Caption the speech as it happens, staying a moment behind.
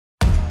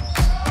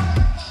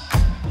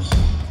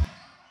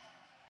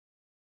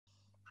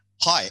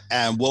Hi,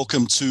 and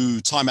welcome to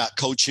Timeout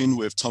Coaching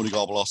with Tony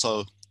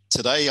Garbelotto.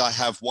 Today, I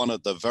have one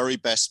of the very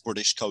best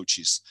British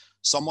coaches,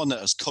 someone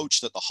that has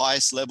coached at the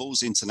highest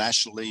levels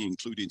internationally,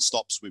 including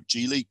stops with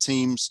G League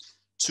teams,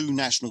 2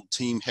 national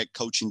team head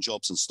coaching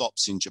jobs and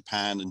stops in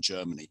Japan and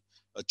Germany.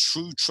 A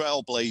true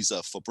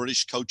trailblazer for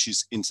British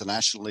coaches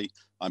internationally.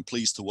 I'm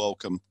pleased to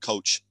welcome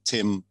Coach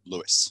Tim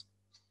Lewis.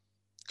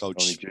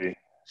 Coach, Tony G,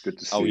 good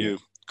to see how are you.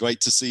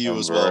 Great to see you I'm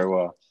as very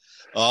well.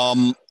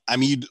 I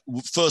mean,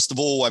 first of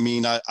all,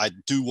 I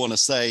do want to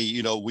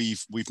say,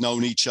 we've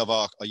known each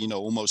other,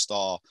 almost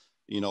our,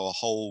 a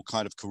whole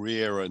kind of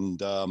career,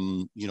 and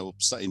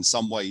in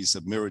some ways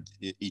have mirrored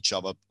each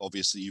other.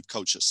 Obviously, you've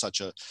coached at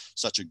such a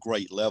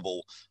great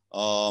level.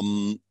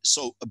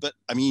 But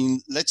I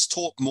mean, let's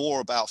talk more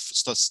about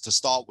to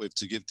start with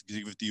to give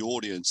the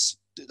audience.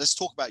 Let's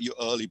talk about your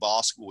early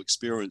basketball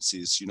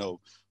experiences.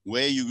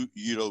 Where you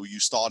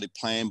started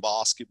playing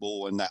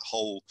basketball and that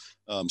whole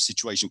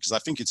situation, because I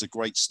think it's a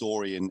great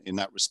story in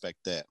that respect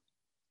there.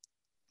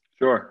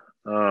 Sure.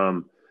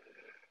 I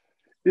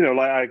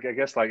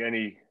guess like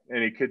any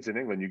kids in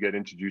England, you get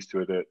introduced to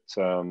it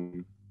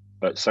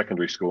at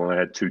secondary school. And I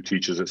had 2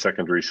 teachers at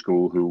secondary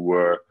school who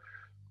were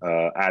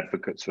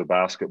advocates for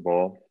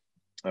basketball,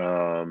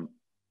 and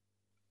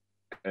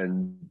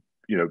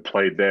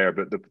played there.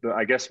 But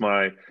I guess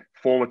my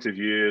formative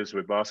years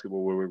with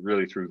basketball were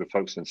really through the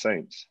Folkestone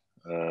Saints.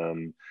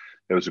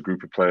 There was a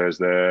group of players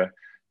there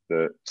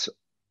that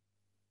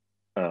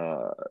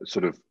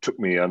sort of took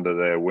me under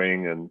their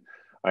wing, and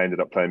I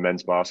ended up playing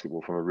men's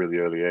basketball from a really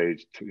early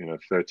age,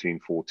 13,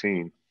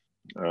 14.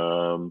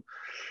 And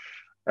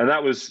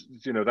that was,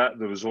 that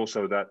there was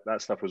also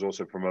that stuff was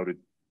also promoted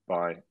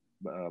by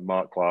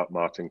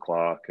Martin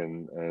Clark,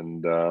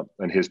 and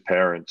his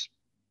parents,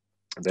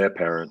 their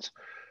parents.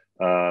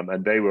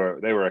 And they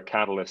were a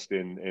catalyst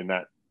in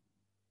that.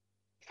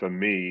 For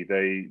me,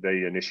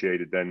 they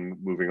initiated then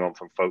moving on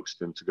from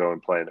Folkestone to go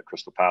and play at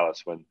Crystal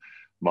Palace when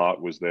Mark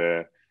was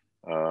there.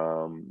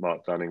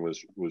 Mark Dunning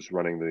was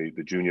running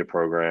the junior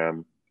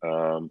program,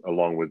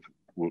 along with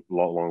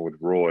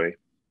Roy,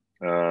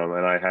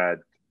 and I had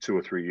 2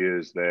 or 3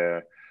 years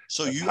there.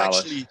 So you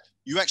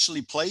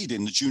actually played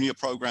in the junior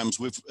programs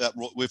with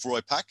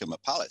Roy Packham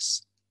at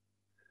Palace.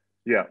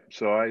 Yeah,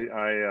 so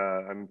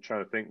I'm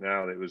trying to think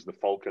now. It was the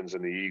Falcons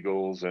and the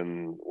Eagles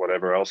and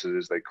whatever else it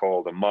is they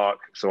called. And Mark,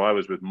 so I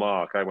was with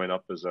Mark. I went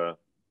up as a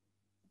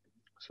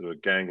sort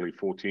of gangly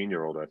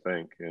 14-year-old, I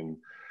think, and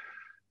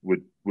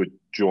would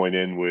join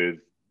in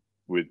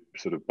with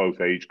sort of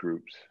both age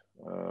groups,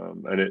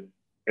 and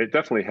it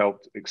definitely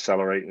helped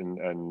accelerate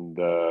and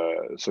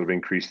sort of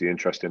increase the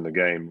interest in the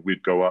game.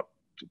 We'd go up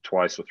 2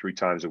 or 3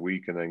 times a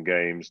week, and then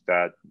games.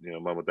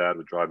 Mum or Dad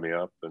would drive me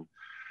up, and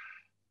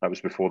that was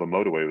before the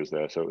motorway was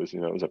there. So it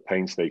was a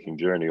painstaking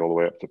journey all the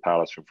way up to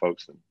Palace from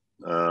Folkestone.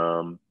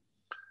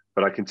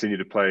 But I continued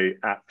to play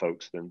at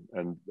Folkestone,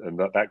 and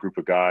that group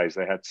of guys,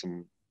 they had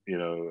some,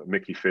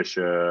 Mickey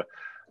Fisher,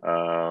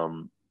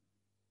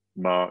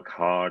 Mark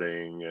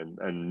Harding,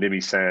 and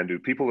Nimi Sandu,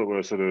 people that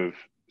were sort of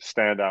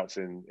standouts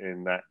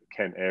in that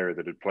Kent area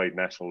that had played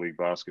National League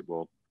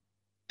basketball.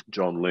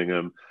 John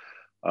Lingham.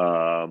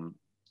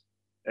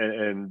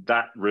 And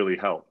that really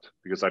helped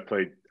because I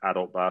played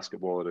adult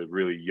basketball at a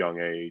really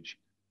young age,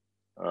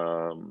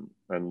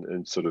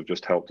 and sort of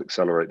just helped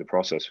accelerate the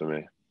process for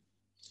me.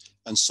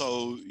 And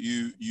so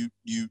you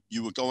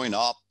were going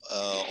up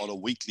on a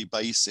weekly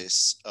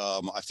basis.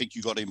 I think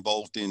you got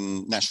involved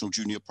in national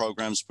junior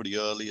programs pretty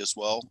early as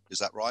well. Is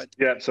that right?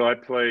 Yeah. So I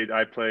played.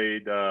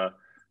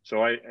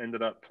 So I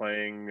ended up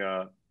playing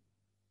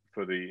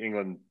for the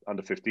England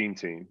under-15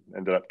 team.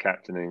 Ended up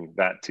captaining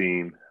that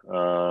team.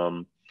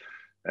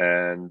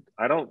 And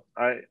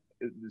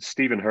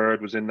Stephen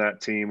Hurd was in that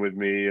team with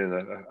me, and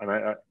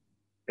I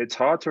it's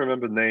hard to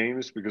remember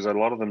names because a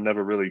lot of them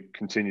never really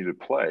continued to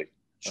play.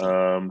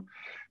 Sure.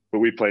 But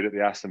we played at the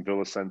Aston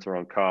Villa Centre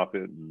on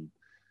carpet, and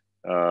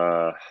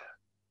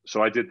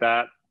so I did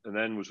that, and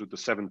then was with the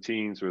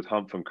 17s with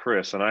Humph and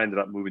Chris, and I ended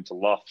up moving to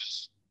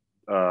Lough's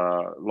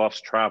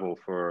Travel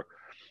for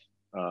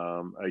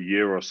a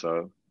year or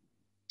so,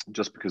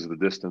 just because of the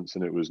distance,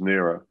 and it was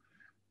nearer.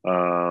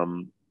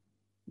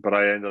 But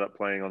I ended up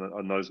playing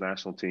on those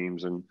national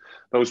teams, and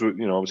those were,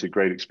 obviously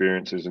great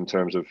experiences in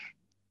terms of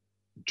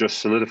just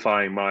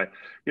solidifying my,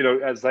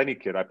 as any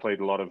kid, I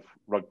played a lot of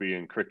rugby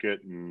and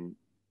cricket and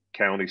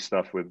county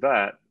stuff with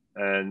that,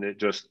 and it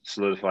just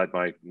solidified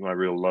my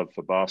real love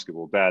for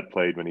basketball. Dad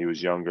played when he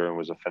was younger and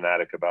was a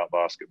fanatic about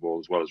basketball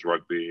as well as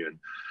rugby,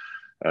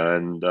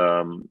 and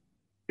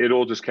it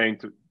all just came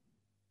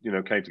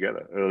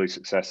together. Early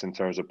success in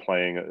terms of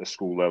playing at a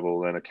school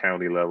level, then a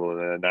county level, and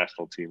then a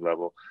national team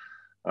level.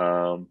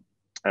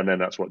 And then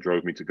that's what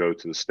drove me to go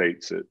to the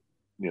States at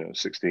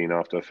 16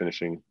 after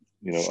finishing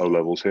O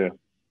levels here.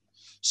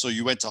 So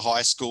you went to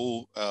high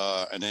school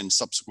and then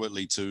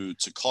subsequently to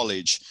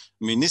college.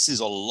 I mean, this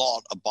is a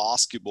lot of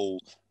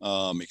basketball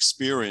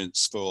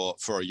experience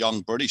for a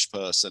young British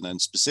person,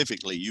 and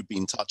specifically, you've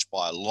been touched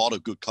by a lot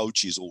of good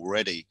coaches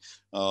already.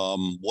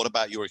 What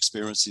about your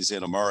experiences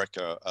in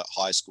America at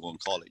high school and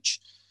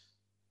college?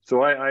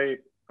 So I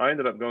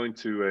ended up going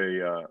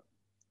to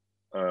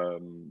a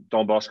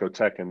Don Bosco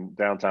Tech in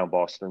downtown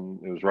Boston.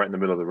 It was right in the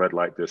middle of the red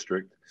light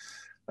district.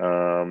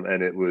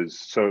 And it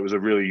was a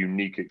really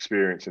unique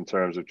experience in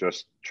terms of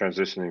just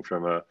transitioning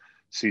from a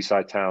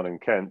seaside town in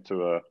Kent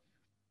to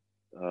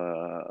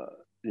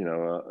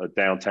a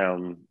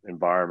downtown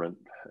environment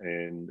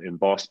in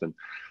Boston.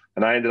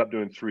 And I ended up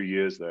doing 3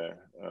 years there.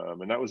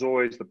 And that was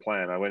always the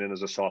plan. I went in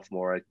as a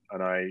sophomore,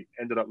 and I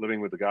ended up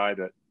living with the guy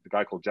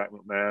called Jack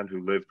McMahon,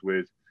 who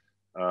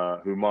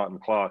Martin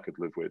Clark had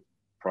lived with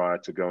prior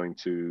to going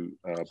to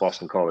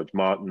Boston College.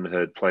 Martin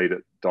had played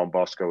at Don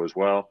Bosco as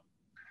well.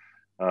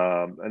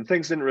 And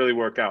things didn't really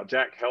work out.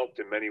 Jack helped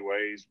in many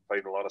ways,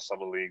 played in a lot of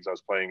summer leagues. I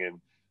was playing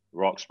in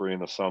Roxbury in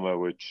the summer,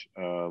 which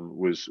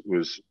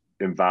was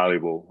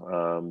invaluable.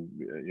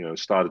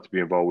 Started to be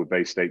involved with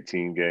Bay State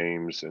team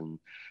games and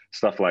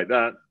stuff like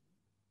that.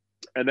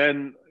 And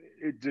then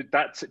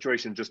that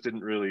situation just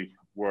didn't really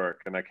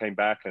work. And I came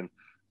back, and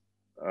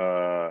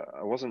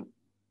I wasn't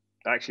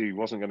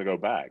going to go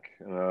back.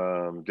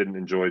 Didn't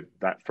enjoy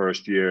that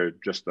first year,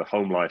 just the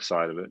home life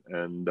side of it,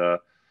 and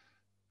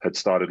had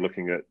started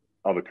looking at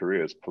other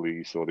careers,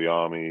 police or the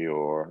army,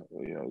 or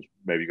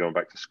maybe going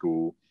back to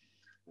school.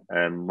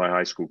 And my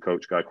high school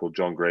coach, guy called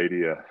John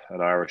Grady,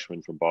 an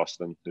Irishman from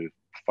Boston, a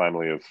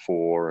family of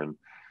 4, and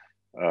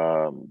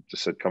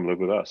just said, "Come live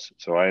with us."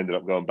 So I ended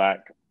up going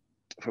back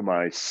for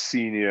my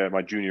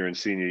junior and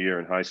senior year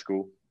in high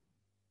school,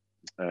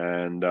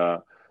 and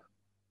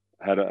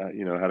had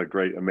a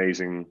great,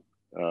 amazing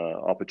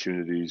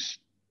opportunities,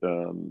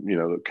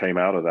 that came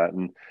out of that,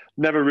 and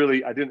never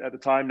really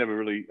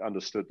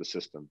understood the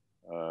system.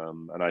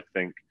 And I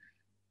think,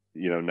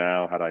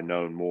 now, had I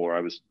known more,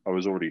 I was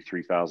already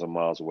 3,000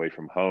 miles away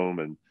from home,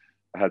 and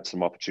I had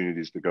some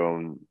opportunities to go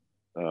and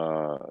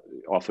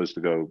offers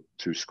to go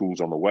to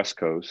schools on the West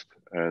Coast.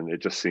 And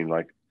it just seemed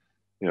like,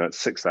 it's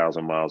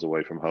 6,000 miles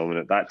away from home. And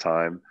at that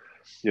time,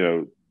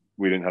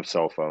 we didn't have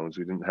cell phones.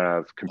 We didn't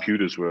have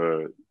computers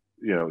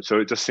so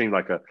it just seemed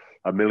like a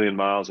million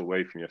miles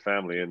away from your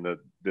family, and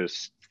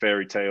this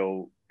fairy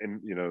tale,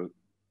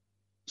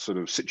 sort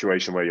of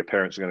situation where your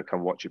parents are going to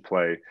come watch you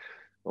play.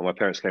 Well, my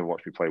parents came and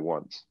watched me play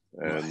once,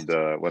 and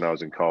when I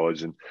was in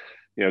college, and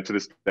to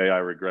this day I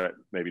regret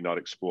maybe not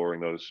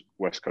exploring those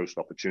West Coast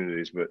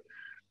opportunities. But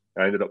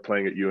I ended up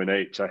playing at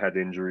UNH. I had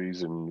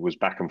injuries and was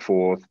back and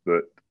forth,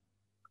 but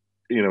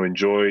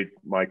enjoyed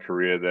my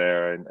career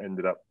there, and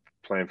ended up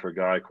playing for a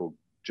guy called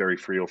Jerry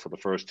Friel for the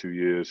first 2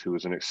 years, who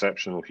was an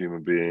exceptional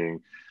human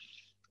being,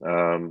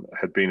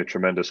 had been a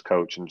tremendous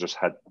coach, and just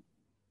had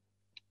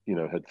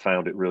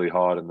found it really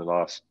hard in the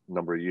last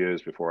number of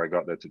years before I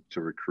got there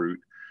to recruit.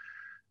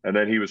 And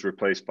then he was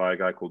replaced by a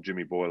guy called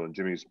Jimmy Boyle, and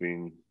Jimmy's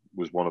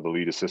was one of the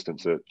lead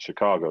assistants at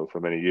Chicago for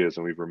many years,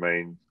 and we've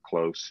remained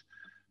close.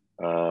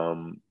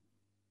 And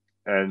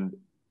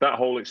that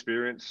whole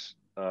experience,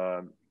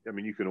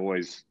 you can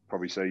always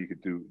probably say you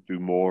could do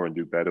more and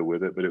do better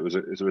with it, but it was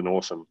an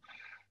awesome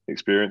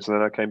experience. And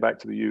then I came back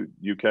to the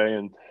UK,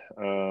 and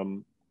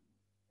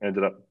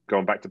ended up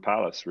going back to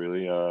Palace.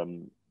 Really,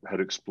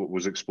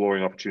 was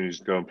exploring opportunities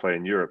to go and play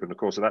in Europe. And of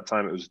course, at that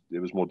time, it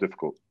was more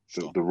difficult.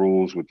 Sure. The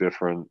rules were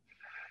different.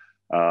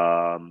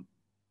 And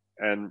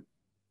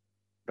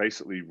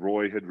basically,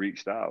 Roy had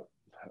reached out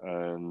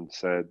and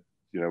said,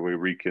 we're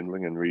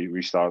rekindling and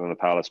restarting the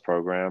Palace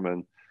program,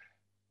 and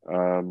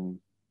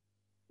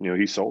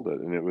he sold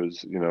it. And it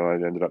was, I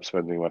ended up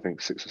spending, I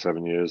think, 6 or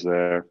 7 years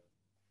there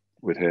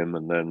with him,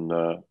 and then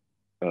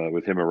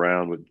with him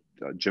around, with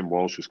Jim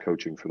Walsh was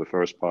coaching for the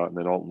first part, and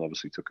then Alton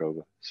obviously took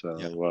over.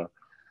 So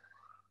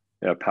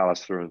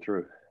Palace through and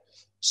through.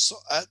 So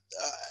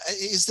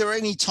is there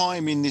any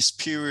time in this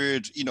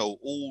period,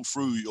 all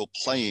through your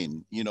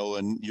playing,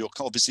 and you're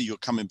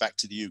coming back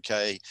to the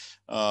UK,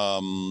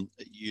 I'm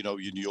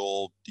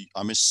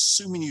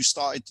assuming you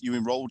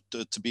enrolled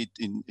to be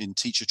in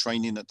teacher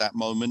training at that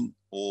moment,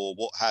 or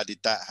how did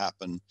that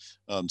happen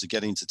to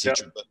get into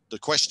teaching? Yep. But the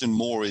question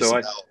more is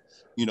about,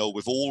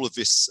 with all of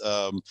this,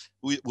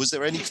 was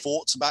there any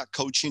thoughts about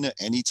coaching at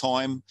any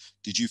time?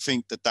 Did you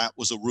think that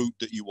was a route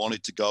that you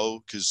wanted to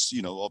go? Because,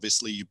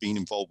 obviously you've been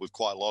involved with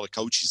quite a lot of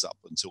coaches up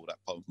until that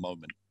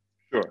moment.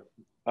 Sure.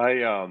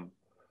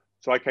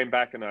 So I came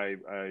back, and I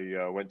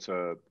went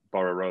to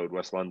Borough Road,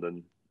 West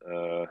London.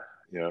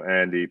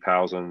 Andy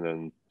Powson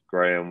and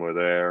Graham were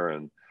there.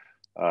 And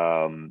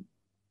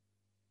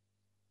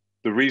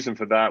the reason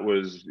for that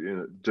was,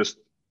 just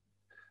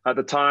at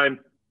the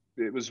time,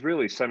 it was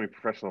really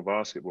semi-professional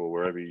basketball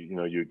wherever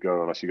you'd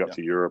go, unless you got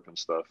to Europe and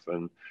stuff.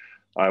 And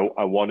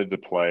I wanted to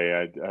play.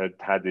 I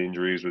had the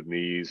injuries with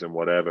knees and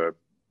whatever,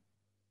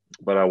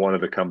 but I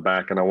wanted to come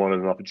back, and I wanted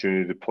an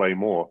opportunity to play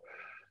more.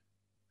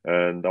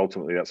 And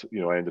ultimately, that's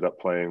I ended up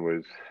playing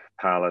with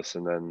Palace,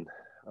 and then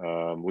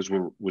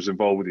was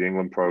involved with the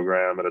England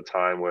program at a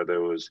time where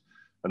there was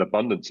an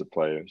abundance of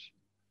players.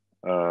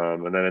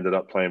 And then ended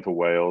up playing for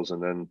Wales,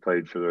 and then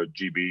played for the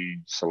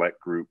GB select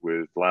group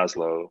with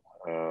Laszlo.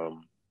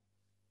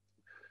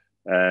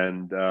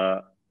 And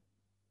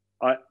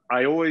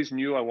I always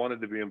knew I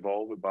wanted to be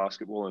involved with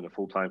basketball in a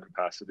full-time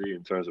capacity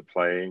in terms of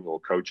playing or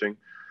coaching.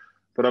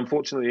 But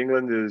unfortunately,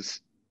 England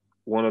is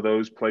one of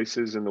those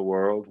places in the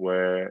world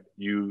where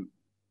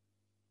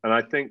and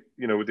I think,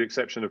 with the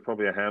exception of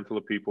probably a handful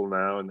of people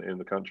now in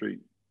the country,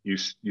 you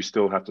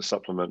still have to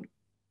supplement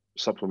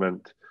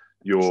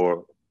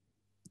your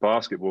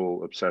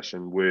basketball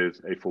obsession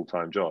with a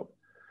full-time job.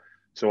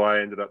 So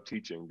I ended up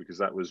teaching because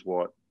that was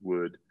what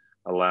would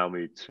allow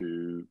me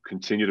to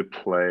continue to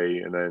play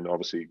and then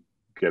obviously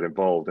get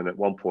involved. And at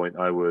one point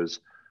I was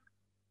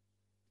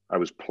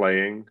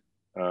playing,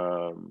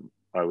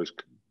 I was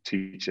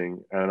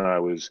teaching, and I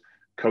was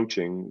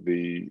coaching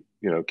the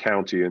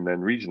county and then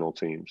regional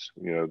teams.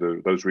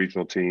 Those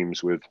regional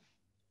teams with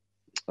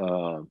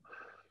around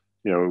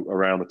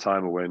the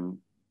time of when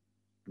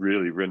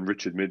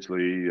Richard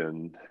Midgley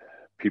and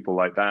people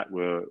like that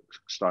were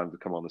starting to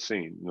come on the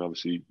scene. And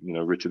obviously,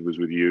 Richard was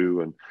with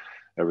you and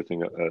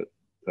everything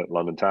at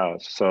London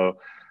Towers. So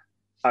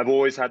I've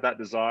always had that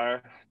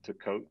desire to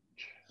coach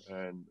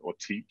or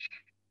teach.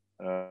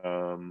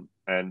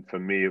 And for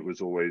me, it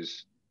was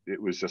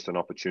just an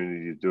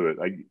opportunity to do it.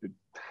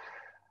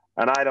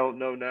 And I don't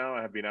know now,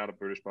 I have been out of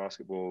British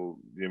basketball,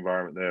 the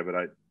environment there,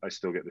 but I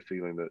still get the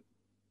feeling that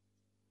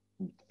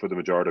for the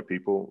majority of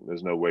people,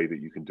 there's no way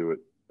that you can do it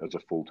as a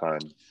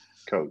full-time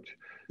coach.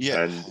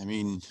 Yeah, and I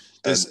mean,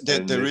 it's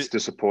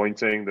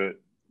disappointing that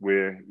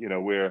we're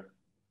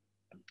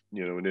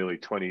nearly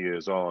 20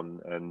 years on,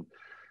 and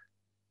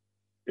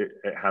it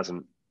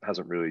hasn't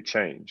really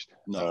changed.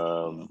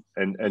 No.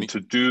 And to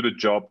do the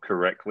job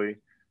correctly,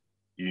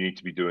 you need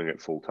to be doing it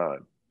full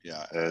time.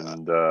 Yeah,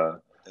 and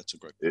that's a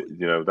great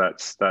point.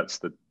 That's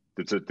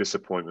the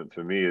disappointment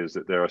for me, is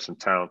that there are some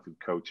talented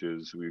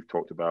coaches we've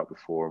talked about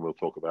before, and we'll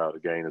talk about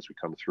again as we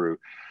come through,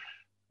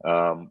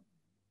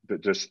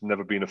 that just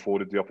never been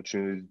afforded the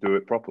opportunity to do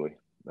it properly.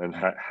 And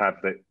had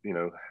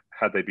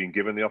they been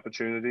given the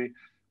opportunity,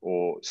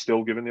 or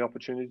still given the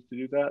opportunity to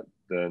do that,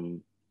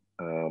 then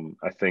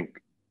I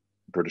think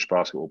British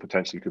basketball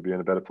potentially could be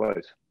in a better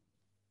place.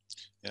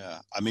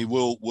 Yeah, I mean,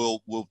 we'll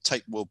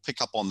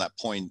pick up on that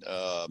point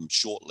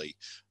shortly.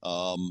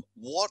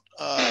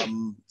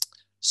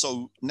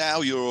 So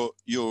now you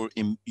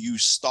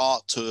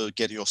start to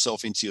get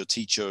yourself into your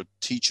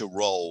teacher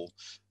role.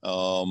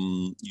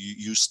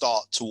 You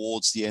start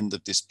towards the end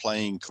of this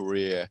playing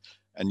career,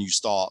 and you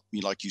start,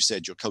 like you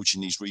said, you're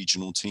coaching these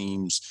regional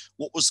teams.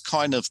 What was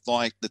kind of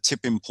like the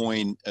tipping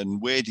point,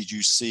 and where did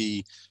you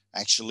see,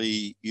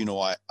 actually,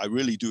 I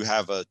really do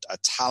have a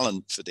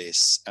talent for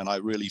this, and I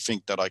really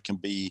think that I can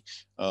be,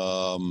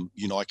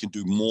 I can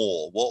do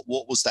more. What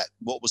was that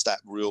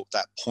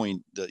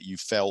point that you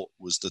felt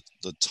was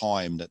the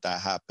time that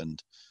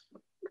happened?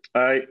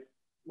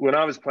 When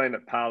I was playing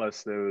at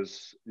Palace, there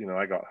was,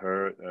 I got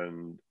hurt,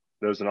 and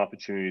there was an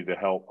opportunity to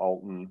help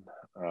Alton.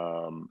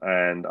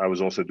 And I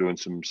was also doing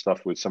some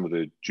stuff with some of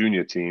the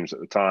junior teams at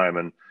the time.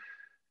 And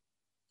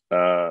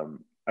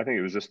I think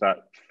it was just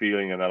that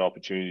feeling and that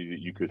opportunity that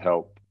you could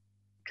help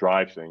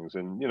drive things.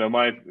 And,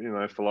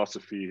 my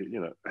philosophy,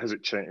 has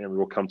it changed? And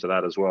we'll come to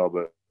that as well,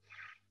 but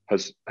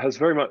has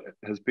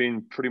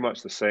been pretty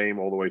much the same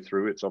all the way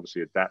through. It's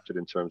obviously adapted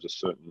in terms of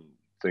certain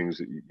things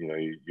that,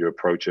 you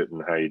approach it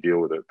and how you deal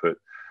with it. But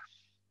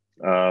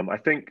I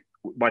think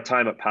my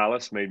time at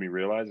Palace made me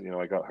realize,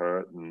 I got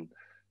hurt, and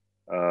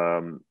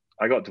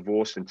I got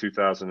divorced in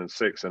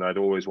 2006, and I'd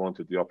always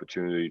wanted the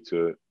opportunity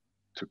to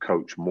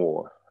coach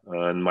more.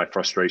 And my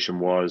frustration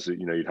was that,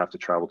 you'd have to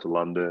travel to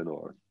London,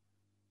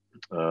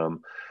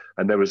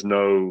 and there was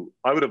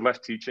I would have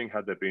left teaching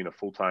had there been a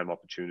full-time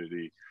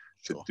opportunity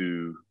to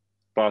do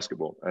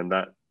basketball. And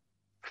that,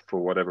 for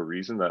whatever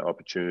reason, that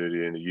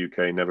opportunity in the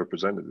UK never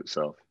presented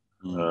itself.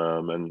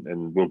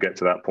 And we'll get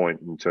to that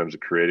point in terms of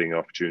creating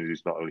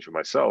opportunities, not only for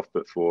myself,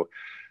 but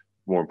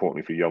more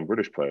importantly, for young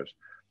British players.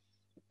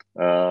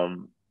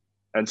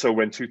 And so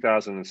when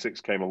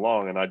 2006 came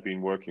along, and I'd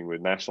been working with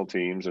national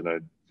teams, and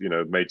I'd,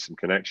 made some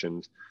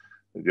connections,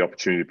 the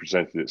opportunity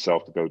presented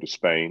itself to go to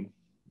Spain.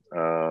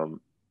 And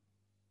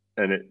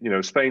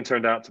Spain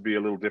turned out to be a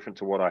little different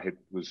to what I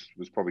was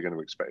probably going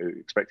to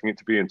expecting it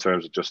to be, in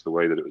terms of just the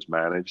way that it was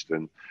managed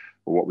and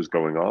what was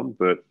going on.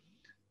 But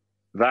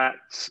that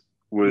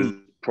was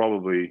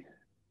probably,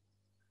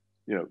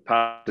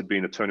 part had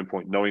been a turning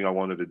point, knowing I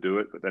wanted to do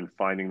it, but then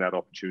finding that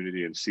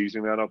opportunity and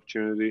seizing that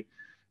opportunity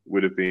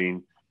would have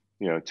been,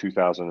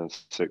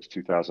 2006,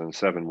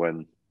 2007,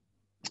 when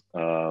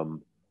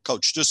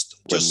Coach,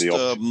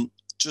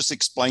 just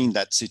explain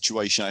that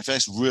situation. I think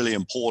it's really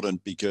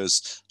important,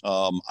 because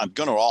I'm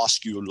going to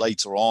ask you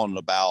later on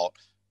about,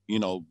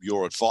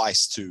 your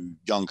advice to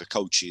younger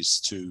coaches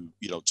to,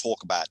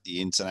 talk about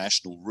the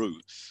international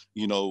route.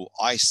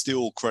 I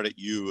still credit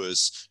you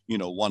as,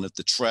 one of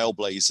the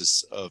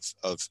trailblazers of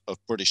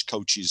British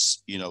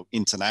coaches,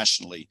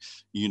 internationally.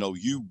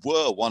 You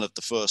were one of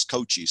the first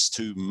coaches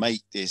to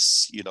make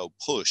this,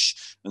 push.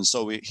 And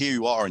so here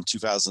you are in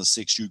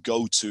 2006, you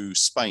go to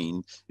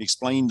Spain.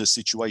 Explain the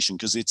situation,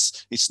 because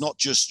it's not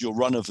just your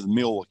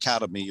run-of-the-mill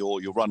academy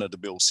or your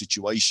run-of-the-mill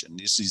situation.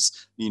 This is,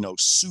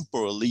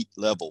 super elite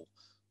level.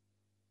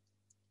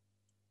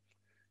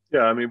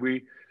 Yeah, I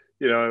mean,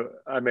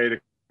 I made a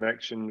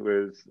connection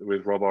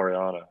with Rob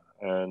Oriana,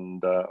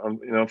 and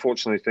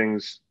unfortunately,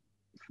 things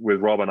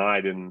with Rob and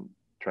I didn't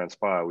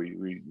transpire.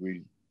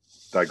 We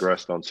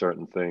digressed on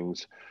certain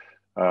things.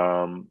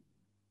 And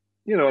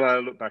I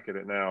look back at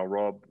it now.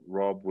 Rob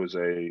was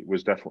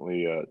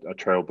definitely a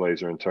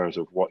trailblazer in terms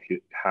of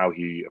how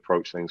he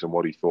approached things and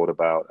what he thought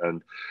about.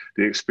 And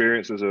the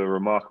experience was a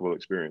remarkable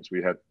experience.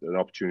 We had an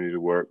opportunity to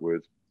work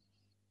with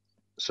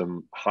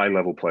some high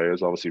level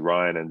players. Obviously,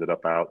 Ryan ended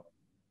up out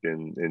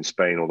in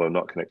Spain, although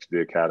not connected to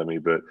the academy.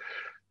 But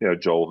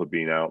Joel had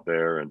been out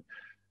there, and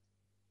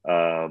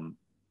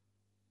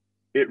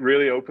it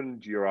really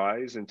opened your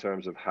eyes in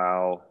terms of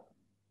how,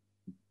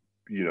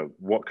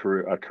 what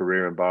a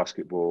career in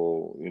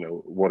basketball,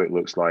 what it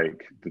looks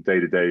like, the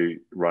day-to-day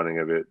running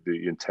of it,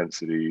 the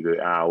intensity,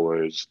 the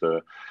hours,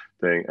 the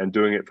thing, and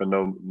doing it for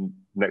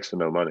next to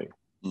no money.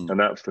 And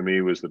that for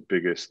me was the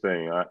biggest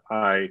thing.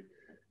 I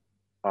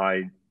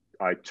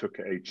took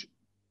an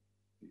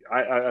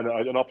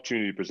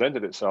opportunity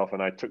presented itself,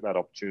 and I took that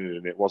opportunity,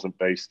 and it wasn't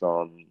based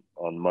on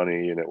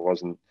money, and it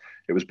was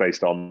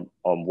based on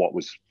what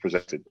was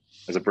presented.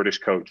 As a British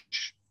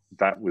coach,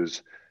 that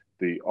was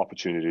the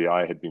opportunity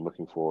I had been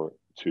looking for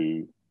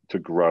to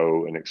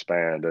grow and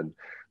expand. And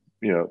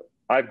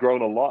I've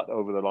grown a lot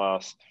over the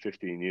last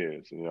 15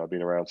 years. I've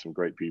been around some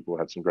great people,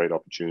 had some great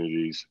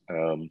opportunities,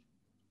 and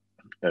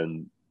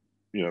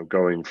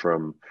going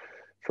from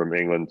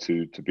England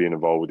to being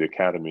involved with the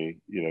academy,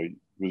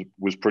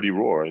 was pretty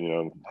raw,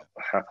 and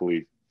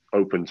happily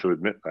open to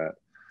admit that.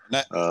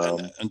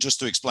 And just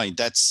to explain,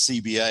 that's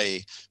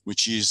CBA,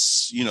 which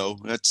is,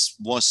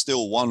 was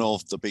still one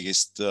of the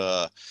biggest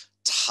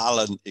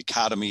talent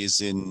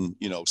academies in,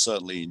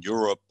 certainly in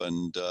Europe,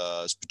 and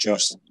has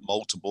produced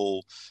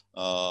multiple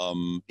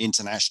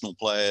international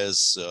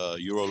players,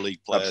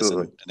 EuroLeague players,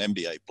 and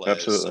NBA players.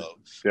 Absolutely.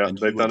 So,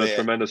 they've done a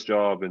tremendous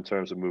job in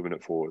terms of moving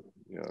it forward.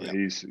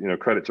 He's,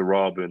 credit to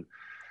Rob, and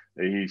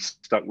he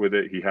stuck with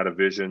it. He had a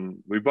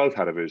vision. We both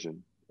had a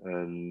vision,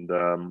 and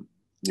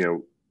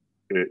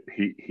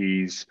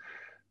he's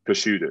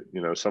pursued it.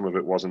 Some of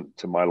it wasn't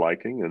to my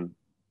liking, and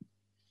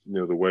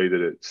the way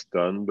that it's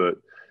done, but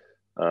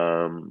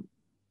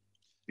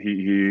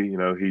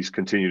he's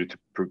continued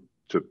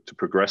to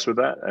progress with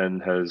that,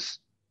 and has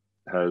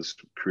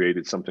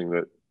created something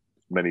that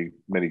many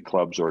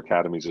clubs or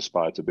academies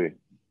aspire to be.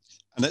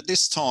 And at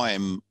this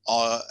time,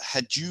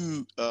 had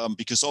you,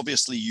 because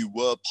obviously you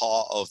were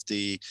part of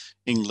the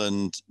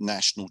England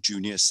national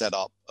junior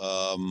setup,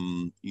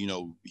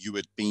 you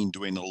had been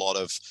doing a lot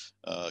of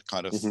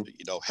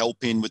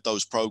helping with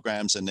those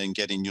programs and then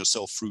getting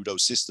yourself through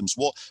those systems.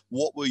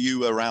 What were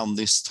you around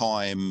this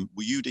time?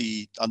 Were you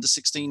the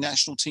under-16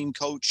 national team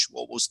coach?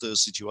 What was the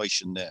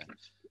situation there?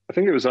 I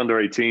think it was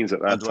under-18s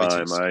at that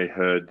time. I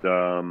heard...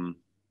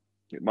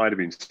 it might have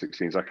been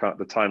 16s.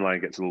 The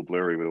timeline gets a little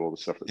blurry with all the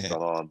stuff that's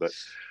gone on. But,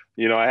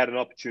 I had an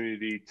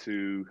opportunity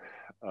to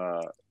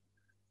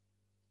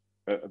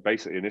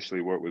basically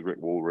initially work with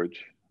Rick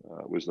Woolridge,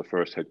 was the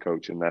first head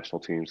coach in national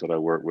teams that I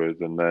worked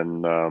with. And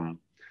then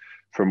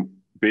from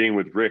being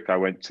with Rick, I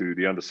went to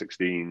the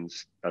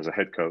under-16s as a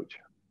head coach.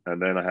 And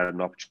then I had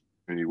an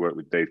opportunity to work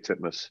with Dave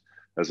Titmus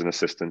as an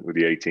assistant with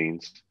the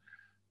 18s.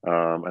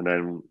 And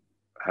then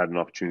had an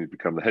opportunity to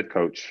become the head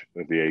coach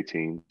of the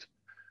 18s.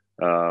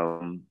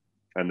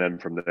 And then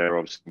from there,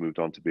 obviously moved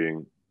on to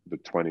being the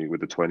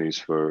 20s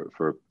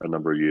for a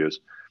number of years.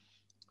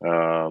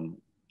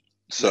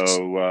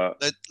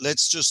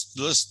 Let's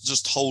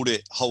just hold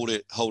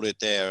it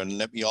there, and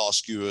let me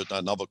ask you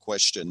another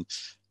question.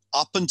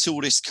 Up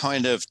until this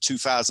kind of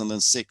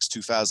 2006,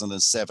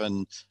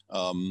 2007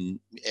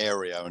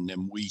 area, and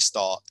then we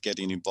start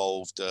getting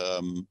involved,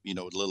 a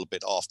little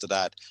bit after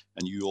that,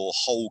 and your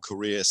whole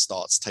career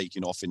starts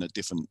taking off in a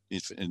different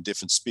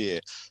sphere.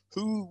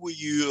 Who were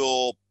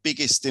your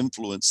biggest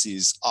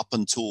influences up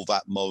until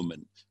that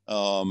moment?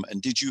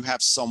 And did you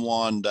have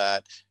someone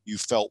that you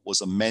felt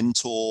was a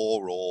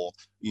mentor, or,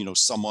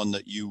 someone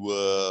that you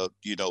were,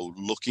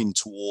 looking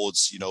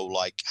towards,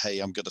 like, hey,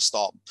 I'm going to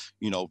start,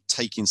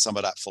 taking some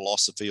of that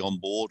philosophy on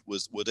board?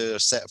 Were there a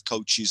set of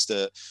coaches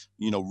that,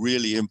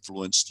 really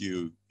influenced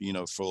you,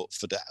 for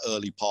the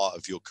early part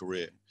of your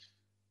career?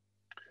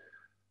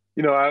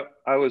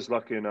 I was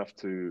lucky enough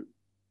to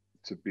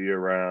be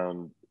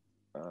around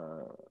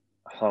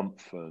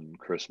Humph and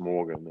Chris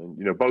Morgan,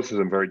 and, both of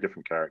them very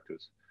different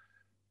characters.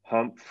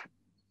 Humph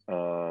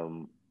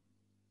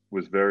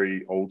was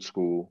very old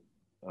school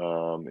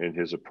in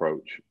his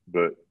approach,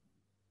 but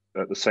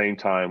at the same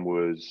time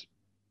was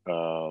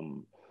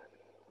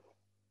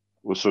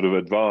sort of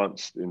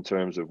advanced in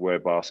terms of where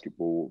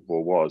basketball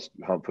was.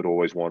 Humph had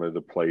always wanted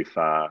to play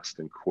fast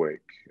and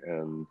quick,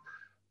 and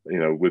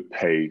with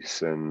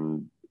pace,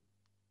 and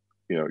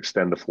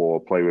extend the floor,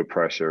 play with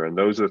pressure, and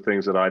those are the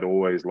things that I'd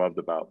always loved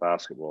about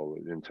basketball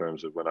in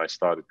terms of when I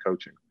started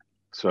coaching.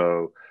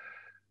 So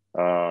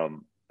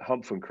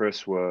Humph and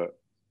Chris were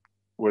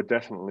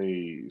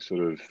definitely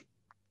sort of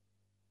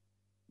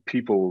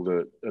people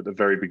that at the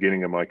very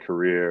beginning of my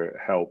career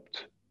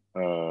helped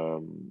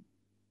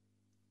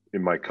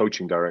in my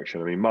coaching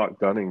direction. I mean, Mark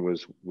Dunning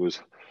was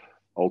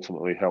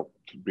ultimately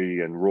helped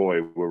me, and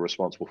Roy were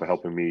responsible for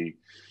helping me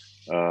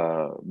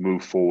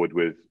move forward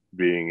with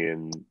being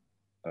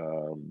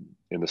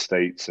in the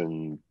States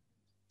and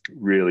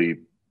really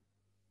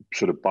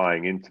sort of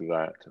buying into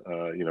that.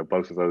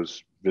 Both of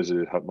those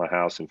visited my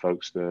house in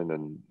Folkestone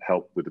and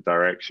helped with the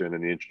direction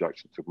and the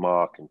introduction to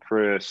Mark and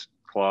Chris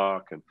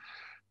Clark and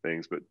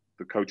things. But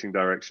the coaching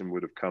direction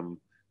would have come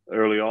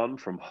early on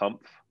from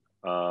Humph.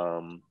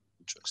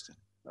 Interesting.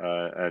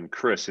 And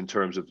Chris, in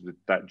terms of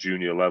that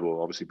junior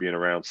level, obviously being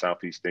around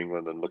Southeast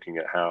England and looking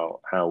at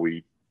how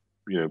we,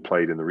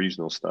 played in the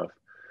regional stuff.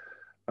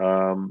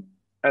 And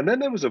then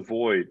there was a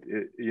void.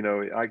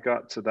 I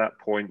got to that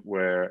point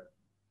where,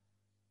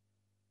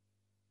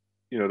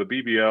 the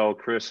BBL,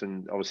 Chris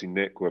and obviously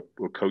Nick were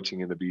coaching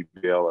in the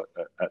BBL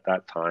at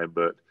that time,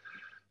 but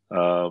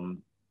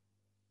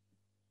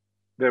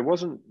there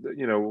wasn't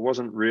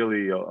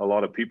really a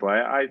lot of people.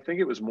 I think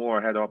it was more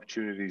I had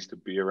opportunities to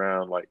be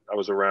around, like I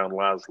was around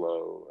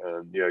Laszlo,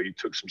 and you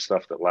took some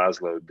stuff that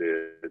Laszlo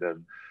did,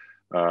 and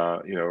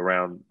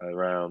around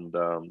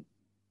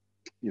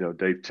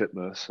Dave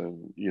Titmus,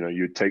 and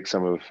you'd take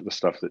some of the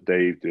stuff that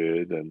Dave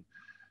did,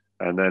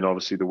 and then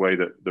obviously the way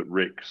that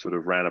Rick sort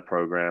of ran a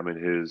program in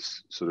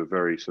his sort of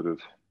very sort of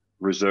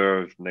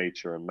reserved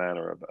nature and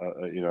manner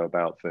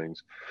about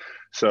things.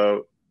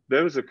 So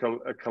there was a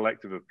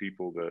collective of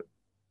people that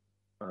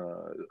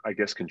I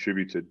guess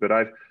contributed, but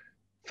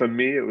for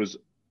me, it was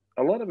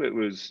a lot of it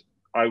was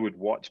I would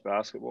watch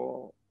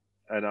basketball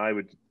and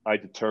I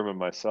determine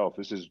myself,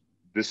 this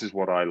is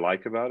what I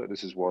like about it.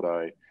 This is what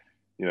I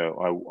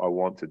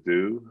want to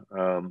do.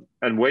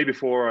 And way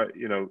before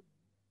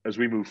as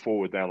we move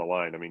forward down the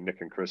line, I mean, Nick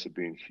and Chris have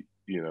been,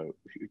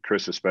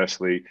 Chris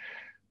especially,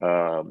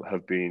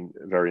 have been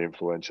very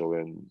influential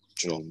in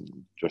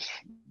just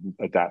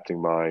adapting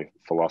my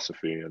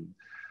philosophy and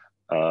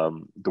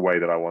the way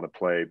that I want to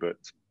play. But,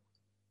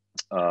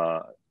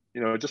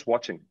 just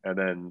watching and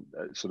then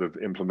sort of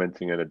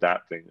implementing and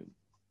adapting.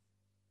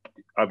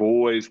 I've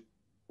always,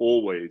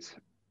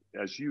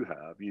 as you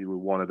have, you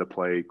wanted to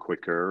play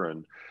quicker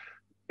and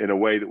in a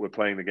way that we're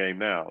playing the game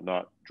now,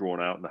 not drawn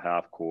out in the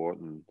half court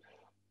and,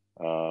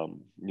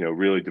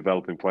 really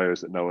developing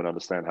players that know and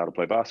understand how to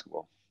play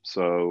basketball.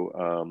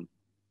 So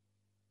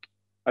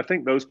I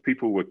think those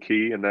people were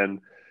key. And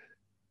then,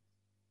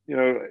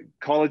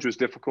 college was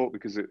difficult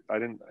because I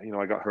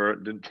got hurt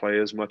and didn't play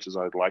as much as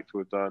I'd like to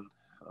have done.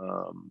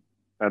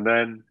 And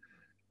then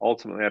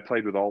ultimately I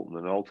played with Alton,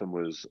 and Alton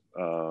was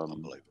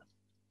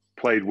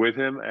played with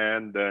him,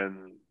 and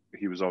then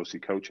he was obviously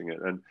coaching it.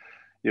 And,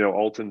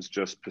 Alton's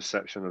just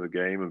perception of the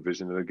game and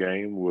vision of the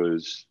game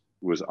was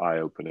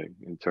eye-opening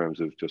in terms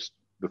of just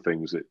the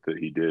things that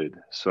he did.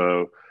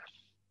 So,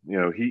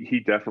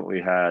 he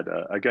definitely had,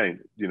 again,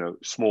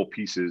 small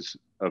pieces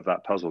of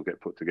that puzzle get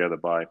put together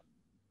by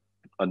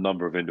a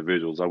number of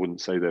individuals. I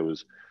wouldn't say there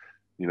was,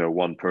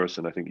 one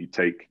person. I think you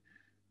take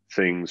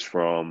things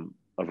from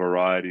a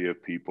variety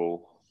of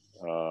people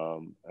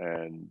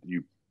and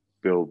you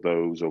build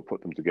those or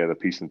put them together,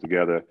 piece them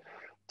together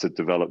to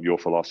develop your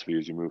philosophy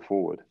as you move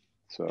forward.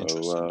 So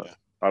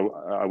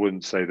I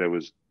wouldn't say there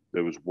was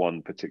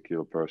one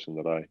particular person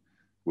that I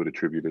would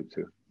attribute it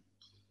to.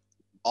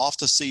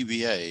 After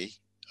CBA,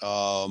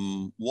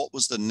 what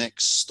was the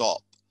next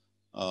stop?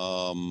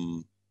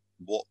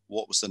 What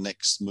was the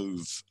next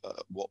move?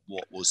 What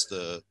was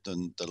the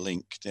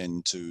link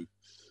then to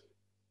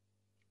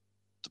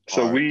the Pirates?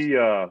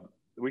 So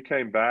we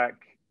came back.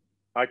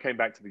 I came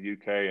back to the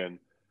UK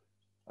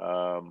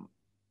and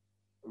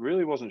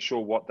really wasn't sure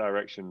what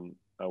direction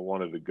I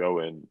wanted to go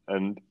in.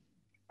 And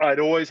I'd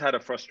always had a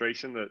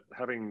frustration that,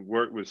 having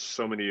worked with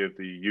so many of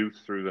the youth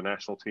through the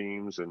national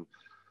teams and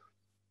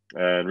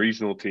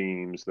regional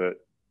teams, that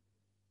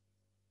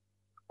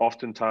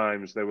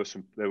oftentimes there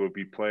would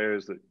be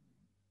players that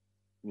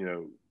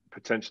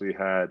potentially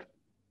had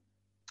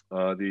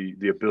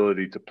the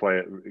ability to play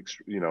at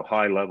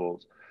high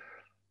levels,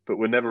 but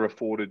were never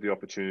afforded the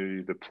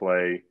opportunity to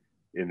play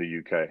in the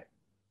UK.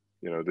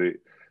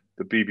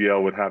 The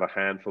BBL would have a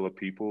handful of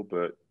people,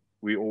 but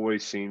we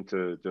always seemed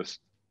to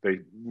just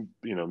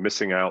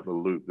missing out the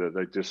loop. That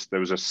there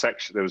was a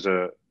section, there was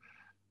a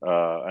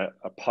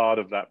part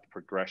of that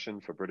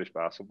progression for British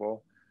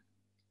basketball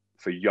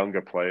for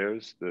younger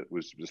players that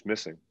was just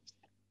missing.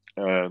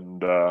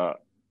 And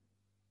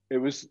it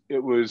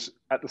was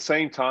at the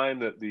same time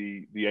that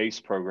the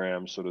ACE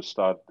program sort of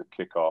started to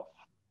kick off.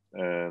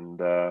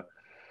 And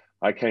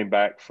I came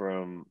back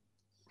from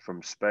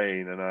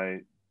Spain,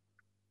 and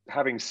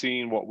having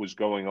seen what was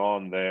going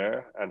on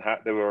there, and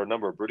there were a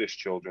number of British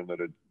children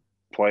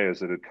players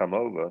that had come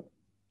over.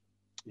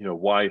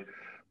 Why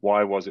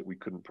was it we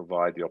couldn't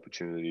provide the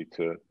opportunity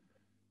to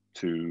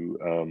do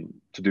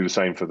the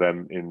same for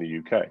them in the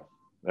UK?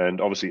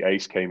 And obviously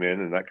ACE came in,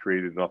 and that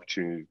created an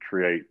opportunity to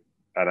create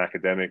an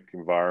academic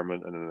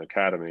environment and an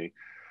academy.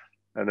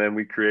 And then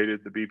we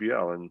created the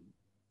BBL, and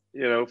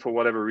for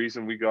whatever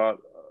reason we got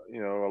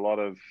a lot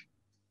of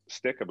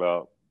stick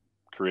about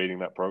creating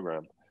that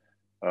program.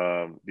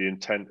 The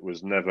intent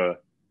was never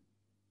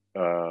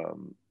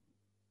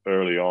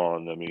early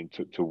on. I mean,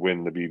 to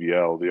win the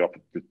BBL,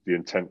 the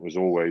intent was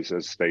always,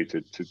 as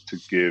stated, to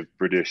give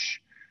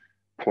British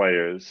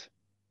players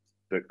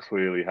that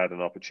clearly had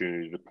an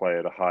opportunity to play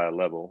at a higher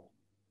level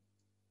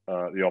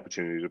the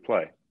opportunity to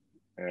play.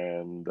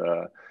 And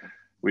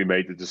we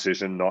made the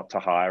decision not to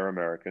hire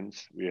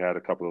Americans. We had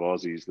a couple of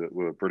Aussies that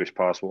were British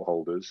passport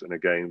holders, and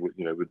again,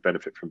 would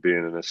benefit from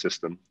being in a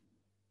system.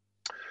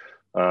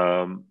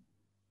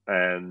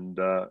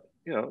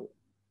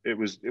 It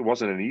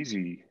wasn't an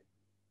easy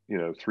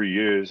 3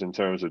 years in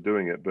terms of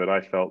doing it, but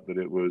I felt that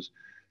it was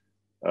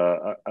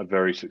a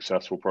very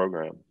successful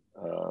program.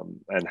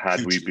 And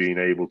had we been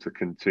able to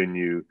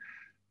continue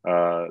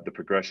the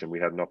progression, we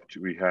had an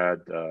opportunity. We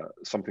had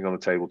something on the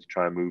table to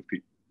try and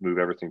move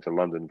everything to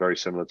London, very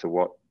similar to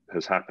what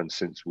has happened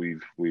since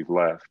we've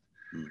left.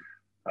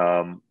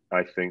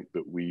 I think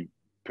that we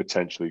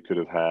potentially could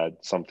have had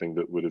something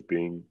that would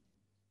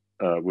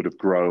have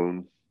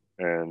grown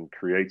and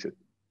created.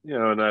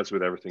 And as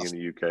with everything in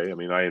the UK, I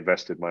mean, I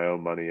invested my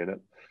own money in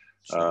it.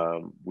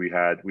 Sure. We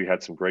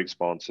had some great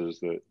sponsors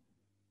that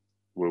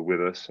were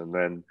with us, and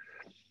then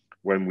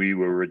when we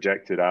were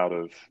rejected out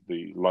of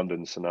the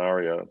London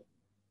scenario,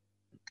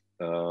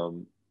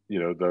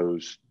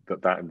 those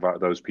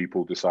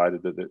people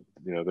decided that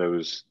there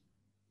was,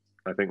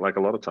 I think, like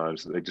a lot of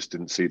times, they just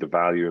didn't see the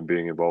value in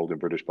being involved in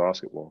British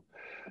basketball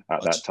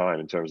at that time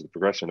in terms of the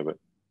progression of it.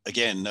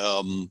 Again,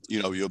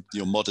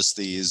 your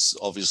modesty is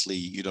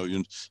obviously,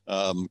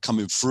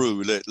 coming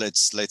through.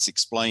 Let's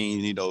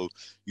explain.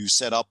 You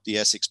set up the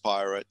Essex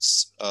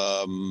Pirates.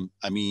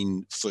 I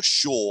mean, for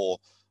sure,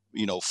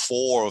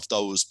 4 of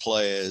those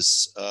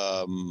players,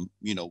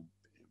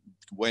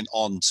 went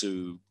on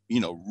to,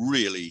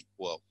 really,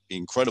 well,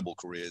 incredible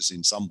careers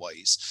in some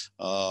ways.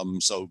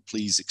 So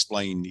please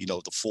explain,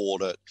 the 4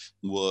 that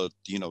were,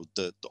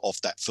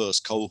 of that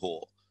first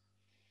cohort.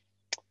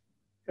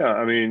 Yeah,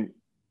 I mean,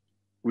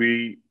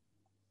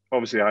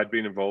 I'd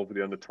been involved with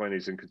the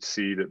under-20s and could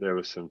see that there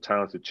were some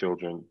talented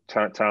children,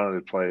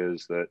 talented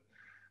players that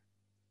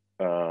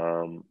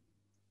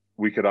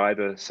we could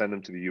either send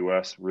them to the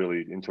US,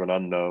 really into an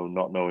unknown,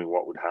 not knowing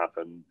what would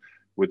happen.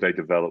 Would they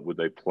develop? Would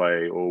they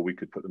play? Or we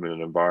could put them in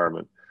an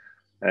environment.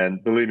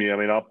 And believe me, I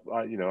mean,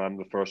 I'm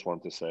the first one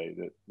to say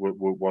that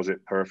was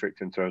it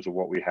perfect in terms of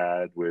what we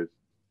had with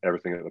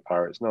everything at the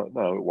Pirates? No,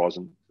 it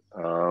wasn't.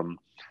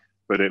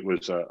 But it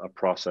was a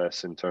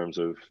process in terms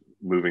of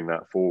moving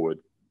that forward.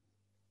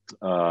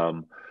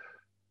 But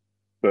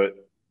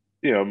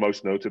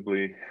most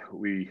notably,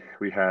 we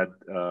had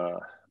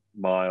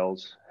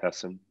Miles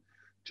Hessen,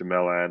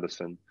 Jamel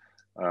Anderson,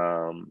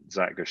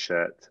 Zach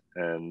Gachette,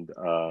 and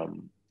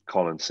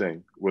Colin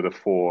Singh were the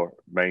 4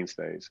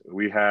 mainstays.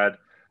 We had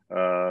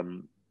a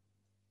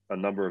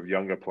number of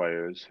younger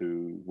players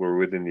who were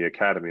within the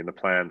academy, and the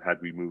plan, had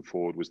we moved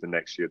forward, was the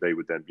next year they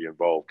would then be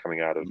involved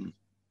coming out of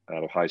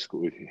high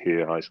school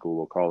here, high school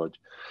or college.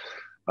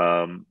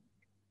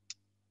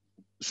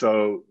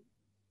 So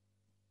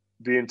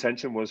the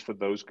intention was for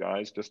those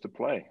guys just to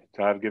play,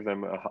 to give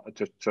them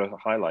to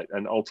highlight,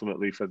 and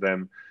ultimately for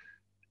them,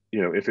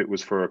 if it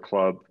was for a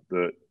club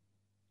that,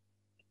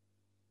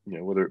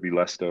 whether it be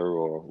Leicester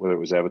or whether it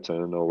was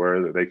Everton or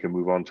where they can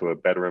move on to a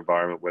better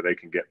environment where they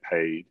can get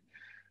paid,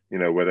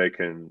 where they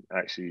can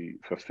actually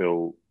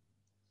fulfill,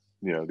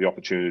 the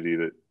opportunity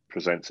that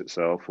presents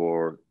itself,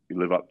 or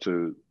live up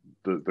to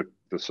the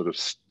sort of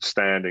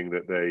standing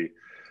that they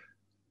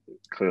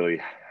clearly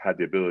had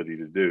the ability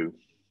to do.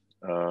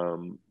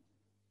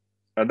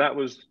 And that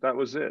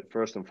was it.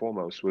 First and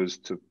foremost was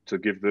to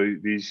give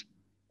these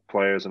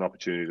players an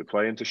opportunity to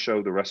play and to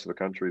show the rest of the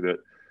country that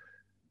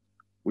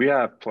we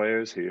have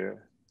players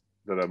here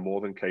that are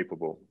more than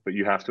capable, but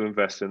you have to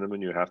invest in them,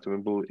 and you have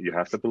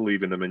to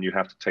believe in them, and you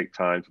have to take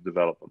time to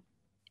develop them.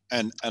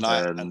 And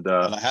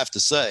I have to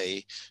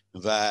say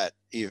that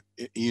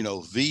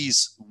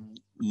these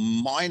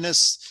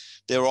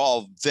minus, there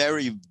are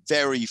very,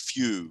 very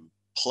few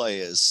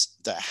players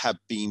that have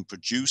been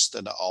produced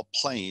and are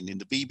playing in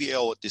the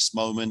BBL at this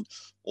moment,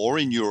 or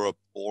in Europe,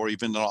 or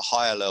even at a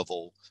higher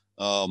level,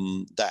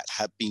 that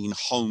have been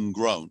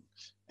homegrown.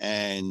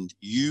 And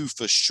you,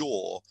 for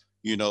sure,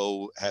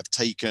 have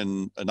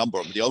taken a number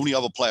of them. The only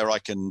other player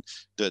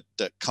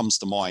that comes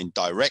to mind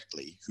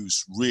directly,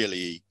 who's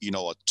really,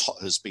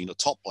 has been a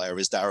top player,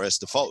 is Darius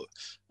Defoe.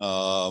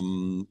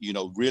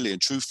 Really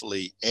and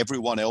truthfully,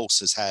 everyone else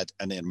has had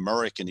an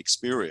American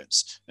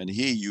experience. And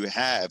here you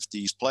have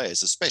these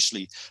players,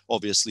 especially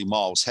obviously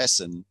Miles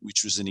Hessen,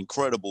 which was an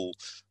incredible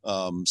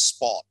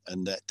spot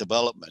and that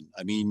development.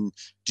 I mean,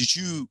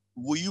 you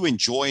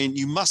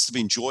must have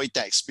enjoyed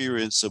that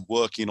experience of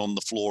working on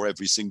the floor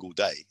every single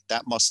day.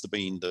 That must have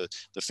been the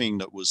thing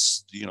that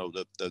was,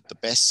 the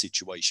best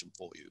situation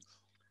for you.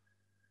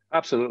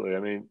 Absolutely. I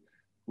mean,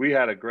 we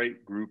had a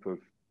great group of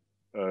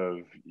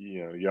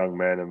young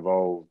men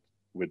involved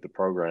with the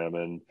program,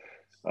 and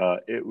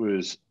it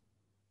was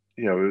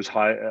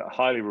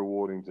highly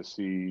rewarding to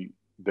see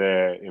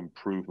their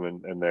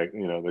improvement and their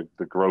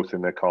the growth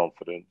in their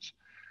confidence.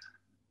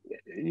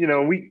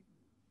 We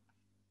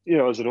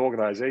as an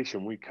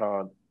organization, we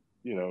can't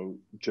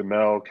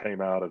Jamel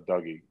came out of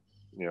Dougie,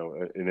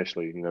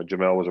 initially.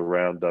 Jamel was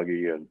around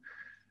Dougie, and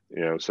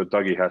so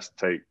Dougie has to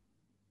take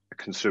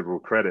considerable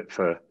credit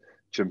for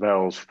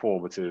Jamel's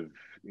formative,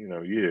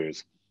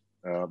 years.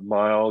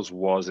 Miles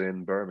was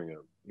in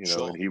Birmingham,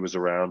 Sure. and he was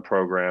around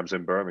programs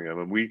in Birmingham.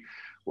 And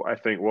I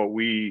think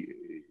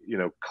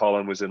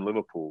Colin was in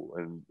Liverpool,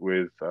 and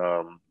with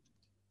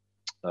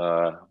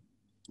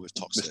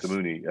Mr.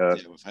 Mooney,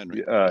 with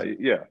Henry.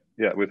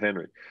 With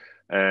Henry,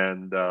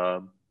 and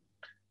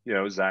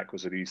Zach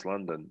was at East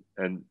London,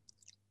 and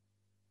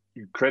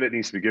credit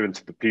needs to be given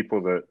to the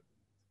people that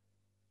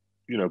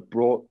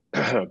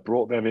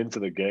brought them into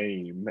the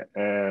game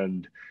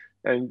and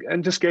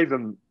just gave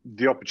them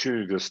the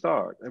opportunity to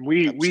start. And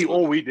we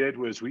all we did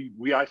was we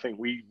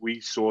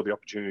saw the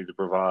opportunity to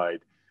provide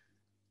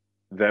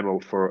them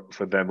for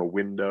them a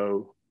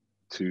window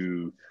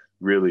to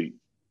really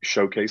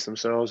showcase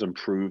themselves and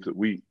prove that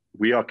we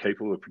are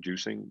capable of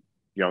producing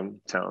young,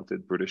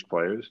 talented British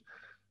players.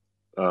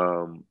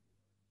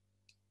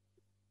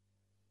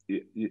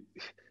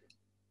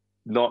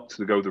 Not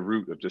to go the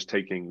route of just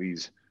taking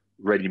these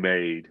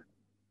ready-made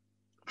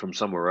from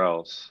somewhere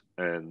else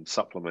and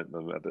supplement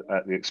them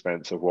at the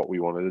expense of what we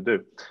wanted to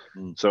do.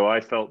 So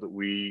I felt that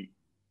we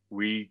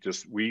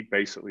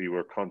basically were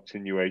a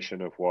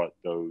continuation of what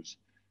those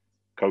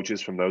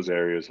coaches from those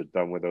areas had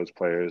done with those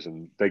players,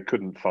 and they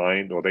couldn't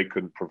find or they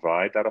couldn't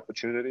provide that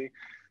opportunity.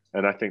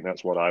 And I think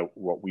that's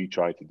what we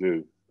tried to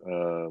do.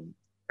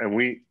 And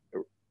we,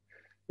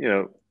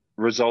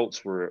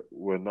 results were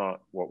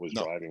not what was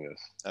driving us.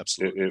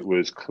 Absolutely. It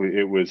was clear.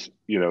 It was,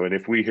 and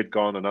if we had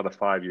gone another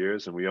 5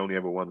 years and we only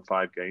ever won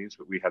 5 games,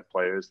 but we had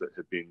players that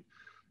had been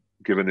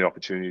given the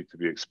opportunity to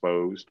be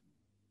exposed.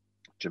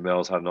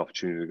 Jamel's had an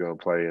opportunity to go and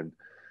play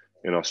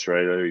in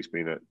Australia. He's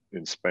been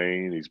in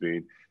Spain. He's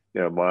been,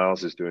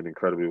 Miles is doing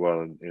incredibly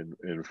well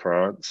in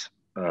France.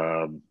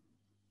 To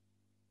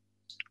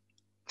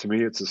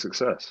me, it's a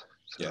success.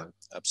 So. Yeah,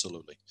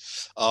 absolutely.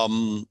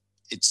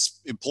 It's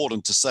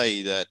important to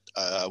say that,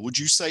 would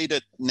you say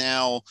that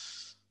now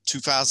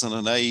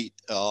 2008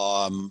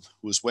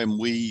 was when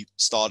we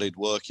started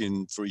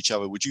working for each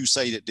other? Would you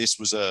say that this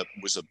was a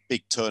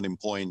big turning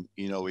point,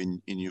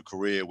 in your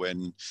career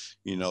when,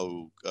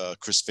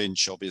 Chris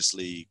Finch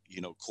obviously,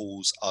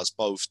 calls us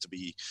both to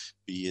be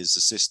his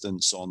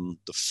assistants on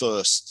the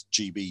first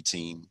GB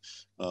team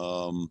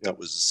that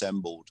was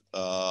assembled?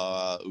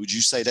 Would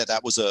you say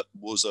that was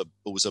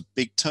a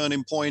big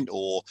turning point,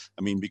 or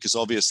because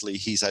obviously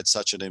he's had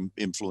such an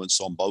influence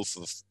on both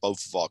of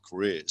our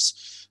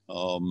careers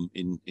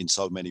in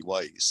so many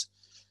ways?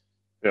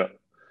 Yeah,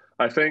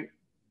 I think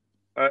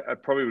I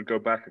probably would go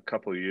back a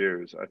couple of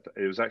years.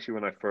 It was actually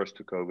when I first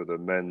took over the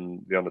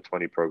under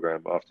 20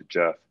 program after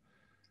Jeff,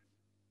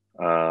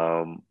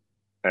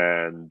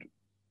 and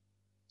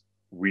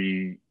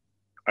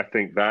I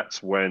think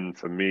that's when,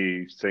 for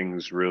me,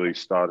 things really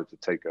started to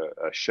take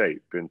a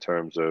shape in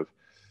terms of,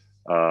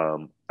 I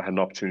had an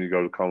opportunity to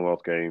go to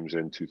Commonwealth Games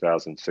in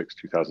 2006,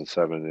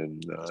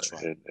 2007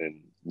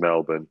 in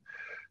Melbourne.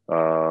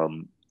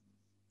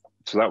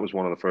 So that was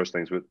one of the first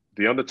things. But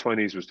the under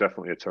 20s was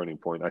definitely a turning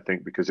point, I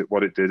think, because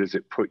what it did is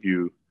it put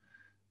you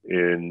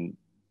in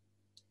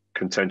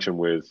contention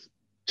with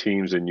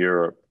teams in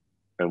Europe.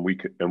 And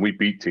we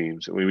beat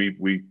teams.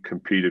 We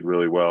competed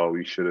really well.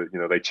 We should have,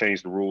 they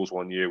changed the rules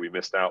one year. We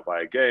missed out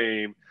by a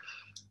game,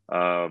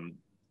 to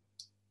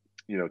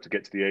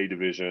get to the A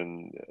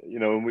division,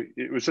 and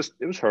it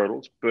was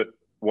hurdles. But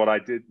what I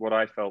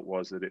felt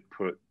was that it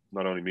put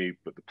not only me,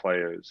 but the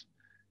players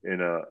in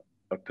a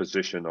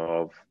position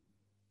of,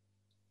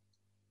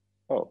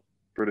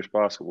 British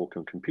basketball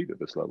can compete at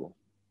this level.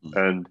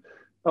 And,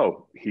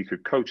 he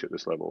could coach at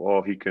this level,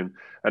 or he can,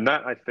 and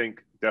that, I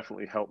think,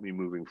 definitely helped me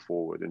moving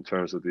forward in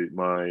terms of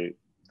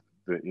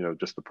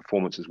just the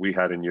performances we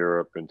had in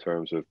Europe in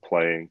terms of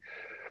playing,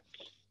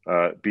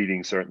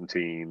 beating certain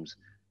teams,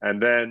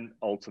 and then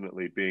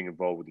ultimately being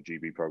involved with the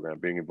GB program,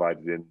 being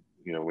invited in,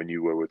 when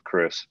you were with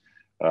Chris,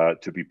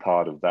 to be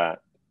part of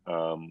that,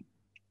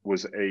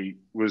 was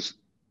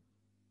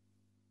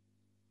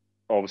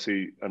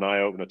obviously an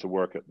eye-opener to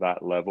work at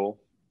that level.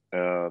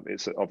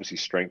 It's obviously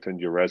strengthened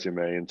your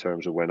resume in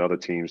terms of when other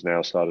teams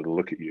now started to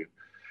look at you.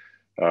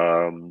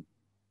 And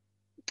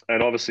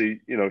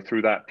obviously,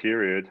 through that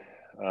period,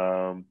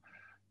 the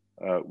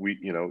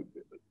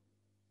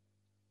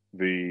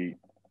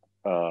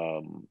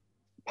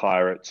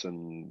Pirates,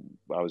 and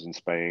I was in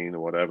Spain or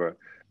whatever,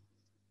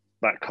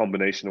 that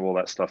combination of all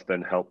that stuff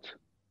then helped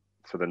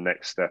for the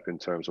next step in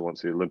terms of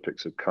once the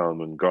Olympics had come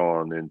and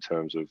gone, in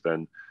terms of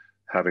then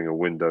having a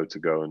window to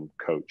go and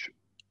coach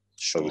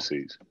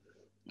overseas.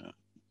 Yeah.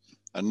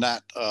 And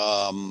that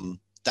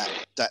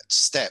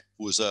step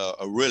was a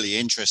really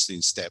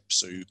interesting step.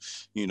 So,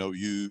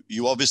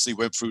 you obviously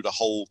went through the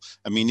whole.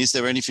 I mean, is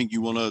there anything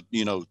you want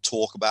to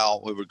talk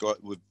about with regard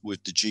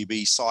with the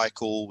GB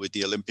cycle, with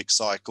the Olympic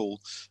cycle?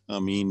 I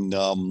mean,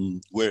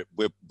 we're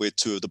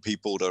two of the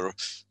people that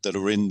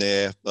are in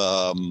there.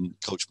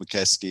 Coach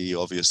McKeskey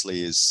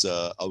obviously is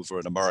over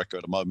in America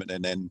at the moment,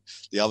 and then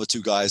the other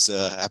two guys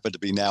happen to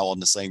be now on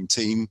the same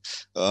team.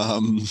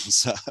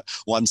 So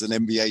one's an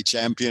NBA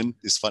champion.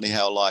 It's funny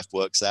how life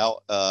works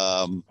out.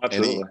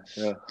 Absolutely,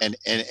 yeah. And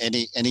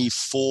any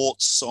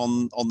thoughts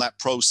on that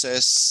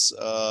process?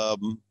 I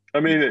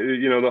mean,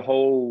 the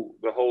whole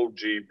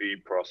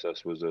GB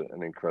process was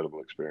an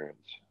incredible experience.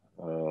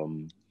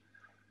 From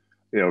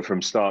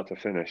start to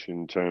finish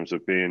in terms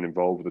of being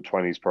involved with the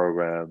 20s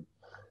program.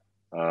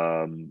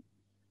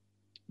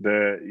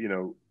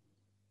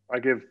 I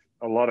give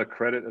a lot of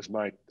credit as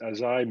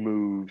I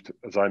moved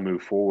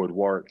forward.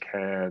 Warwick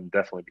Can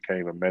definitely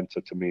became a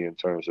mentor to me in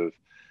terms of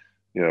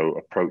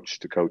approach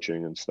to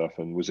coaching and stuff,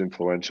 and was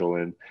influential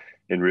in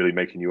really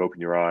making you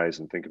open your eyes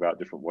and think about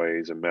different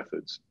ways and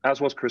methods,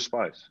 as was Chris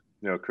Spice.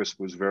 Chris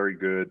was very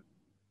good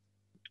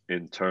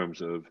in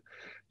terms of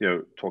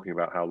talking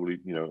about how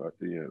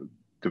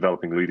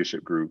developing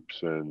leadership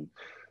groups and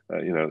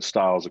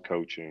styles of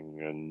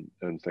coaching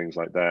and things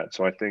like that.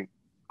 So I think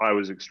I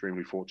was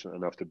extremely fortunate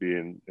enough to be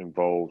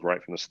involved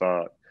right from the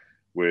start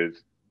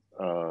with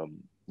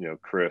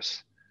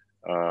Chris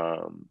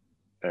and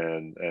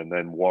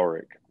then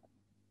Warwick,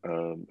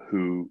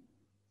 who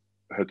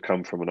had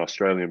come from an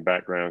Australian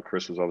background.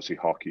 Chris was obviously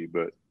hockey,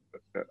 but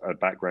a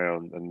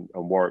background, and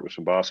Warwick was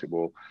from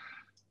basketball,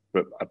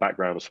 but a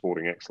background of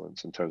sporting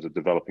excellence in terms of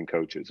developing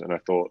coaches. And I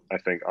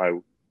think I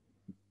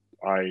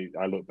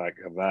look back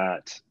at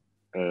that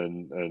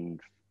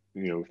and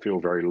feel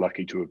very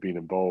lucky to have been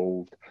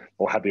involved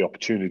or had the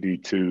opportunity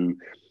to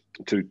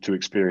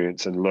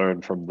experience and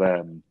learn from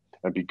them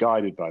and be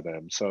guided by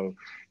them. So,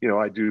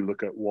 I do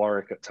look at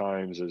Warwick at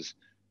times as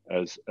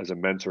a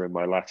mentor in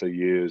my latter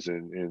years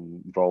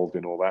involved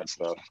in all that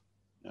stuff.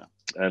 Yeah.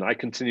 And I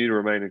continue to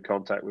remain in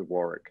contact with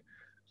Warwick.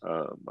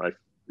 I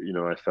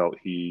felt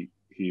he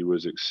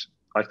was,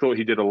 I thought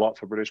he did a lot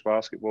for British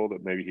basketball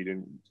that maybe he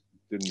didn't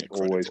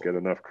always get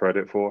enough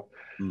credit for.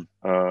 He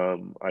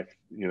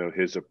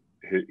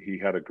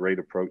had a great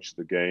approach to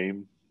the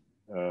game.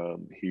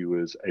 He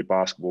was a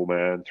basketball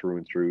man through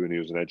and through, and he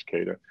was an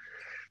educator.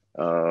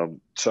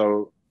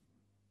 So,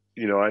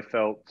 I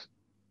felt,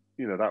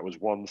 that was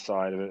one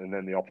side of it. And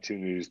then the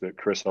opportunities that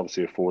Chris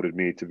obviously afforded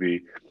me to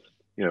be,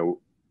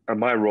 and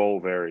my role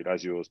varied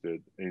as yours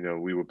did.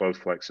 We were both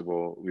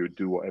flexible. We would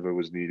do whatever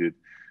was needed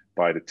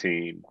by the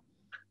team,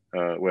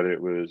 whether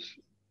it was,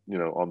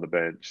 on the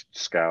bench,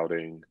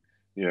 scouting,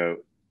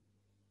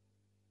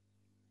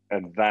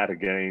 and that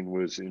again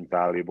was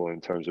invaluable in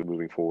terms of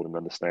moving forward and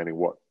understanding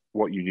what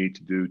you need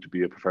to do to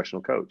be a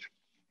professional coach.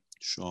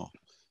 Sure.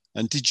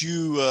 And did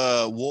you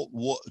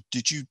what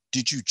did you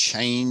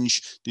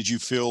change? Did you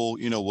feel,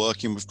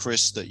 working with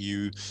Chris, that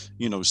you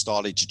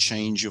started to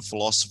change your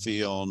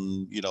philosophy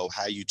on,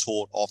 how you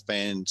taught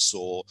offense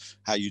or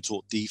how you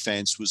taught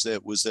defense? Was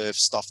there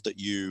stuff that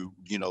you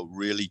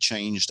really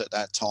changed at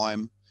that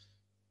time?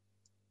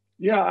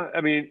 Yeah, I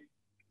mean,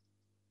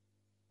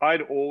 I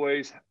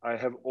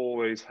have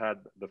always had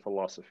the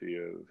philosophy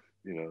of,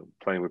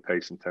 playing with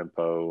pace and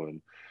tempo,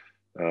 and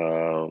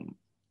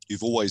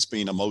you've always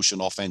been a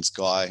motion offense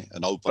guy,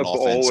 an open I've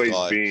offense always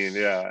guy. been,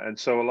 yeah. And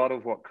so a lot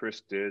of what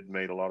Chris did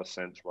made a lot of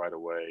sense right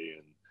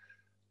away.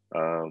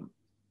 And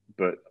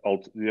but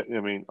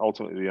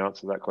ultimately the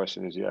answer to that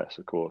question is yes,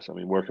 of course. I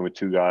mean, working with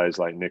two guys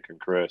like Nick and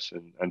Chris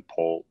and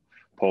Paul.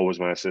 Paul was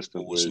my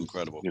assistant with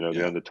incredible.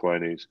 The under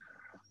 20s.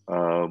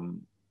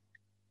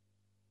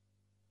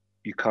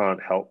 You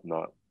can't help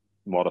not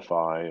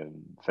modify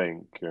and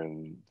think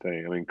and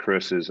think. I mean,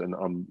 Chris is an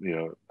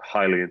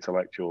highly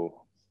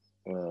intellectual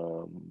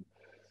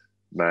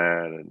man,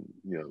 and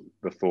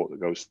the thought that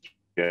goes through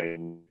the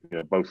game.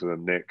 Both of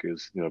them, Nick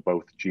is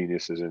both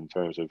geniuses in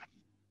terms of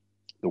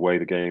the way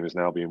the game is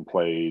now being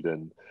played,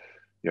 and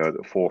at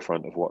the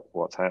forefront of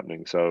what's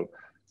happening. So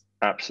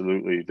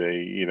absolutely,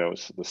 they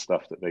the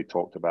stuff that they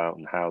talked about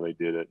and how they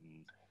did it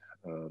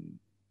and,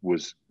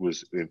 was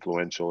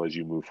influential as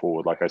you move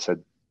forward. Like I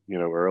said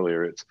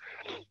earlier,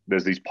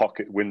 there's these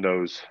pocket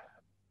windows,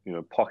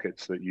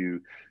 pockets that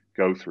you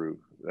go through,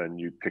 and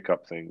you pick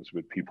up things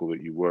with people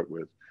that you work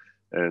with.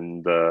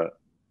 And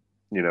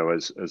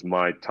as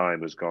my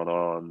time has gone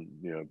on,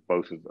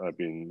 I've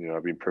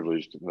been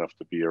privileged enough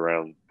to be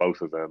around both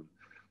of them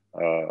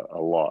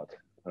a lot,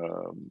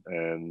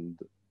 and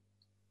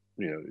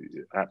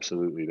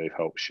absolutely they've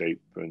helped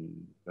shape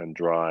and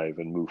drive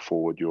and move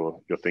forward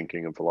your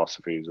thinking and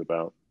philosophies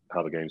about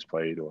how the game's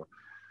played or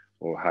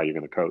how you're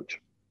going to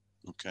coach.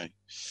 Okay.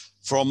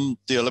 From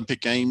the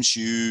Olympic Games,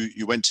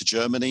 you went to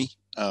Germany.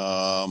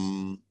 Yeah.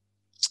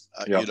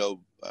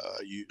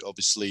 you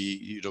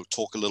obviously,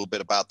 talk a little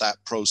bit about that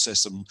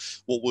process and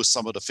what were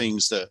some of the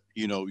things that,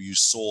 you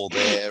saw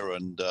there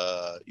and,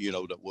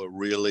 that were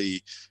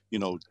really,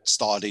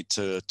 started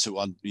to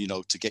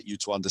get you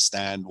to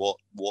understand what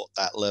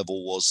that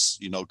level was,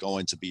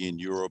 going to be in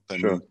Europe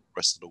and Sure. the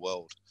rest of the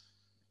world.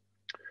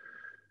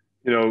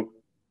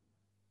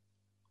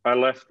 I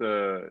left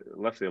the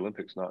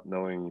Olympics not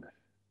knowing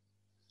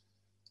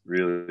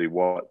really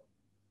what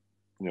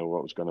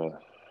was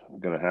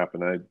gonna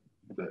happen. I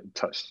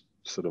touched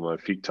my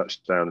feet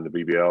touched down in the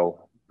BBL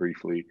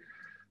briefly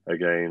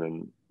again,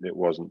 and it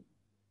wasn't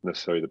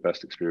necessarily the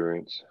best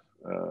experience,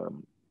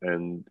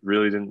 and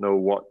really didn't know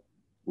what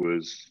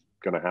was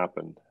going to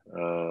happen.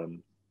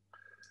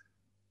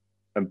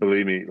 And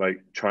believe me,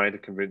 like trying to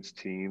convince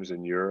teams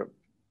in Europe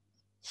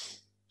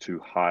to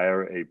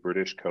hire a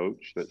British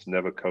coach that's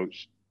never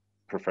coached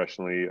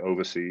professionally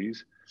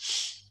overseas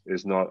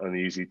is not an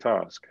easy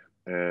task.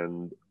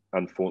 And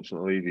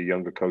unfortunately, the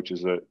younger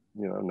coaches that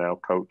now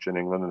coach in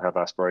England and have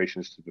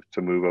aspirations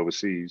to move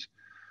overseas,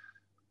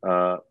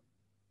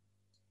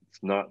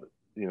 it's not.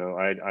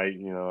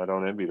 I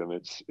don't envy them.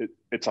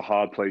 It's a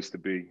hard place to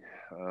be.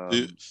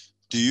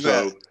 Do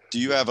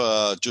you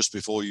have just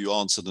before you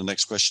answer the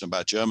next question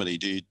about Germany,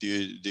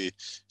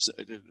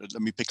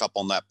 let me pick up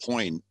on that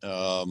point.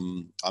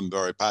 I'm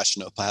very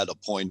passionate about a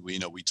point. We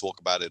talk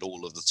about it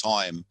all of the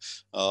time.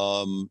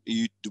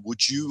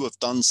 Would you have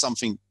done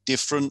something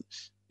different?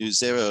 Is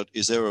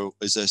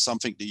there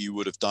something that you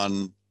would have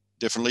done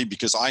differently?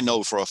 Because I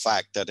know for a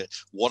fact that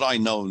what I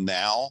know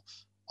now,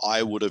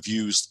 I would have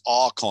used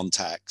our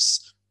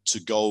contacts to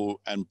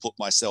go and put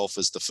myself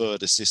as the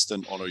third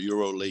assistant on a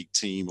Euro League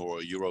team or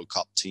a Euro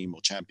Cup team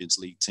or Champions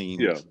League team,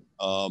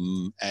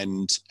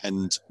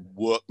 and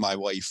work my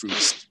way through the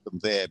system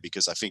there,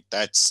 because I think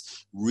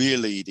that's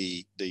really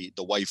the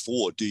way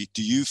forward. Do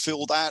you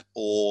feel that,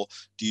 or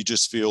do you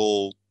just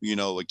feel,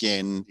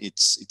 again,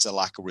 it's a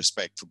lack of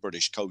respect for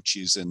British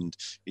coaches and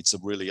it's a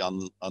really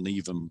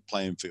uneven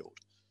playing field?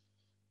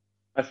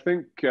 I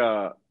think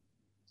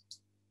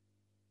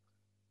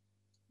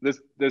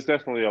there's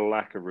definitely a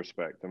lack of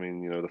respect. I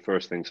mean, the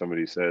first thing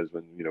somebody says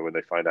when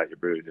they find out you're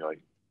British, you're like,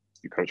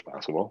 you coach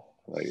basketball?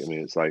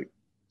 It's like,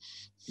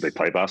 they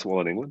play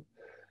basketball in England?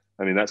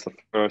 I mean, that's the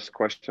first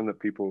question that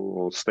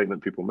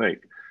statement people make.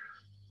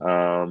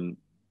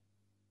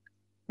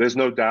 There's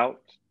no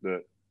doubt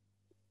that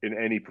in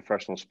any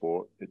professional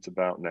sport, it's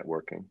about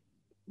networking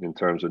in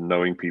terms of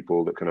knowing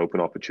people that can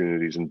open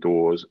opportunities and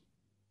doors,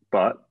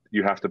 but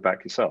you have to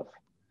back yourself.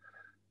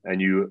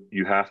 And you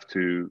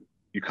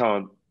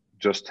can't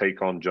just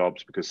take on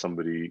jobs because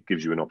somebody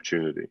gives you an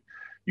opportunity.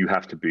 You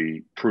have to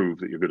prove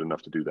that you're good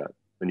enough to do that.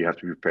 And you have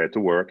to be prepared to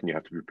work, and you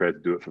have to be prepared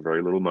to do it for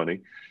very little money.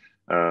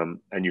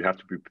 And you have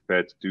to be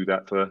prepared to do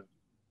that for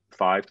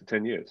 5 to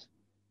 10 years.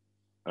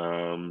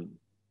 I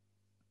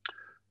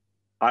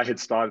had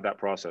started that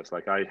process.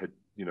 Like I had,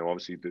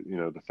 obviously,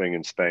 the thing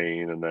in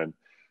Spain and then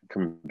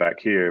coming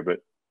back here,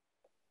 but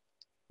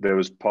there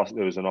was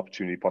an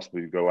opportunity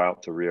possibly to go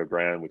out to Rio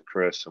Grande with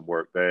Chris and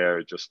work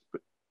there, just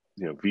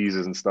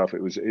visas and stuff.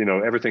 It was,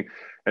 everything.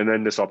 And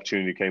then this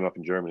opportunity came up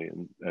in Germany,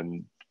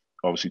 and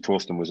obviously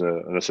Torsten was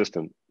an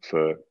assistant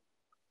for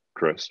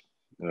Chris.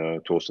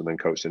 Torsten then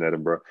coached in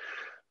Edinburgh.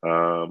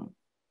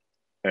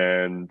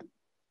 And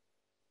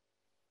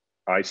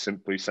I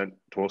simply sent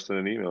Torsten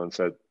an email and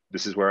said,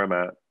 this is where I'm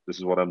at. This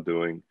is what I'm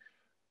doing.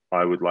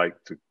 I would like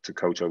to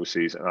coach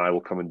overseas, and I will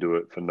come and do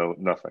it for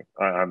nothing.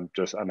 I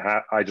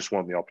just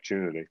want the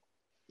opportunity.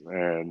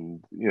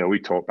 And we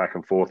talked back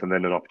and forth, and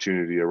then an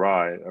opportunity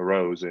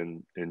arose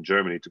in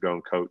Germany to go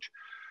and coach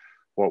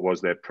what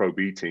was their Pro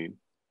B team,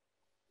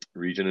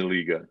 Regional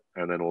Liga,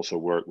 and then also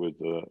work with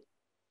the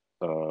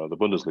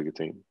Bundesliga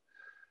team.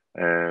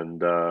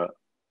 And I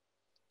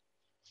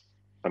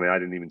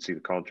didn't even see the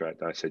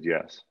contract. I said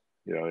yes.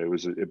 It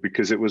was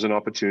because it was an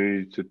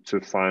opportunity to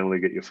finally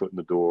get your foot in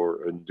the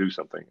door and do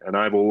something. And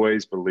I've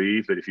always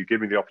believed that if you give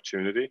me the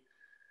opportunity,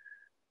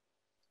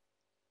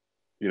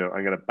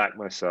 I'm going to back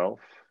myself,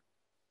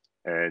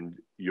 and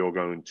you're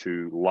going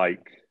to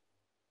like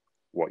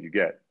what you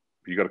get.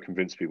 You got to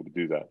convince people to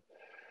do that.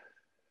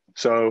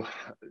 So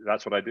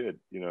that's what I did,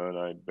 and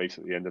I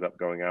basically ended up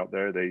going out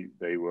there.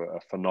 They were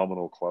a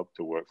phenomenal club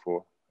to work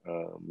for.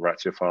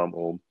 Ratio Farm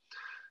Ulm,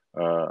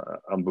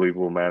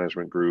 unbelievable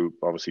management group.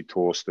 Obviously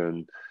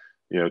Torsten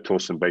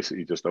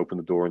basically just opened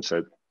the door and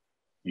said,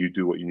 you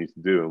do what you need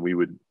to do. And we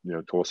would,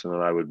 Torsten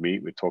and I would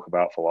meet, we'd talk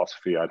about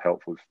philosophy. I'd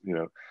help with,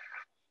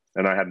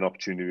 and I had an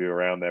opportunity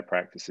around their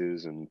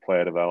practices and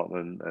player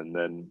development, and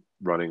then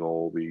running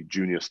all the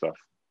junior stuff.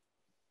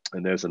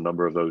 And there's a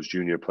number of those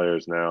junior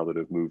players now that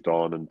have moved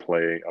on and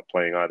are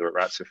playing either at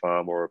Ratio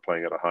Farm or are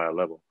playing at a higher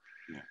level.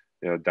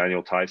 Yeah.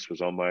 Daniel Tice was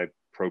on my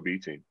Pro B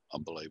team.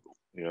 Unbelievable.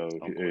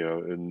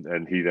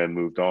 And he then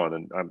moved on,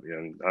 and I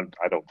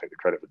don't take the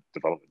credit for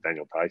development of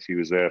Daniel Tice. He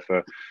was there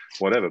for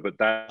whatever, but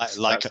that's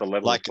the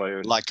level of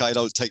players. Like I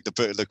don't take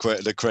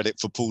the credit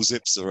for Paul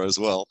Zipser as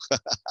well.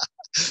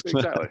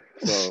 Exactly.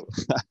 So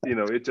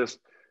it just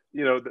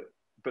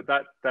but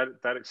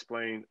that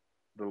explained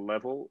the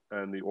level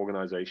and the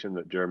organization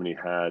that Germany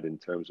had in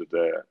terms of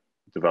their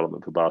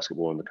development for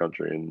basketball in the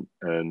country.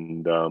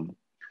 And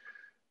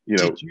you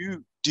know,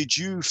 did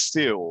you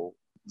feel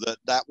that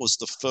that was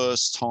the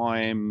first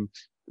time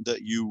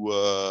that you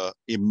were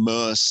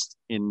immersed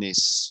in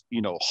this,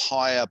 you know,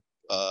 higher?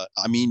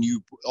 I mean,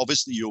 you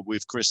obviously you're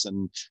with Chris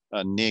and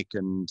Nick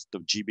and the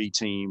GB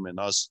team and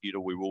us. You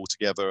know, we were all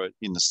together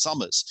in the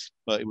summers.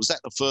 But was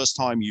that the first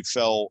time you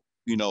felt,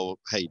 you know,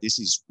 hey, this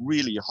is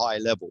really high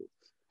level,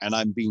 and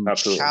I'm being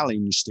Absolutely.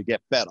 challenged to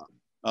get better.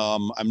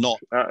 I'm not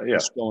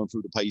just going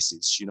through the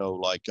paces. You know,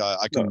 like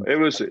I can. No, it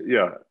was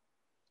the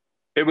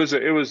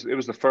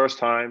first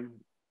time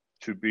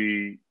to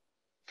be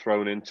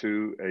thrown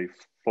into a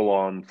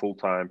full-on,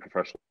 full-time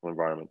professional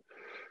environment.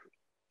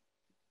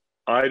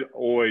 I'd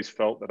always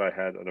felt that I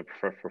had a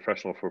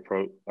professional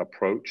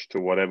approach to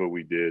whatever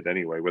we did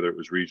anyway, whether it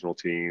was regional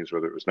teams,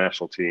 whether it was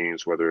national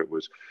teams, whether it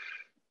was.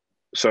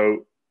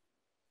 So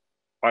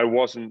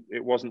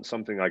it wasn't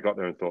something I got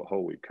there and thought,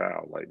 holy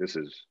cow, like this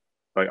is,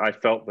 like I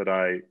felt that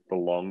I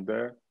belonged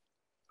there.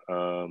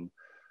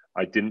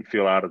 I didn't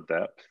feel out of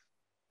depth.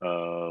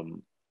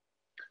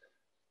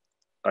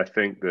 I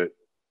think that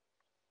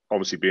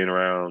obviously being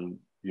around,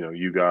 you know,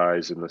 you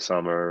guys in the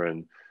summer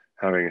and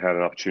having had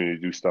an opportunity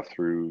to do stuff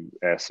through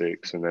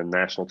Essex and then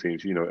national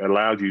teams, you know, it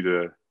allowed you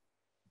to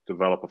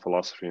develop a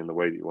philosophy in the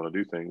way that you want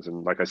to do things.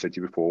 And like I said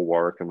to you before,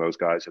 Warwick and those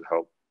guys had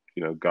helped,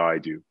 you know,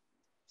 guide you.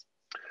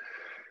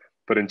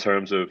 But in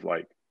terms of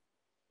like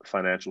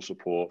financial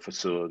support,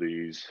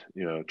 facilities,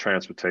 you know,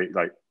 transportation,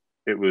 like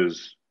it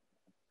was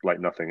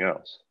like nothing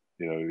else.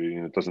 You know,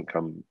 it doesn't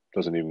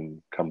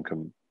even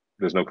come.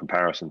 There's no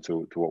comparison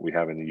to what we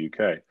have in the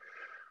UK.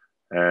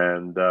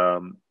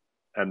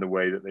 And the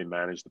way that they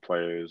managed the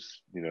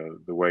players, you know,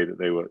 the way that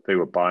they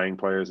were buying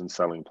players and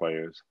selling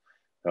players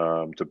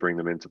to bring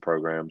them into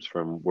programs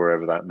from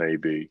wherever that may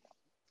be.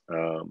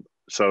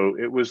 So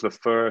it was the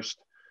first,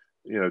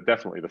 you know,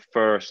 definitely the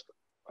first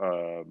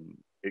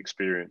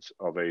experience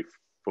of a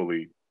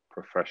fully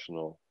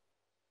professional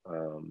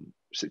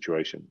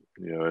situation.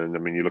 You know, and I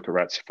mean, you look at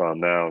Ratsi Farm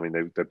now. I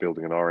mean, they're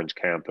building an orange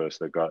campus.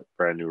 They've got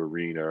brand new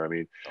arena. I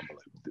mean,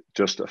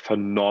 just a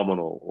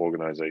phenomenal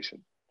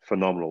organization.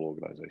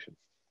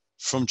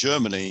 From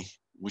Germany,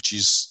 which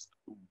is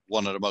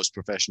one of the most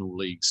professional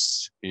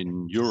leagues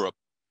in Europe,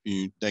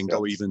 you then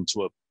go even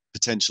to a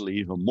potentially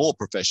even more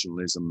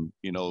professionalism,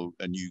 you know,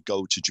 and you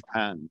go to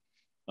Japan.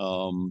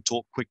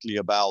 Talk quickly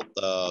about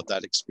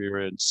that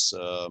experience,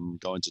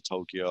 going to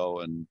Tokyo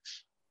and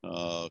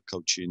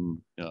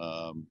coaching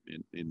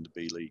in the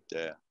B League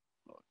there.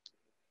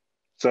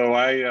 So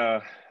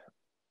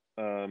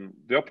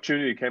the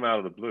opportunity came out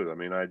of the blue. I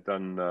mean, I'd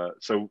done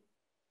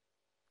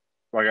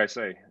like I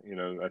say, you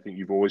know, I think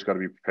you've always got to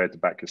be prepared to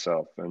back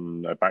yourself,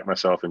 and I backed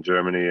myself in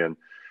Germany, and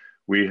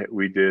we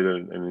did,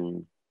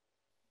 and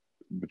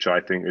which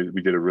I think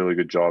we did a really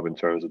good job in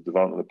terms of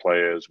developing the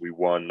players. We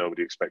won.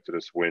 Nobody expected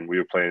us to win. We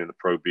were playing in the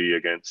Pro B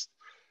against,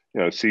 you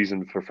know,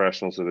 seasoned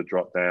professionals that had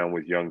dropped down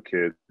with young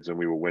kids, and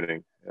we were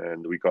winning.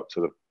 And we got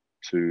to the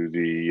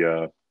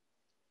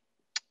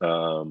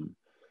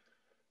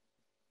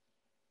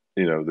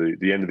you know,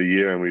 the end of the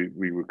year, and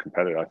we were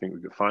competitive. I think we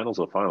got finals,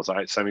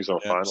 semis or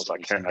finals. I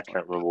can't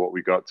remember what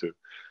we got to.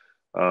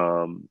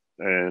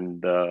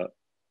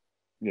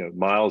 You know,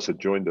 Miles had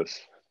joined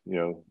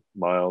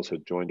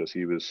us.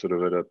 He was sort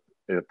of at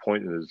a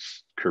point in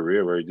his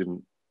career where he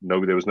didn't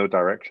know, there was no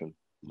direction.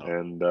 No.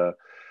 And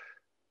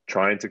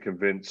trying to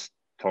convince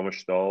Thomas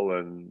Stoll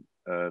and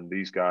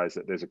these guys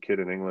that there's a kid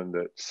in England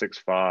that's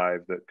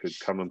 6'5" that could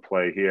come and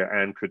play here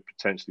and could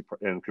potentially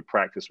could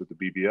practice with the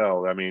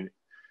BBL. I mean,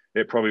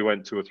 it probably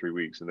went 2 or 3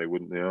 weeks and they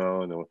wouldn't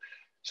know. No.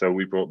 So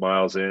we brought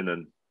Miles in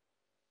and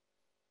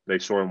they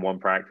saw him one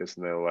practice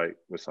and they were like,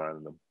 we're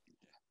signing them.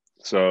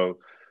 So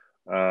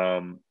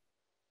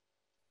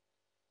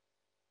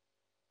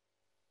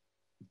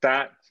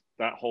that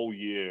whole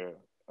year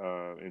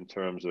in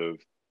terms of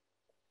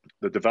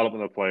the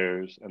development of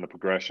players and the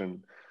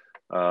progression,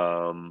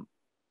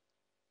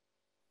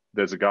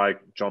 there's a guy,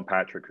 John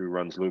Patrick, who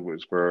runs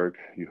Ludwigsburg,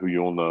 who you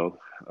all know.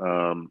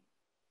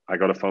 I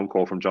got a phone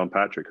call from John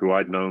Patrick, who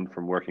I'd known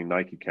from working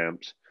Nike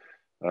camps,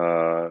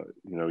 you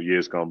know,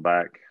 years gone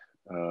back,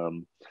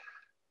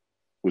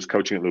 was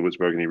coaching at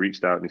Ludwigsburg, and he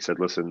reached out and he said,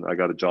 listen, I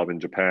got a job in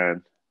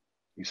Japan.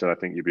 He said, I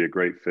think you'd be a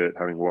great fit,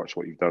 having watched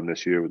what you've done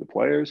this year with the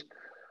players.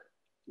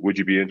 Would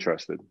you be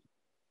interested?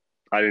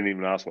 I didn't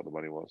even ask what the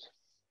money was.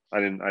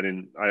 I'm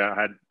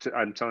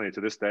telling you,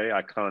 to this day,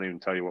 I can't even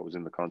tell you what was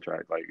in the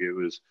contract. Like it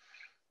was,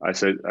 I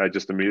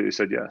just immediately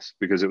said yes,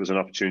 because it was an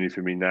opportunity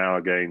for me now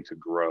again to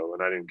grow,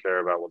 and I didn't care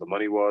about what the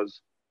money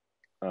was.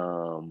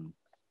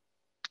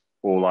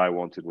 All I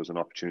wanted was an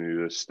opportunity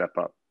to step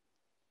up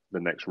the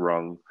next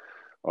rung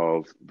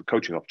of the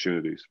coaching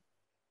opportunities.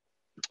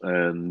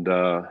 And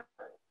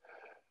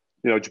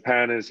you know,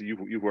 Japan is,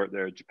 you've worked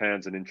there.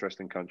 Japan's an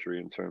interesting country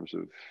in terms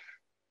of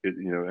it,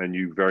 you know, and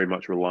you very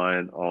much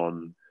reliant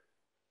on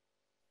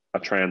a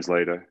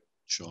translator.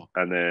 Sure.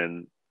 And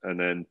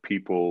then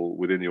people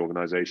within the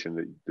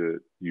organization that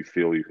you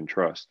feel you can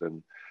trust.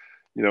 And,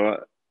 you know,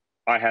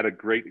 I had a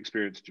great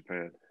experience in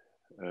Japan,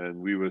 and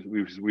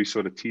we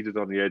sort of teetered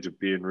on the edge of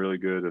being really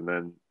good, and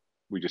then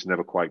we just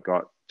never quite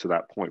got to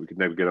that point. We could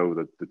never get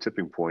over the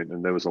tipping point,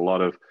 and there was a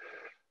lot of,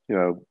 you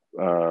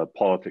know,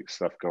 politics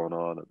stuff going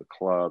on at the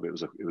club. It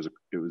was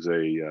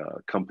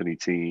a company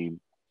team,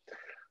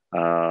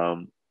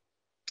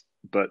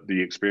 but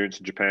the experience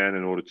in Japan,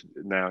 in order to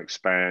now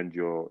expand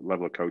your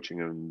level of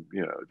coaching and,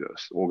 you know,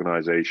 just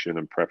organization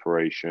and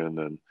preparation,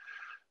 and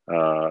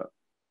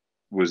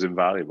was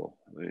invaluable.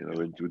 You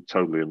know, it was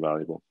totally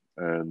invaluable.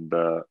 And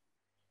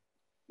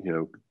you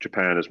know,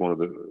 Japan is one of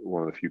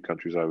the few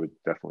countries I would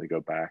definitely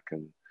go back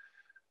and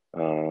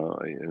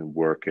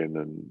work in,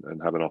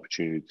 and have an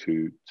opportunity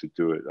to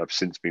do it. I've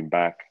since been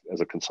back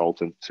as a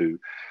consultant to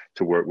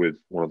work with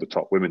one of the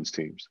top women's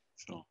teams.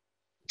 Sure.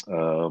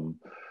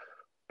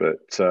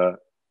 But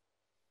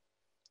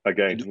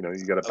again, you know,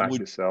 you got to back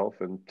yourself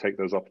and take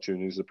those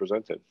opportunities that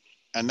present it.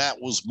 And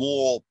that was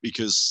more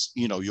because,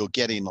 you know, you're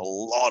getting a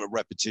lot of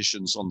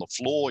repetitions on the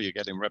floor. You're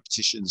getting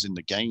repetitions in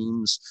the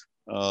games.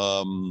 Are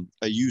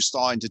you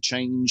starting to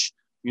change,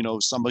 you know,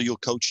 some of your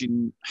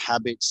coaching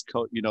habits,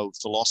 you know,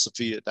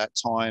 philosophy at that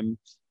time?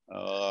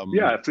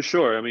 Yeah, for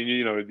sure. I mean,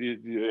 you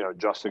know,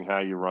 adjusting how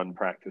you run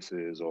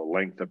practices, or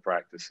length of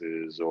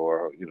practices,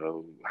 or, you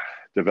know,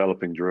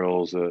 developing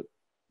drills that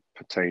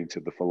pertain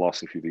to the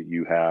philosophy that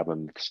you have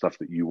and stuff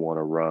that you want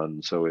to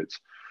run. So it's,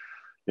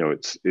 you know,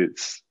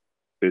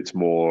 it's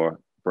more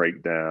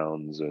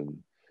breakdowns and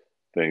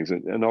things.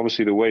 And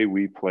obviously the way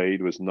we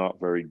played was not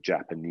very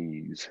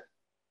Japanese.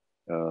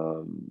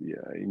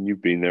 Yeah, and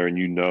you've been there, and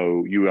you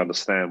know, you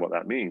understand what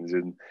that means.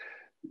 And,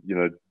 you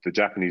know, the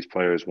Japanese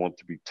players want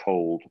to be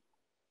told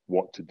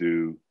what to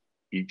do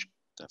each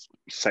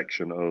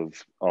section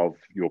of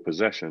your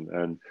possession,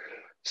 and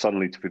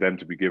suddenly for them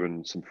to be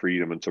given some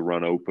freedom and to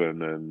run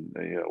open, and,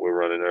 you know, we're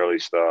running early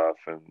stuff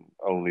and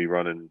only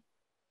running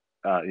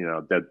you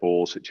know, dead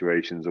ball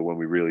situations, or when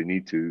we really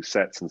need to,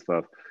 sets and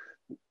stuff,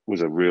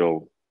 was a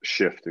real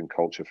shift in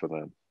culture for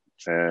them.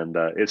 And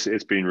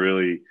it's been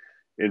really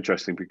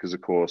interesting because,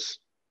 of course,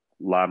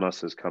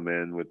 Lamas has come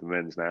in with the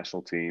men's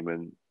national team,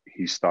 and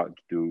he's starting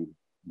to do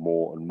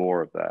more and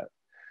more of that.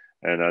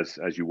 And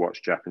as you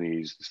watch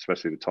Japanese,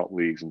 especially the top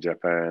leagues in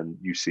Japan,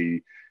 you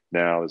see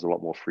now there's a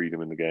lot more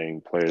freedom in the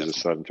game. Players are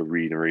starting to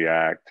read and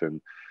react and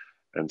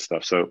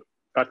stuff. So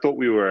I thought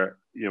we were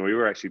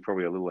actually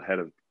probably a little ahead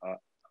of,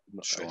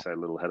 Sure. I say a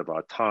little ahead of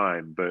our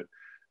time, but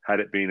had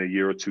it been a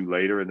year or two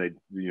later, and they,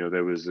 you know,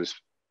 there was this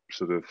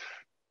sort of,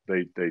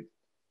 they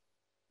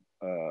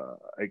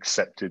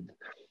accepted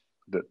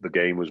that the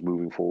game was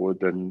moving forward,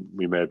 then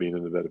we may have been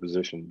in a better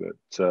position. But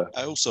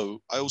I also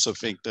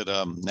think that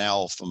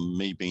now, from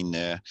me being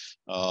there,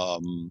 I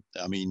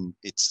mean,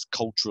 it's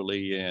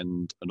culturally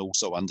and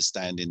also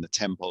understanding the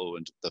tempo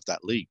and of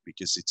that league,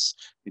 because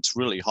it's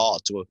really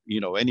hard to, you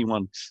know,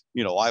 anyone,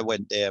 you know, I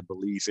went there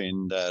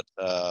believing that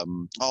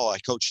I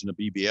coached in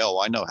the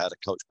BBL, I know how to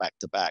coach back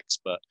to backs,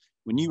 but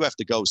when you have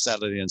to go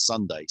Saturday and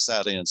Sunday,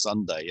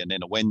 and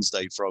then a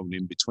Wednesday thrown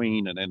in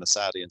between, and then a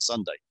Saturday and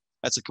Sunday,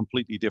 that's a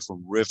completely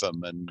different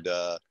rhythm, and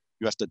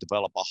you have to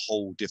develop a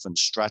whole different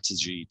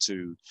strategy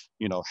to,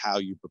 you know, how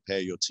you prepare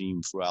your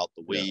team throughout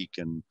the week,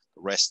 and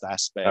the rest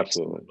aspects,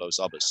 and those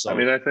others. So I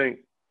mean, I think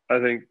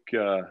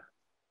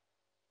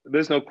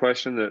there's no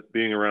question that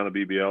being around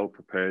the BBL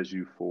prepares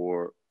you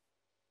for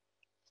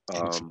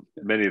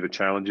many of the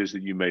challenges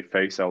that you may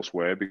face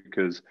elsewhere,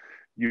 because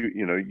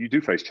you know, you do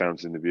face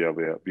challenges in the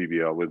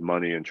BBL with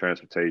money and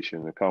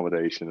transportation,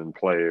 accommodation, and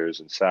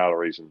players and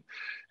salaries, and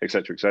et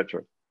cetera, et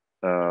cetera.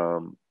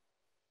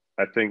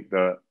 I think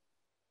that,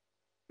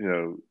 you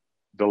know,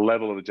 the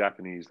level of the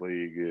Japanese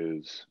league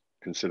is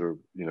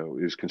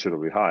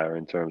considerably higher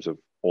in terms of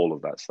all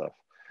of that stuff.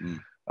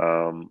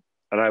 And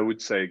I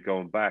would say,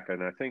 going back,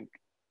 and I think,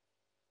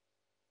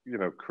 you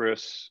know,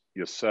 Chris,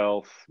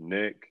 yourself,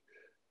 Nick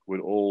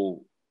would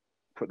all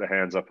put their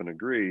hands up and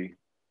agree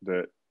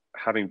that,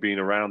 having been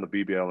around the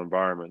BBL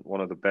environment, one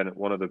of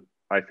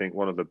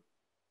the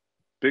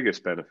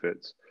biggest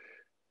benefits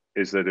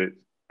is that it,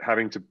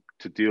 having to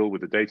deal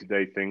with the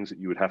day-to-day things that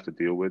you would have to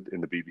deal with in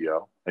the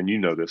BBL, and you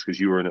know this because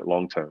you were in it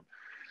long term,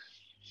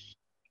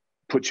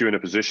 puts you in a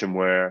position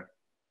where,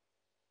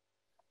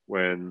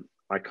 when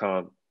I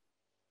can't,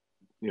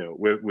 you know,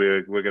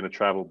 we're going to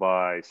travel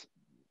by,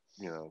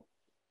 you know,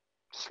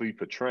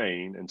 sleeper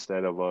train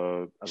instead of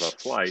a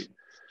flight,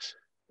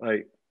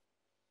 like,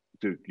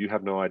 dude, you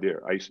have no idea.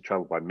 I used to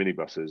travel by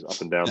minibuses up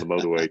and down the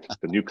motorway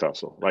to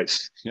Newcastle. Like,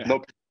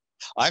 no.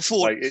 I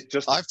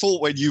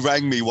thought when you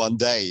rang me one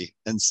day,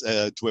 and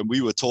when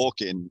we were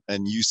talking,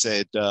 and you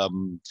said,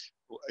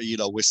 you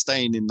know, we're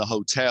staying in the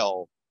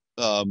hotel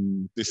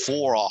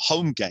before our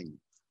home game,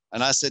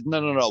 and I said,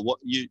 no, what,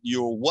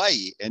 you're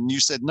away, and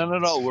you said,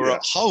 no, we're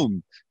at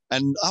home,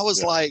 and I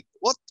was like,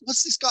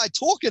 what's this guy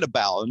talking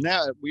about? And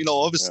now, you know,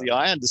 obviously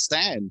I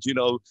understand. You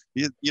know,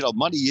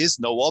 money is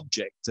no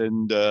object,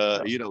 and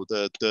you know,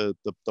 the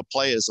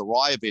players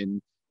arrive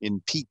in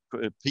peak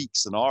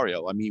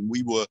scenario. I mean,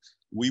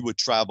 we would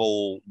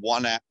travel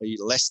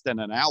less than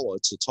an hour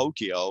to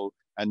Tokyo,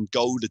 and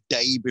go the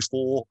day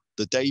before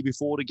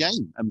the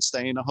game and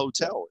stay in a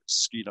hotel.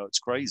 It's, you know, it's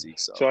crazy.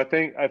 So I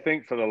think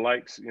for the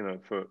likes, you know,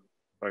 for,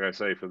 like I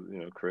say, for, you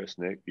know, Chris,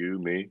 Nick, you,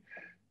 me,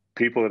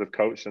 people that have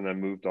coached and then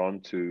moved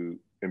on to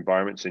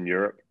environments in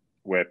Europe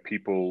where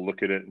people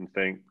look at it and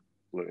think,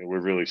 we're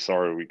really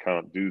sorry we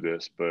can't do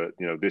this, but,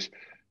 you know,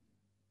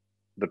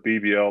 the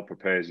BBL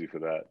prepares you for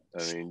that.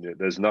 I mean,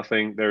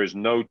 there is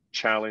no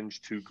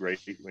challenge too great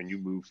when you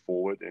move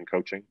forward in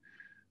coaching,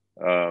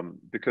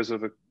 because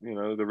of the, you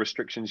know, the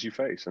restrictions you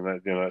face. And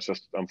that, you know, that's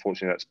just,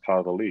 unfortunately, that's part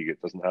of the league.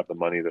 It doesn't have the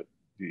money that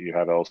you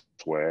have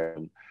elsewhere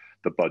and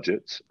the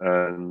budgets.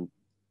 And,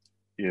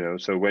 you know,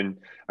 so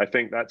I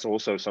think that's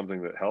also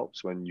something that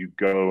helps when you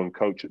go and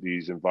coach at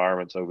these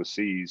environments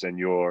overseas, and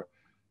you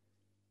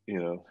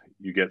know,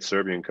 you get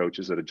Serbian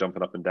coaches that are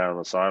jumping up and down on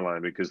the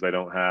sideline because they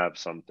don't have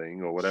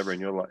something or whatever.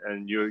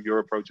 And your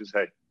approach is,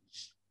 hey,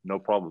 no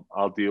problem.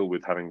 I'll deal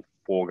with having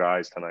 4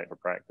 guys tonight for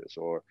practice,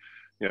 or,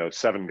 you know,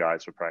 7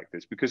 guys for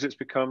practice, because it's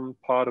become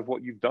part of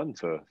what you've done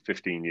for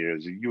 15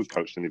 years. You were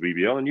coached in the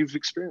BBL and you've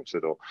experienced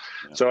it all.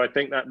 Yeah. So I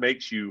think that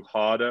makes you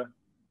harder,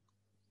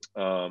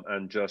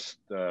 and just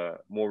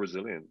more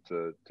resilient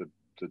to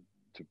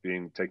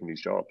taking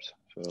these jobs.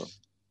 So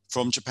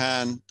from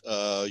Japan,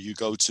 you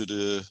go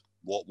to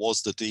what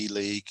was the D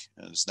League,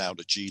 and it's now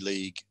the G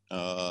League.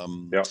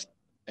 Yeah.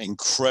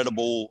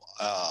 Incredible.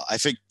 I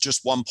think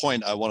just one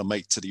point I want to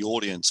make to the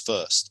audience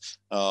first.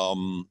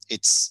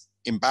 It's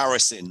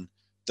embarrassing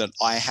that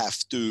I have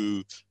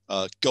to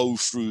go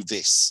through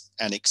this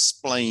and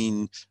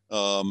explain,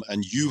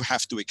 and you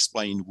have to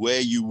explain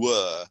where you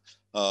were,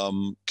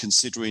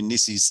 considering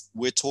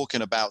we're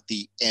talking about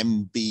the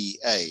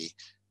MBA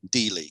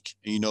D League,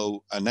 you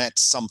know, and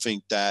that's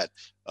something that,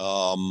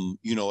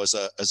 you know, as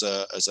a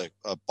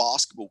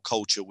basketball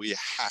culture, we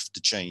have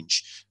to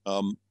change.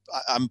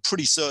 I'm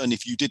pretty certain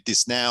if you did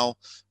this now,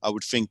 I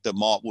would think that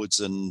Mark Woods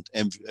and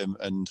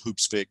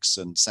Hoopsfix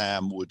and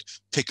Sam would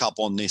pick up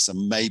on this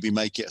and maybe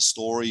make it a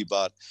story.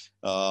 But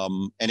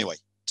anyway,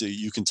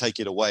 you can take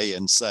it away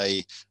and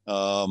say,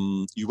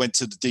 you went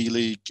to the D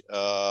League,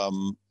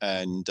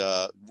 and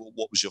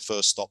what was your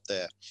first stop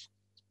there?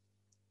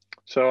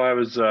 So I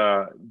was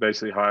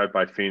basically hired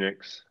by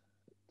Phoenix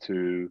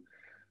to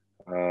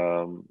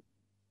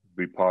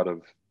be part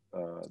of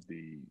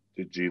the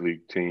G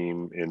League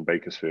team in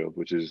Bakersfield,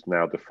 which is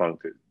now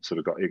defunct.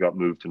 It got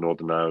moved to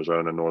Northern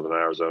Arizona. Northern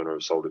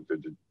Arizona sold it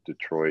to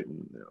Detroit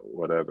and, you know,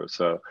 whatever.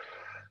 So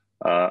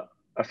an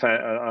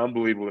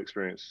unbelievable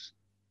experience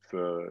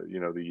for, you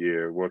know, the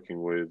year,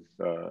 working with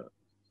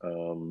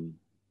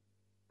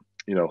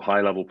you know,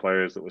 high level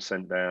players that were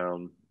sent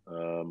down,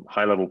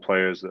 high level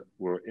players that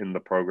were in the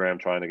program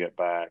trying to get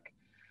back.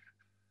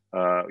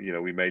 You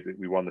know, we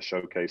won the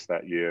showcase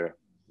that year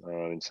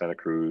in Santa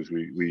Cruz.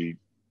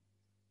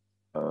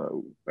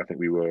 I think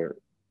we were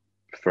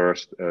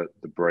first at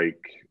the break.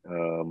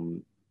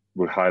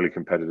 We're highly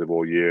competitive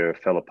all year.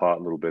 Fell apart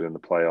a little bit in the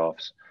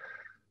playoffs,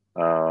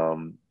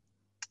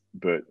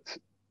 but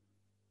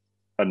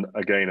and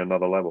again,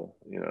 another level.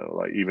 You know,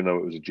 like, even though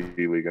it was a G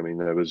League, I mean,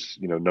 there was,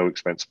 you know, no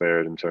expense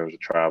spared in terms of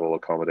travel,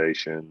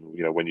 accommodation.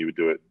 You know, when you would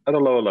do it at a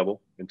lower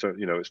level,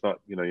 you know, it's not,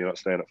 you know, you're not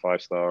staying at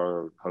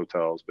 5-star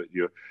hotels, but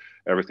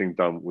everything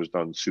was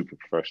done super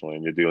professionally,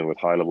 and you're dealing with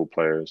high level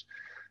players.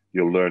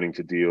 You're learning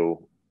to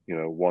deal, you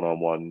know,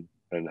 one-on-one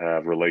and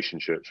have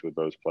relationships with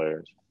those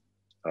players,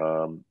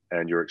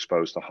 and you're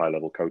exposed to high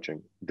level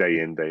coaching day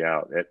in, day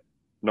out.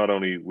 Not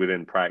only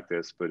within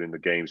practice, but in the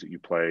games that you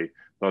play,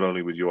 not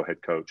only with your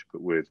head coach,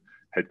 but with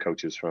head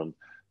coaches from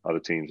other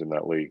teams in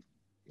that league.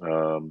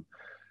 And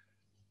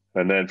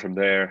then from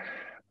there,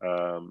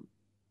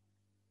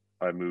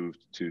 I moved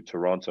to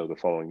Toronto the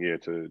following year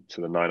to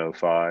the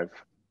 905,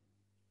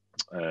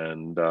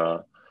 and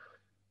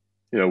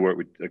you know, worked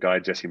with a guy,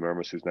 Jesse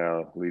Murmus, who's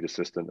now lead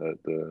assistant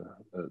at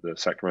the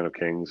Sacramento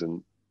Kings,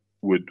 and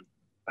would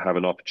have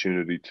an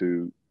opportunity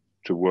to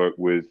work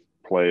with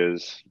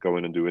players, go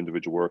in and do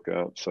individual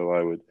workouts. So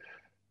I would,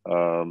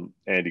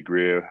 Andy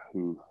Greer,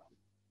 who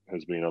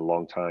has been a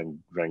long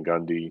time Van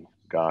Gundy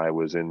guy,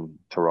 was in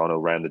Toronto,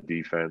 ran the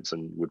defense,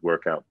 and would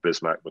work out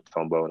Bismack,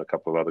 Mutombo, and a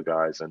couple of other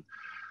guys. And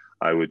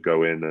I would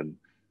go in and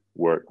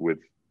work with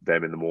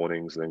them in the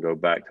mornings, and then go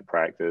back to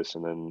practice.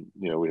 And then,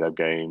 you know, we'd have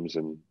games,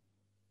 and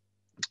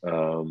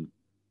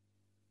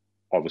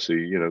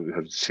obviously, you know,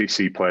 have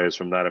see players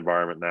from that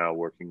environment now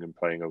working and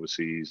playing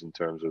overseas in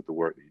terms of the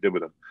work that you did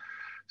with them.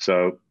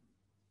 So,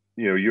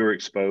 you know, you're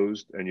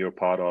exposed and you're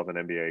part of an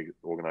NBA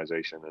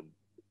organization, and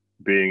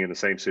being in the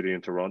same city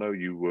in Toronto,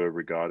 you were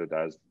regarded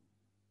as,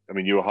 I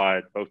mean, you were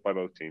hired by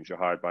both teams. You're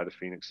hired by the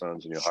Phoenix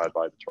Suns and you're hired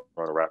by the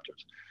Toronto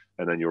Raptors.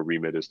 And then your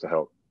remit is to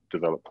help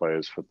develop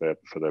players for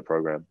their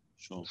program.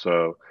 Sure.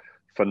 So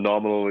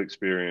phenomenal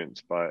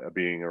experience by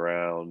being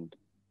around,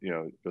 you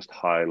know, just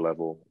high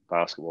level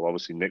basketball.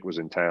 Obviously Nick was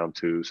in town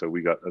too, so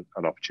we got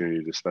an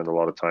opportunity to spend a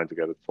lot of time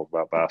together to talk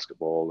about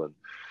basketball and,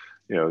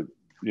 you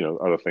know,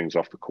 other things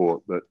off the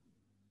court. But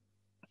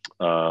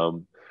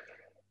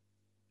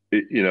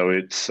you know,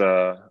 it's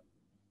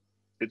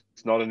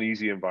it's not an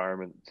easy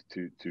environment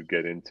to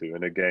get into.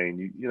 And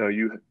again,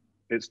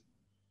 it's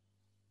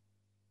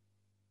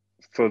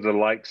for the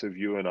likes of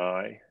you and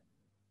I,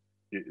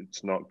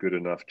 it's not good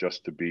enough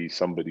just to be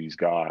somebody's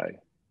guy.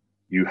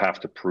 You have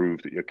to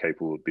prove that you're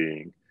capable of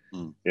being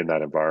in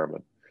that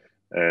environment.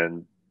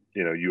 And,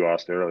 you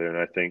asked earlier, and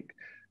I think,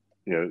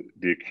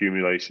 the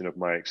accumulation of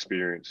my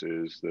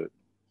experiences that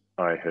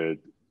I had,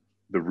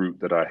 the route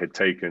that I had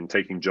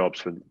taking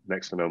jobs for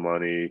next to no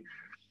money,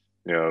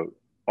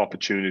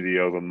 opportunity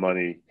over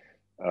money,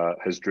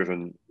 has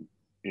driven,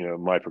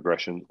 my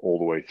progression all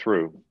the way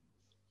through,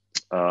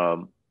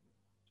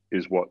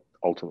 is what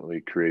ultimately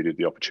created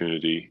the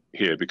opportunity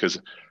here. Because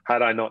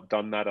had I not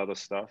done that other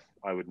stuff,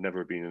 I would never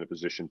have been in a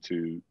position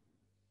to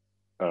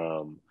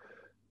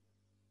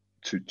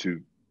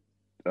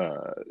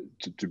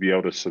be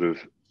able to sort of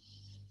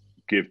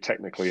give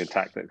technically and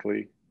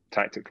tactically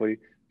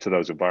to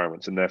those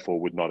environments, and therefore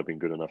would not have been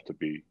good enough to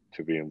be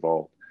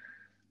involved.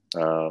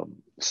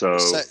 So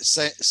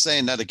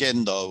saying that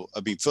again, though,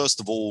 I mean, first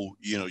of all,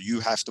 you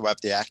have to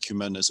have the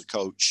acumen as a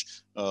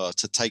coach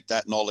to take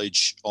that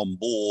knowledge on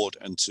board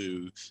and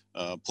to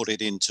put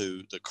it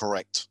into the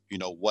correct,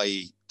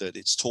 way that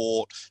it's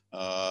taught,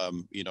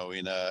 in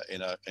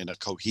a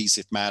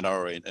cohesive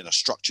manner, in a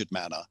structured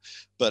manner.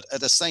 But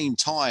at the same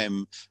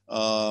time,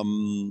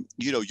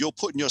 you're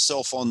putting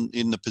yourself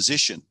in the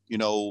position,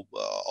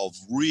 of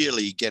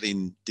really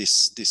getting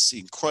this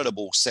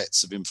incredible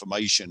sets of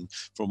information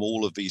from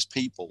all of these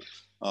people.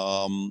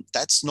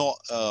 That's not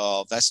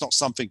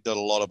something that a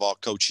lot of our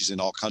coaches in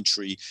our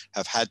country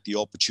have had the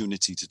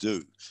opportunity to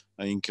do.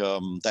 I think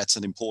that's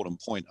an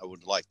important point I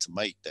would like to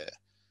make there.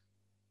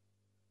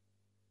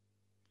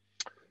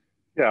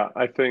 Yeah,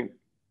 I think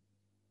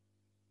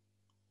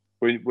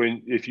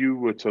if you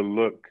were to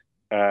look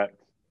at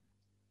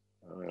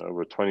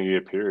over a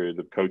 20-year period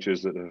of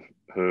coaches that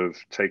have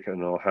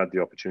taken or had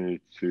the opportunity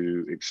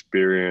to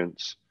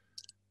experience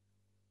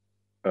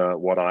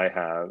what I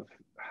have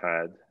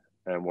had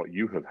and what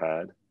you have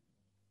had,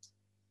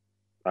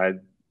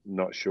 I'm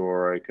not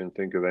sure I can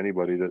think of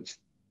anybody that's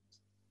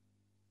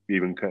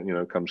even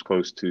comes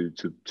close to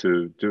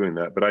doing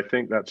that. But I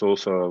think that's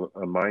also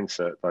a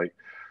mindset. Like,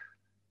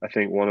 I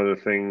think one of the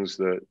things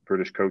that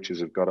British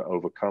coaches have got to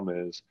overcome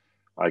is,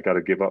 I got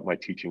to give up my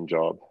teaching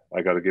job.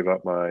 I got to give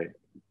up my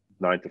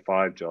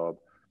 9-to-5 job,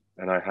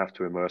 and I have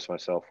to immerse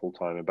myself full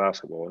time in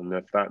basketball. And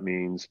if that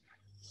means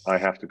I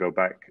have to go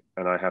back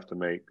and I have to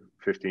make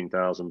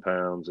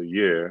 £15,000 a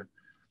year,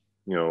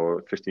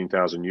 or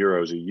 15,000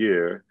 euros a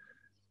year,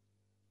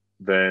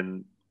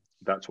 then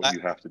that's what you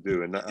have to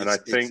do. And I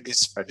think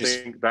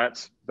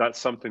that's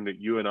something that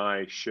you and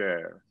I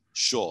share.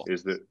 Sure.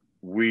 Is that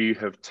we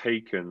have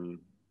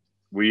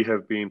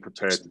been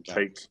prepared to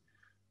take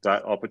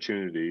that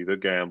opportunity, the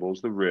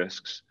gambles, the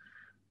risks.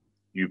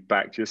 You've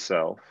backed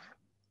yourself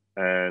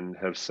and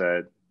have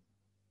said,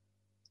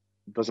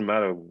 it doesn't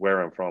matter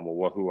where I'm from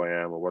or who I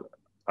am or what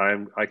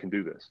I can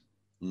do this.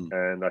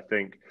 And I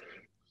think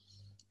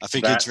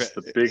that's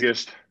the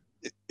biggest.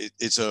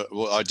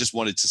 I just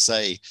wanted to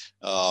say,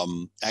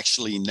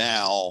 actually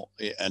now,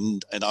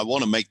 and I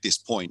want to make this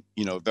point,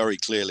 very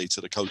clearly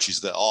to the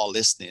coaches that are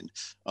listening.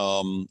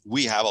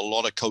 We have a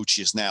lot of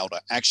coaches now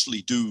that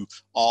actually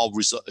are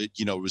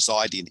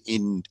residing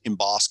in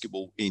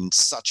basketball in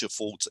such a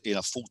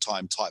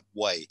full-time type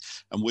way.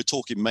 And we're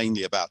talking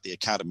mainly about the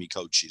academy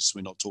coaches.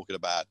 We're not talking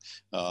about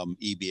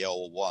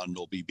EBL 1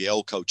 or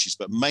BBL coaches,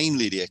 but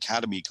mainly the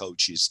academy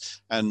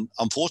coaches. And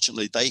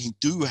unfortunately, they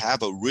do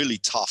have a really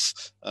tough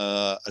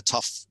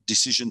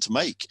decision to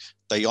make.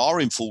 They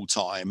are in full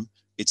time.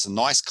 It's a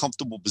nice,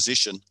 comfortable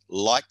position,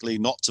 likely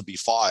not to be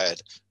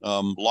fired,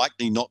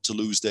 likely not to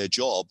lose their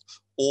job,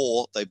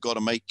 or they've got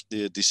to make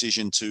the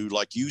decision to,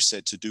 like you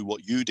said, to do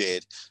what you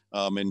did,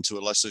 and to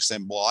a lesser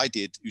extent what I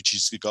did, which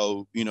is to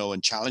go,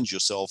 and challenge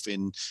yourself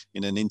in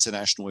an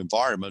international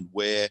environment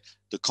where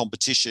the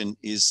competition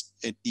is,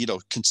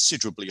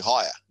 considerably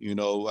higher,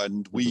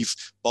 and we've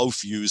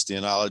both used the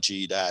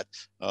analogy that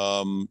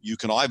you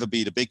can either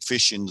be the big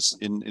fish in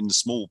the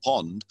small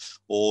pond,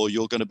 or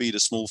you're going to be the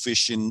small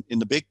fish in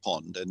the big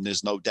pond. And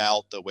there's no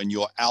doubt that when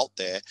you're out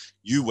there,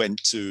 you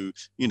went to,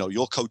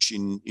 you're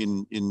coaching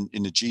in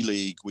the G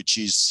League, which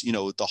is,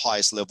 the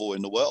highest level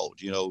in the world,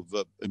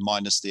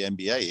 minus the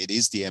NBA. It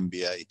is the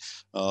NBA.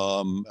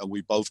 And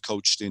we both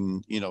coached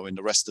in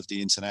the rest of the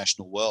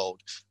international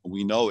world. And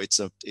we know it's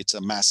a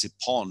massive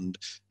pond,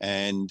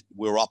 and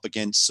we're up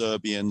against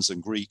Serbians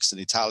and Greeks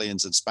and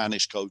Italians and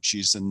Spanish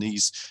coaches. And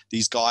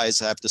these guys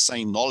have the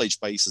same knowledge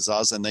base as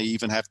us, and they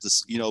even have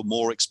this,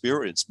 more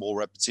experience, more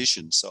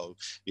repetition. So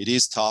it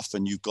is tough,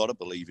 and you've got to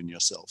believe in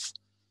yourself.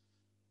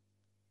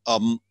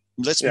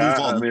 Let's move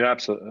on. I mean,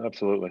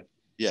 absolutely.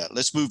 Yeah,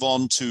 let's move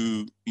on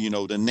to,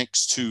 the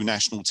next two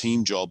national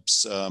team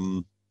jobs.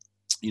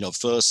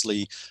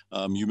 Firstly,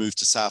 you moved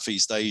to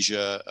Southeast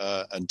Asia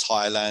and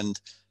Thailand.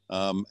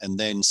 And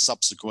then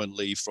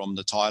subsequently from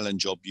the Thailand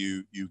job,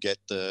 you get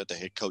the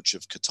head coach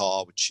of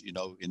Qatar, which,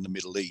 in the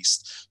Middle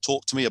East.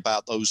 Talk to me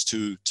about those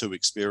two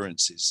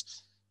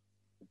experiences.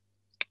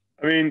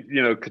 I mean,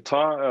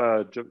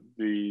 Qatar,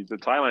 the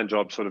Thailand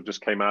job sort of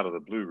just came out of the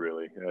blue,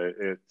 really.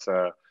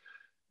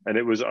 And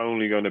it was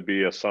only going to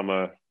be a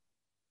summer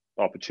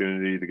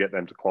opportunity to get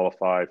them to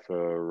qualify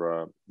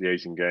for the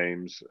Asian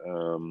Games.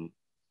 And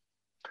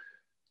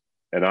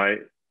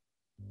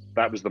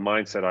that was the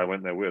mindset I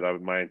went there with.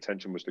 My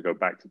intention was to go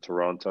back to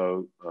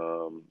Toronto.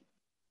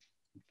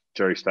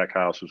 Jerry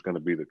Stackhouse was going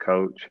to be the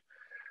coach.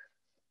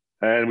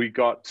 And I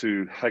got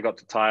to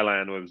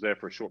Thailand. I was there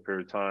for a short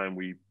period of time.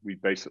 We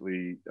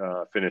basically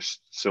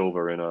finished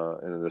silver in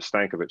the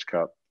Stankovic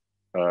Cup,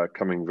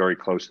 coming very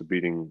close to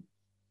beating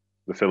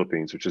the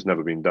Philippines, which has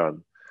never been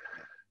done.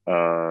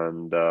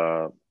 And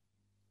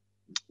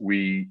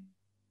we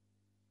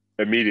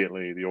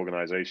immediately, the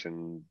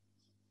organization,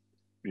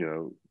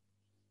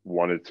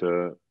 wanted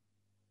to,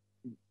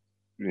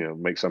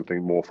 make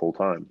something more full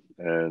time.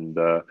 And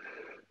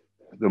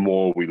the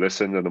more we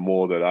listened and the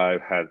more that I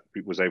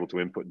was able to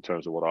input in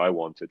terms of what I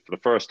wanted for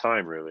the first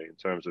time, really, in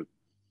terms of,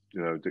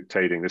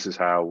 dictating, this is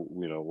how,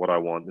 what I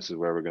want, this is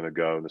where we're going to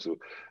go.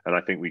 And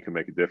I think we can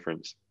make a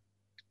difference.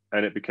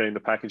 And the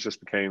package just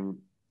became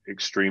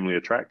extremely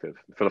attractive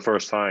for the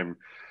first time,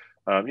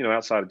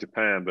 outside of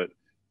Japan, but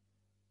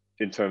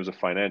in terms of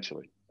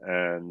financially.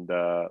 And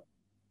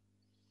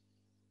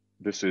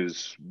this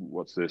is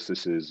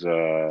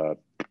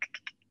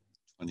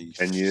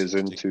 10 years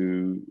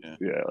into,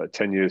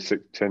 10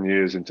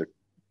 years into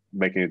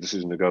making a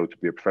decision to go to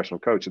be a professional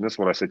coach. And this is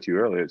what I said to you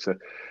earlier. It's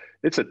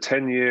a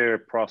 10-year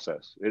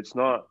process. It's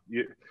not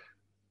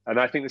and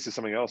I think this is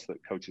something else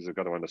that coaches have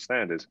got to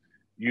understand is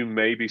you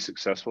may be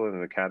successful in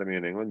an academy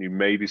in England. You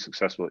may be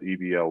successful at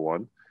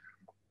EBL1.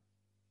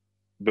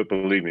 But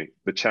believe me,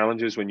 the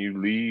challenges when you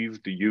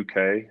leave the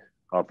UK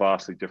are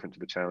vastly different to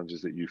the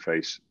challenges that you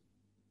face,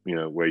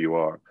 where you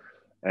are.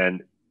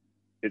 And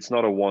it's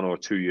not a 1 or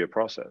 2 year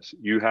process.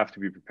 You have to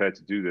be prepared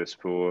to do this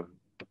for,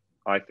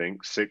 I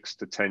think, 6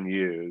 to 10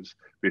 years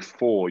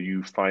before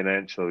you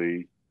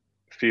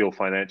feel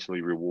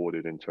financially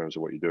rewarded in terms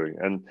of what you're doing.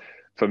 And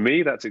for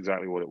me, that's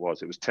exactly what it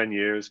was. It was 10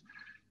 years.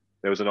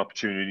 There was an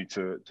opportunity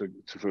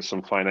for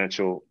some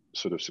financial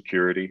sort of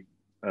security.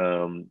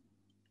 So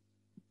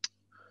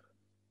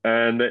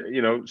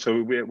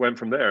we went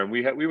from there, and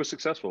we were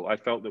successful. I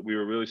felt that we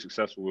were really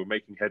successful. We were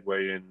making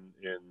headway in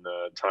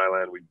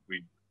Thailand.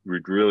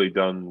 We'd really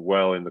done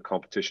well in the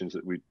competitions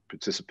that we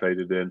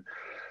participated in.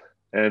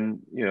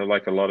 And,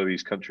 like a lot of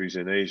these countries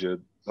in Asia,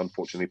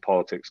 unfortunately,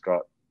 politics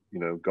got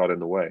in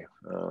the way.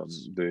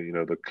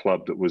 The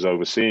club that was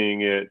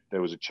overseeing it,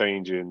 there was a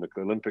change in the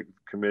Olympic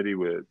Committee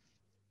with,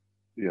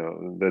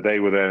 they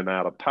were then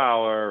out of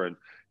power, and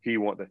he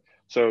wanted.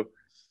 So,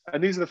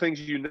 and these are the things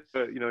you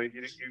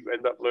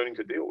end up learning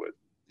to deal with.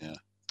 Yeah.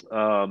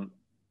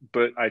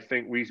 But I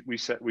think we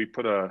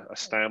put a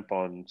stamp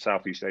on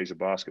Southeast Asia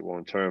basketball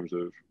in terms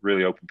of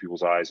really open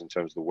people's eyes in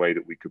terms of the way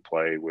that we could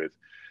play with.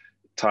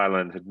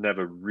 Thailand had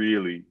never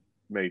really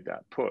made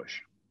that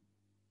push.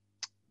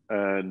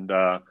 And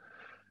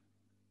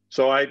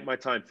so my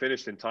time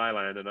finished in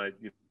Thailand, and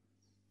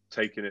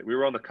taken it. We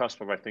were on the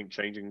cusp of, I think,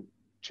 changing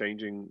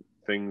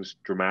things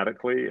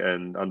dramatically.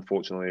 And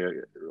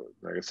unfortunately,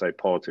 like I say,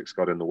 politics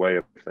got in the way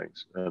of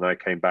things. And I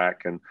came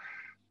back, and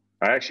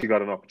I actually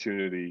got an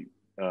opportunity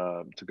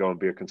to go and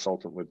be a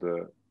consultant with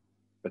a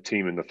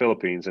team in the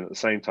Philippines, and at the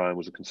same time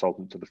was a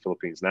consultant to the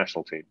Philippines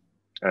national team.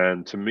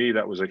 And to me,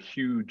 that was a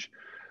huge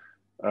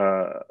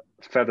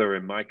feather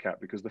in my cap,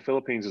 because the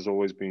Philippines has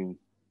always been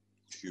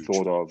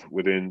thought of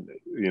within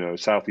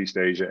Southeast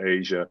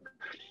Asia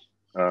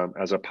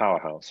as a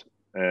powerhouse.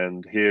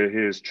 And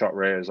here's Chuck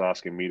Reyes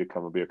asking me to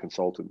come and be a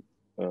consultant,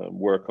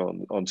 work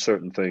on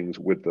certain things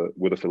with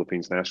the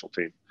Philippines national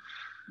team.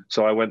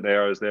 So I went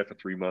there. I was there for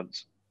 3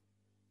 months.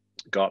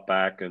 Got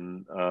back,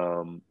 and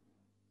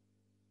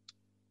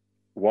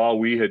while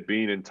we had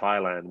been in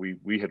Thailand,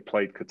 we had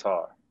played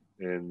Qatar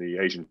in the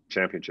Asian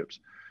Championships,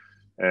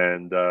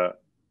 and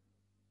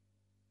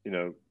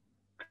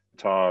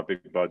Qatar,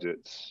 big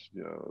budgets,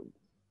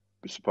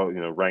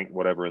 ranked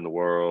whatever in the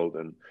world,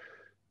 and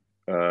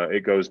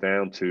it goes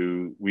down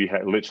to we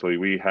had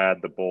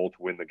the ball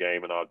to win the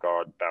game, and our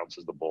guard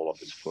bounces the ball off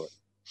his foot,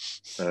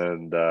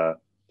 and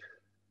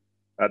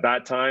at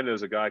that time, there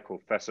was a guy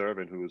called Fess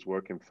Irvin who was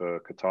working for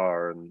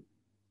Qatar, and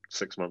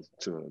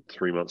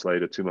 2 months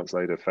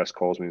later, Fess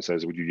calls me and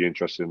says, "Would you be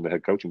interested in the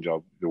head coaching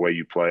job? The way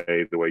you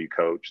play, the way you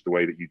coach, the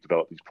way that you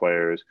develop these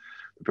players,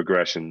 the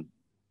progression,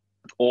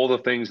 all the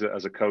things that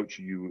as a coach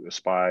you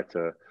aspire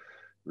to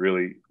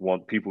really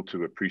want people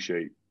to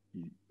appreciate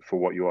for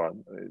what you are.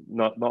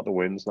 Not the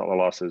wins, not the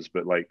losses,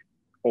 but like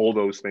all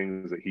those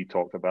things that he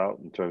talked about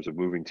in terms of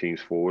moving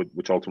teams forward,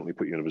 which ultimately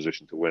put you in a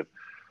position to win."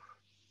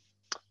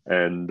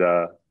 And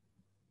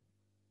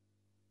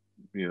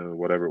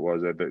whatever it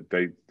was,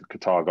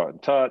 Qatar got in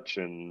touch,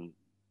 and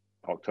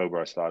October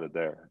I started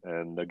there.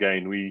 And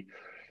again, we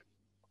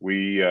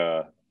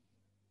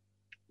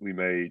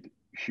made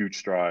huge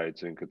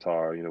strides in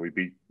Qatar.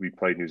 We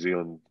played New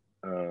Zealand,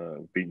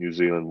 beat New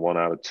Zealand 1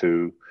 out of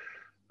 2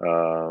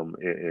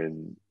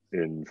 in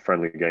in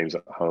friendly games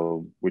at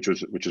home, which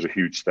is a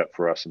huge step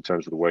for us in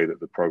terms of the way that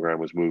the program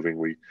was moving.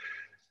 We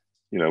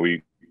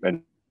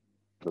ended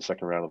the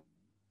second round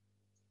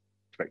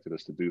expected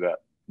us to do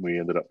that. We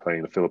ended up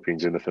playing the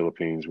Philippines in the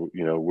Philippines.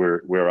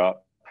 We're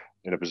up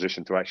in a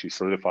position to actually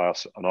solidify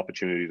us an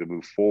opportunity to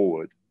move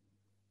forward.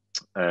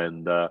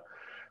 And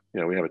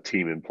we have a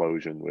team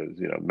implosion with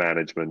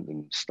management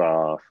and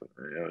staff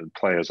and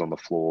players on the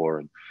floor,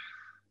 and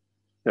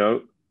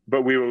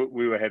but we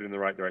were heading in the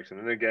right direction.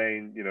 And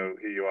again,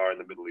 here you are in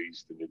the Middle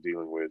East, and you're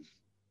dealing with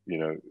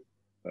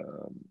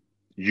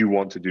you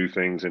want to do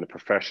things in a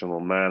professional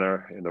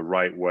manner, in the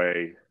right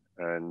way,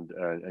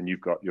 and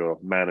you've got your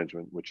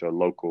management, which are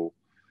local,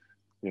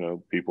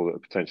 people that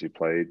have potentially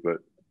played but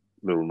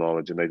little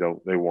knowledge, and they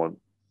want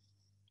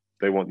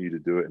you to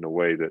do it in a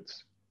way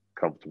that's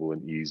comfortable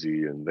and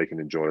easy, and they can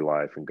enjoy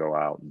life and go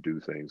out and do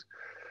things.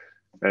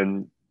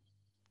 And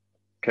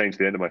came to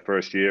the end of my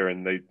first year,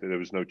 and there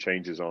was no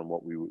changes on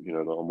what we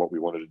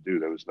wanted to do.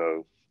 There was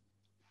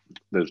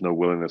no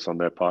willingness on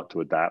their part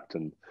to adapt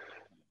and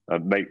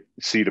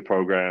see the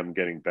program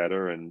getting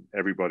better. And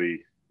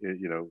everybody,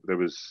 there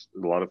was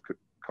a lot of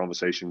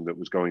conversation that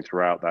was going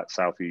throughout that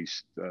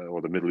Southeast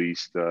or the Middle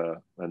East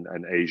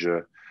and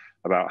Asia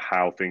about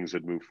how things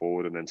had moved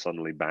forward, and then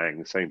suddenly bang,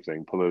 the same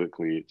thing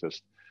politically. It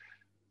just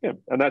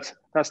and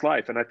that's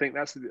life. And I think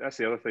that's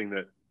the other thing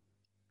that,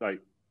 like,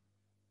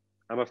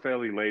 I'm a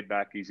fairly laid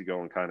back,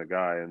 easygoing kind of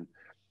guy, and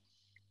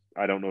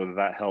I don't know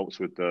that helps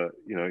with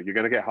you're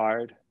going to get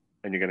hired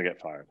and you're going to get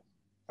fired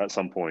at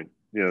some point.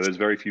 There's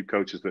very few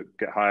coaches that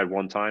get hired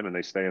one time and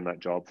they stay in that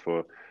job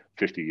for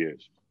 50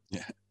 years.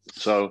 Yeah.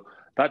 So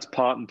that's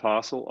part and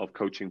parcel of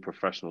coaching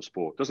professional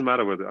sport. Doesn't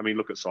matter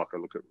look at soccer,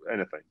 look at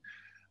anything.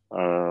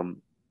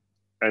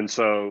 And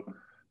so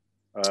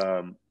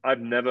I've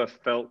never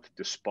felt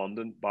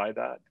despondent by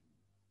that.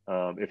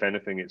 If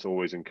anything, it's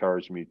always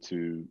encouraged me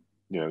to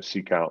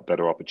seek out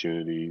better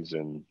opportunities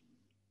and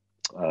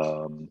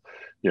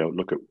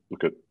look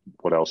at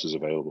what else is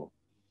available.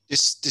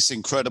 This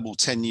incredible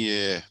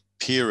 10-year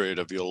period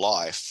of your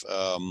life,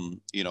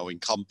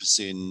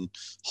 encompassing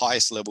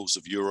highest levels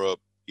of Europe,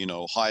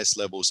 highest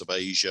levels of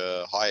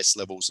Asia, highest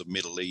levels of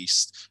Middle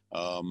East,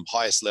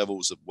 highest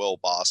levels of world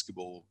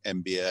basketball,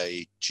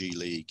 NBA, G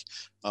League.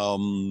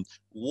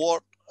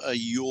 What are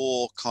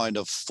your kind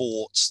of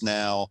thoughts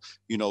now,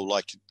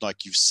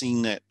 like you've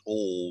seen it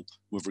all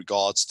with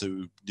regards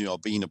to,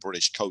 being a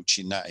British coach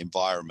in that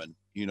environment?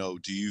 Do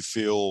you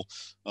feel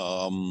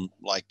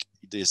like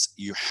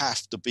you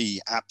have to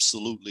be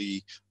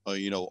absolutely,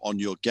 on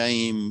your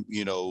game,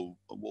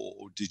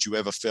 or did you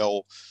ever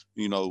feel,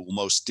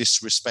 almost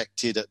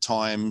disrespected at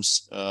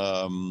times?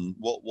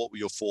 What were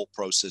your thought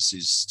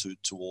processes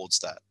towards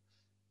that?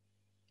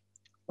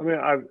 I mean,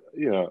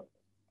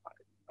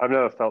 I've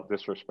never felt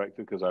disrespected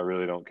because I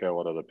really don't care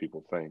what other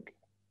people think.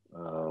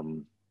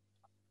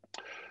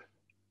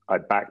 I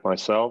back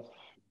myself.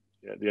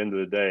 At the end of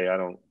the day, I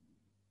don't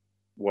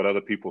what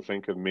other people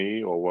think of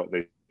me, or what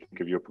they think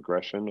of your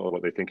progression, or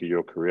what they think of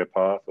your career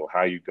path, or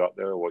how you got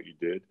there, or what you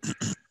did.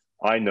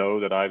 I know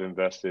that I've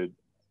invested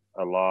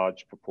a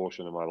large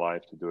proportion of my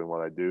life to doing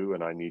what I do,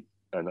 and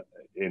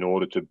in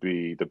order to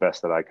be the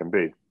best that I can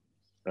be.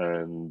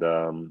 And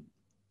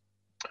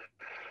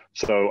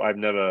so I've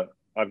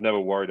never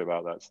worried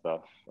about that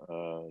stuff.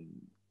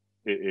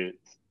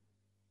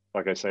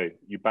 Like I say,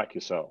 you back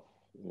yourself.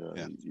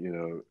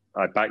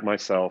 I back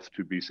myself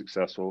to be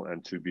successful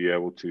and to be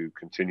able to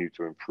continue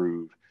to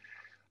improve.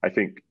 I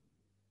think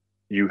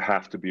you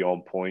have to be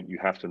on point. You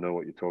have to know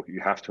what you're talking.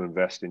 You have to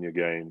invest in your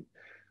game.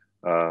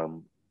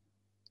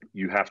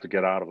 You have to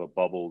get out of a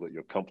bubble that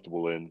you're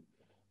comfortable in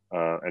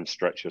and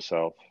stretch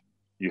yourself.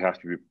 You have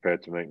to be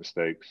prepared to make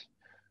mistakes,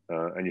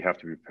 and you have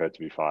to be prepared to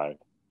be fired.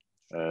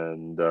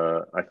 And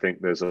I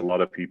think there's a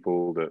lot of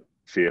people that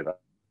fear that,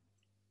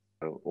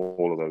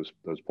 all of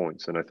those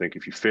points. And I think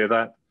if you fear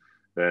that,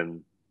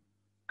 then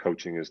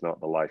coaching is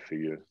not the life for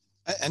you.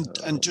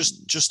 And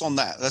just on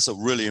that, that's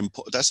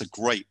a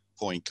great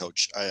point,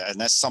 Coach. And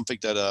that's something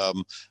that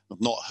I've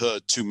not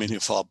heard too many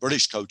of our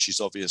British coaches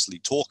obviously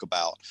talk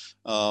about.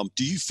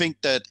 Do you think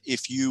that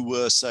if you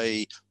were,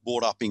 say,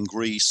 brought up in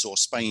Greece or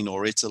Spain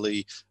or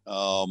Italy,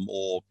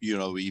 or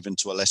even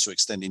to a lesser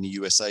extent in the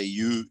USA,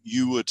 you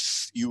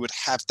would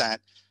have that,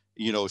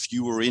 if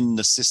you were in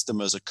the system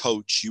as a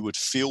coach, you would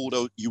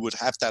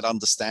have that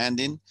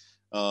understanding,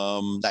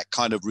 that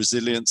kind of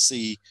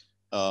resiliency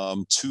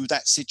to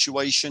that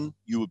situation?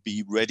 You would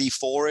be ready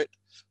for it?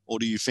 Or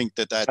do you think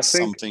that that's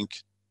something?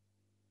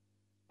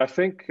 I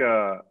think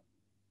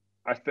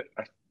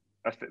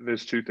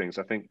there's two things.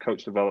 I think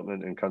coach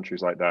development in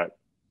countries like that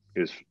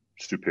is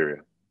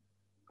superior.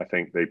 I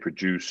think they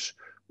produce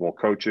more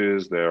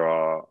coaches. There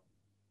are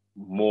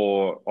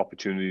more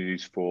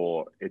opportunities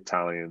for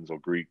Italians or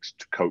Greeks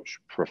to coach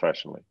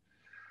professionally.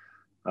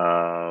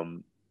 I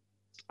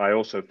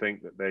also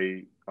think that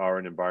they are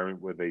an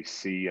environment where they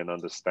see and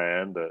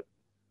understand that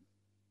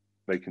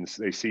they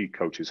see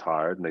coaches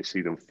hired and they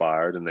see them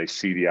fired and they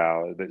see the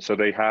hour. So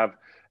they have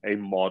a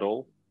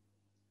model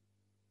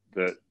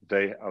that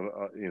they,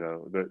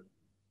 that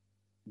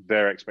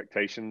their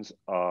expectations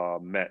are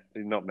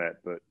not met,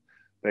 but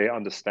they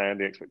understand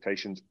the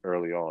expectations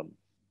early on.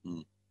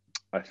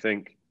 I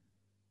think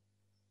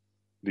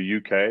the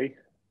UK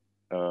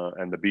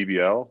and the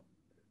BBL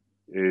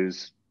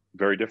is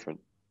very different.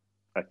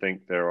 I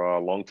think there are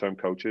long-term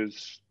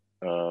coaches.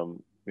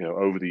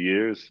 Over the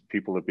years,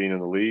 people have been in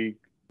the league.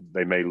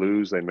 They may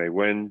lose, they may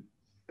win.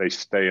 They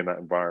stay in that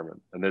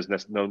environment, and there's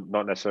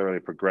not necessarily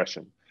a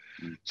progression.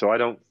 So I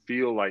don't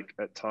feel like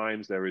at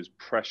times there is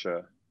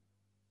pressure.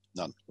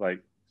 None.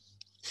 Like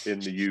in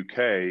the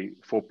UK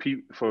for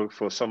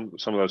some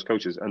of those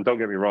coaches. And don't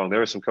get me wrong,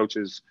 there are some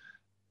coaches.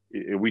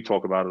 We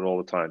talk about it all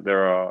the time.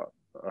 There are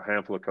a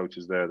handful of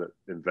coaches there that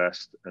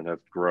invest and have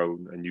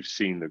grown, and you've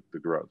seen the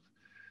growth.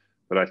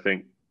 But I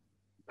think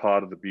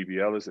part of the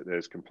BBL is that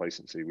there's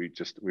complacency.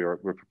 We're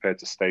prepared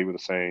to stay with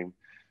the same.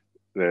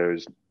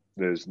 There's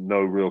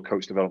no real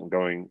coach development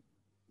going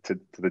to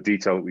the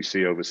detail that we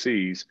see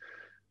overseas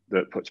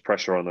that puts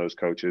pressure on those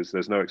coaches.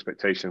 There's no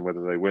expectation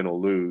whether they win or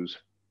lose.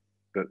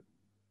 That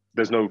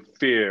there's no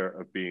fear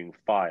of being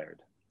fired.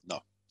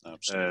 No,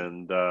 absolutely.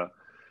 And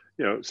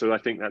so I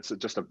think that's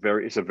just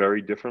it's a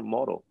very different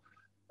model.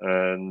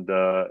 And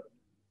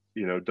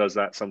does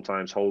that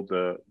sometimes hold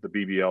the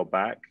BBL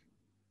back?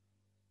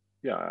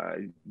 Yeah,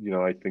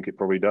 I think it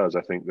probably does.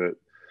 I think that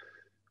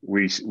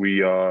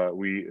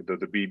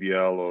the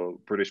BBL or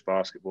British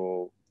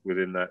basketball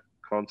within that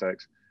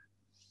context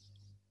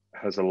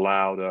has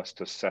allowed us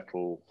to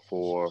settle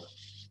for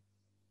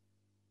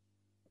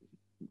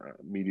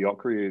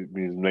mediocrity.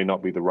 May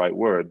not be the right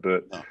word,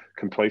 but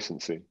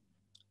complacency.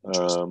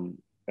 And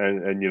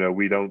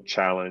we don't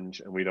challenge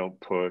and we don't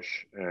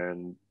push,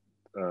 and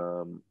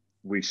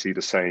we see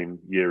the same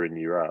year in,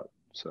 year out.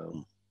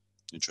 So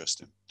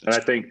interesting. And I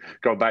think,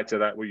 going back to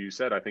that, what you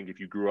said, I think if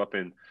you grew up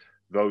in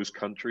those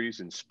countries,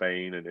 in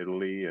Spain and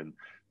Italy, and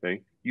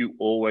you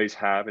always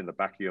have in the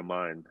back of your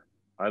mind,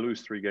 I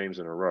lose 3 games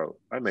in a row,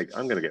 I'm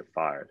going to get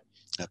fired.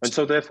 Absolutely. And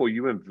so therefore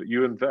you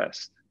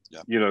invest.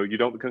 Yeah. You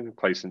don't become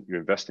complacent. You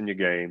invest in your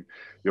game.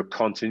 You're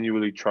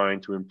continually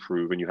trying to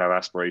improve, and you have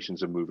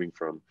aspirations of moving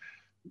from,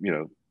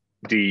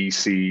 D,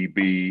 C,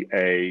 B,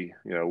 A,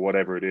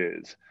 whatever it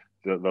is,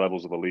 the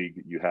levels of the league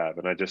that you have.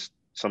 And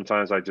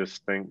sometimes I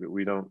just think that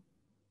we don't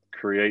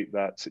create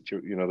that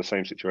the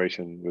same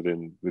situation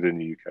within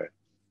the UK.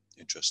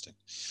 Interesting.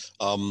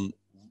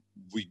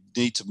 We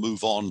need to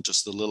move on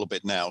just a little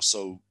bit now.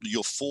 So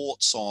your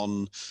thoughts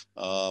on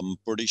the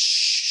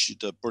British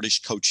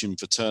coaching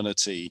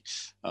fraternity.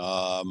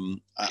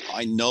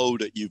 I know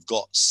that you've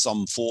got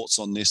some thoughts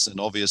on this, and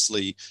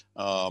obviously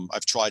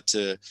I've tried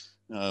to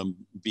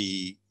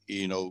be,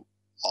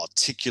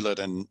 articulate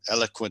and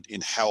eloquent in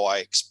how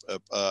I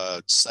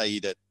say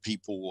that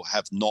people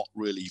have not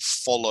really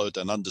followed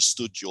and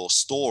understood your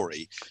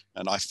story,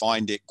 and I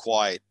find it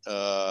quite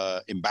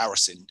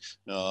embarrassing.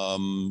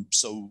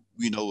 So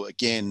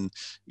again,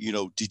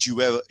 did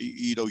you ever,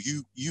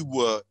 you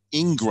were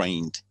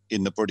ingrained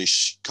in the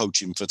British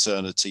coaching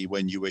fraternity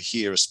when you were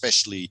here,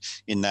 especially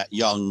in that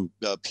young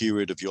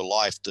period of your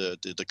life,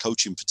 the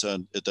coaching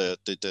fraternity,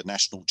 the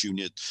national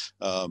junior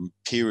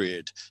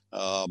period.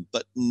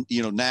 But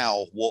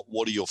now,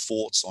 what are your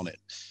thoughts on it?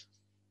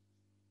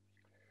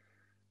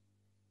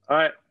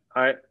 I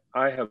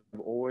have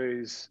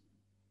always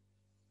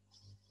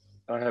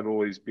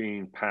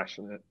been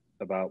passionate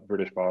about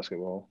British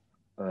basketball,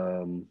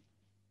 and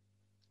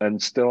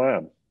still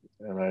am.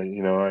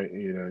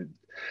 And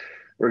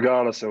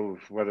regardless of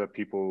whether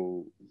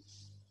people,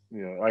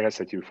 like I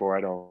said to you before,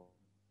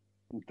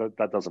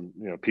 that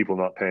doesn't, people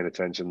not paying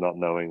attention, not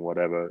knowing,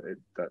 whatever,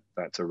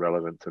 that's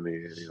irrelevant to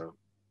me.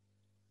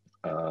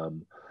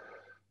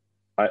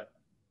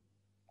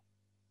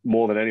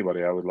 More than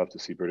anybody, I would love to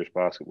see British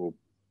basketball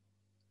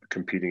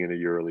competing in a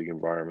EuroLeague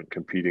environment,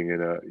 competing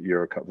in a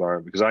Euro Cup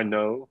environment, because I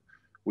know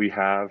we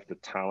have the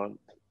talent,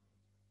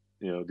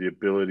 the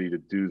ability to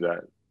do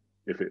that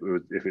if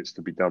it's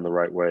to be done the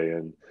right way.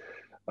 And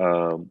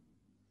I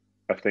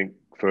think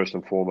first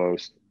and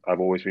foremost, I've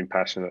always been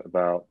passionate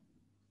about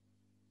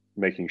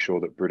making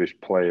sure that British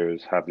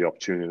players have the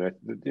opportunity.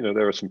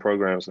 There are some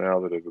programs now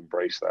that have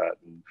embraced that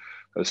and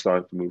are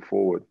starting to move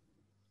forward.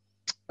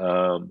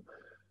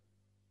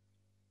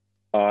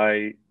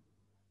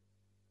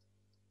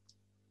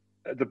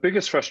 The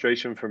biggest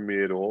frustration for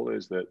me at all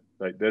is that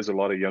there's a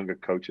lot of younger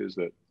coaches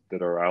that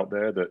are out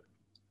there that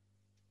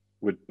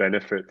would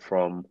benefit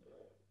from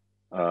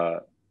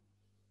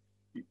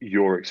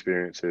your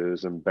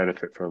experiences and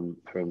benefit from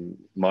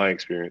my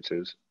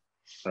experiences.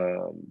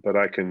 But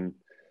I don't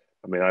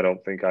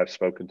think I've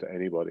spoken to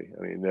anybody.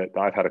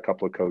 I've had a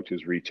couple of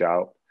coaches reach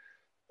out,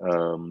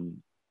 but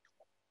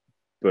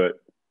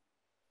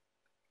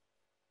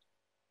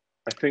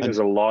I think there's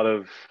a lot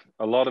of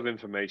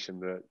information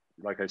that,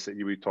 like I said,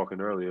 you were talking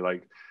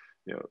earlier,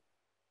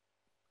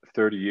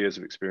 30 years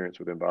of experience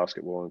within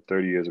basketball and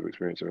 30 years of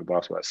experience within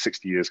basketball, that's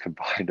 60 years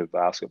combined of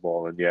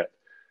basketball, and yet,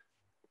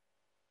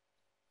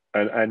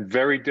 and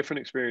very different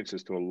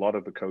experiences to a lot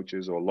of the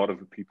coaches or a lot of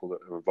the people that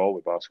are involved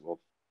with basketball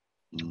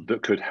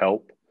that could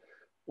help,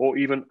 or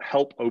even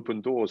help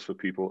open doors for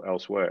people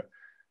elsewhere.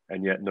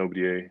 and yet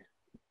nobody,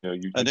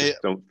 you And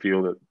just don't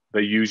feel that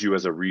they use you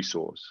as a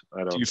resource.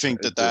 do you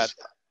think that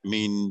I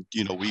mean,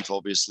 we've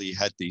obviously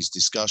had these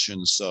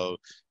discussions. So,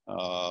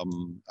 I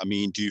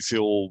mean, do you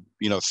feel,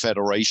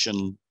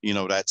 federation,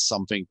 that's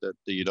something that,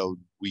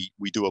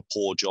 we do a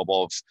poor job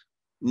of,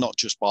 not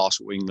just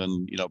Basketball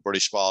England,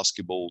 British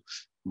basketball,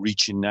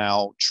 reaching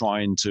out,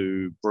 trying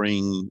to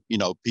bring,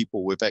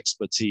 people with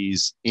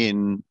expertise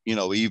in,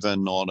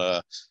 even on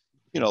a,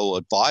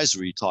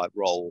 advisory type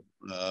role.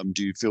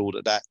 Do you feel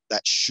that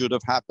should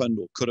have happened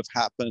or could have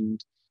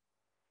happened?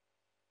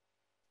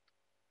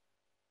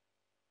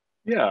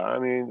 Yeah, I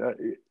mean,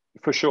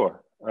 for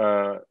sure.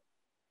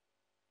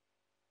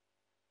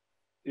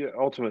 Yeah,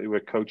 ultimately, we're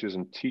coaches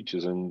and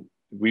teachers, and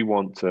we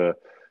want to,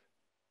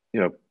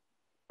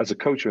 as a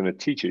coach and a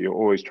teacher, you're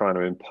always trying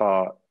to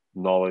impart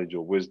knowledge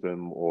or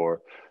wisdom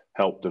or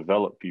help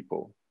develop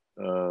people.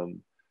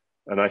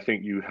 And I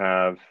think you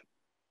have,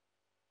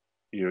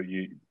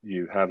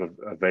 you have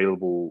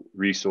available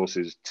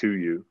resources to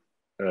you,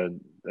 and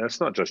that's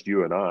not just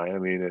you and I. I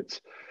mean,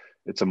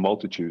 it's a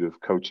multitude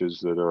of coaches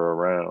that are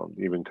around,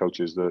 even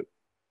coaches that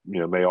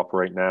may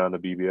operate now in the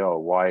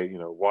BBL.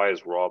 Why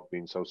has Rob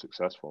been so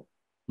successful?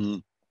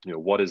 Mm.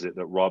 What is it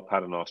that Rob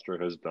Paternostre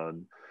has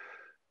done,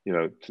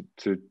 to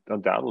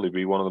undoubtedly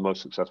be one of the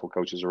most successful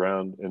coaches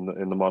around in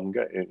the modern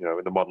game, in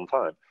the modern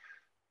time.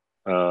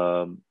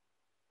 And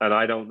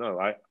I don't know.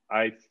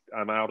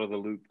 I'm out of the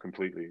loop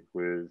completely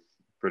with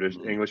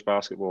English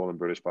basketball and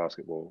British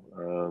basketball,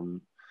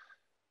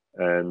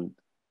 and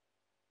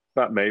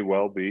that may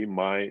well be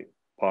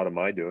part of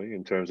my doing,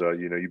 in terms of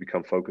you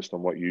become focused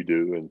on what you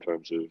do in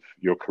terms of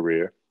your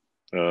career,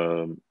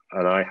 and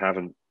I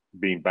haven't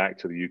been back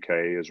to the UK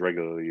as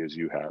regularly as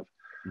you have.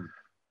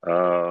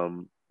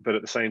 But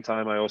at the same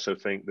time, I also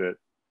think that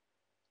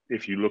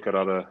if you look at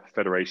other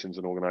federations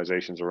and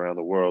organizations around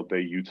the world, they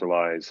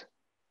utilize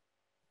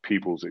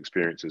people's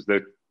experiences.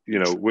 That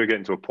we're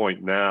getting to a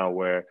point now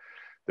where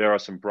there are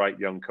some bright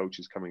young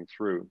coaches coming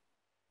through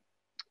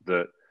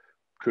that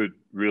could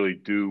really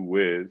do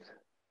with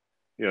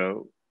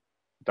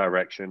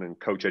direction and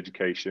coach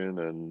education,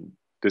 and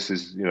this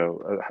is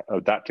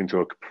adapting to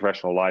a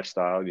professional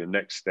lifestyle, your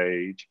next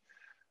stage.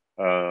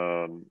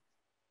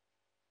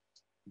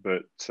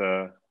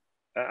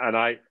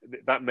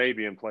 That may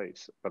be in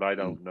place, but I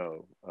don't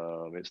know.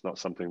 It's not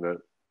something that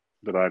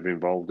I've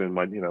involved in.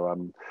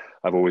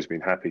 I've always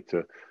been happy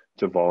to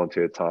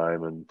volunteer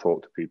time and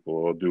talk to people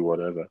or do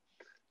whatever.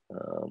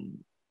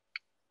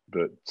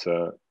 But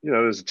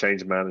there's a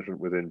change of management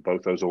within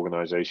both those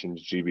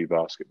organizations, GB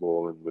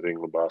Basketball and with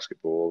England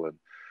Basketball, and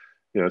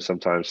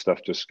sometimes stuff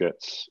just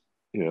gets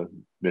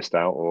missed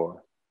out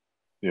or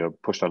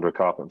pushed under a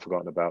carpet and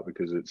forgotten about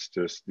because it's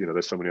just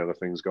there's so many other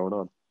things going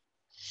on.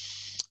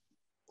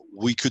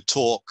 We could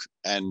talk,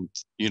 and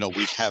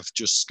we have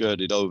just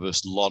skirted over a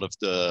lot of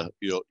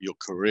your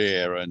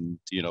career and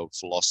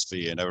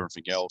philosophy and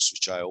everything else,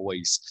 which I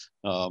always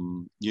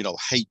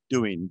hate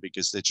doing,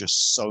 because there's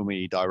just so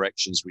many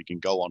directions we can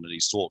go on in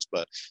these talks.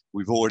 But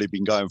we've already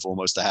been going for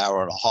almost an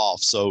hour and a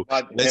half, so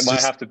it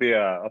might have to be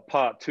a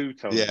part two,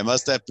 Tony. Yeah, it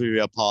must have to be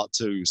a part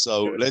two.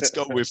 So let's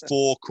go with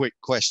 4 quick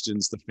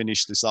questions to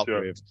finish this up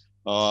with.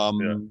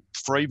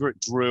 Favorite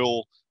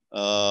drill.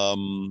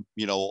 Favorite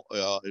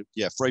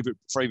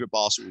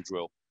basketball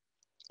drill,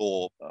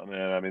 or I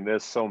mean,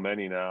 there's so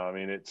many now. I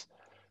mean, it's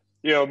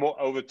more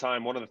over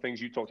time. One of the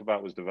things you talked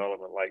about was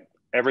development. Like,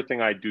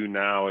 everything I do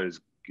now is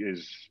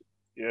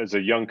as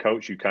a young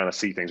coach, you kind of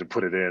see things and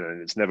put it in,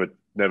 and it's never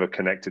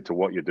connected to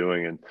what you're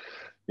doing. And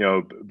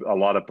a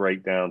lot of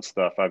breakdown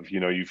stuff.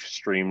 You've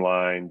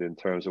streamlined in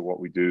terms of what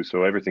we do,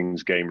 so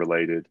everything's game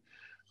related.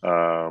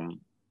 And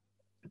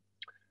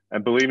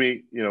believe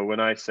me, when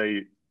I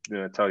say,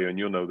 tell you, and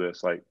you'll know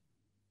this, like,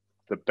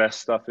 the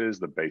best stuff is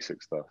the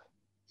basic stuff,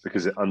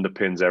 because it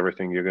underpins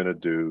everything you're going to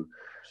do,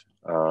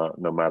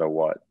 no matter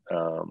what.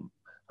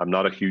 I'm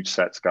not a huge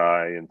sets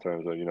guy in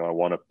terms of, I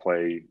want to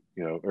play,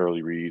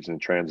 early reads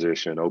and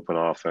transition, open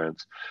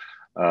offense.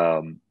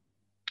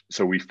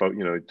 So we,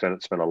 tend to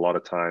spend a lot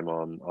of time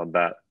on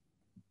that,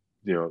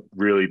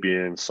 really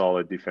being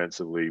solid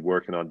defensively,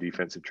 working on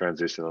defensive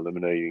transition,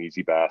 eliminating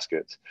easy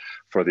baskets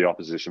for the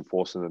opposition,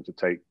 forcing them to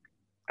take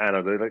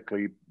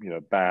analytically,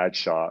 bad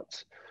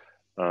shots.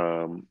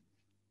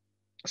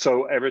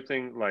 So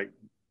everything, like,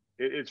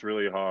 it's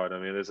really hard. I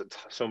mean, there's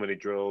so many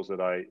drills that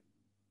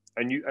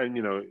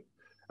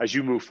as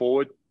you move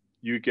forward,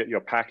 you get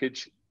your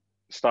package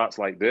starts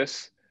like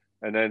this,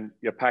 and then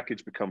your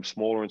package becomes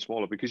smaller and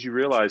smaller, because you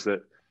realize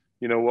that,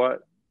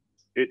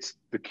 it's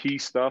the key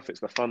stuff, it's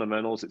the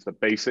fundamentals, it's the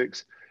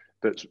basics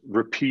that's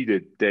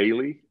repeated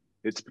daily.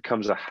 It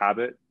becomes a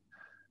habit.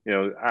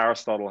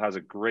 Aristotle has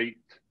a great,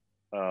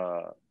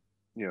 you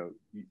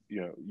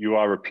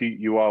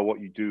are what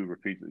you do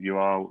repeatedly. You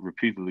are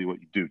repeatedly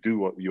what you do. Do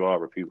what you are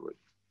repeatedly.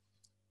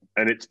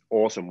 And it's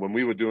awesome. When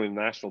we were doing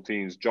national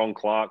teams, John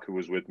Clark, who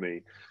was with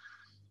me,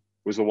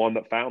 was the one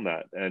that found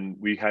that. And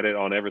we had it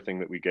on everything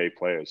that we gave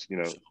players.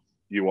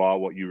 You are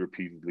what you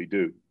repeatedly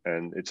do.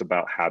 And it's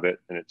about habit,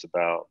 and it's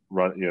about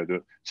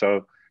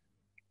so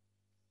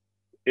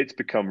it's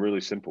become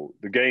really simple.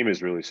 The game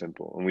is really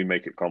simple, and we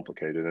make it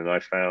complicated. And I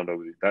found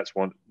that's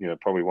one,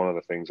 probably one of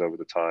the things over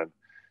the time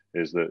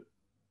is that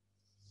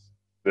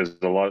there's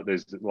a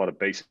lot of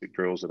basic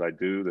drills that I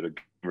do that are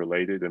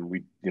related, and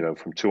we,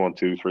 from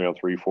 2-on-2,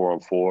 3-on-3,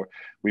 4-on-4,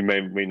 we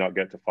may not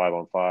get to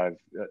 5-on-5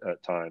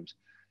 at times,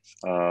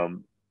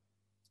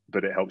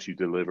 but it helps you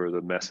deliver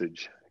the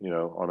message,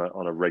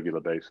 on a regular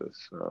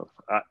basis. So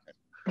I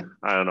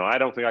don't know. I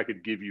don't think I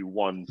could give you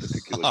one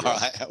particular drill. All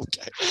right,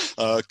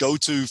 okay.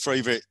 Go-to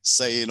favorite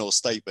saying or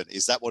statement,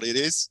 is that what it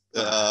is?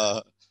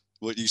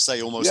 What you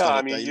say almost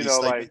on a daily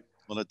statement,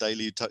 on a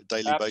daily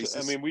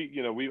basis? I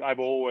mean, I've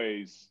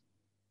always,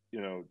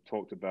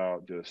 talked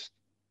about just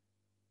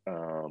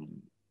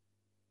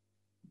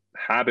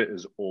habit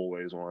is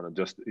always one, and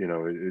just,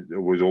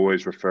 it was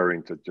always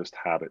referring to just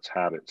habits,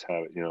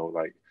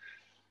 like.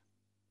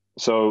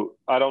 So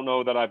I don't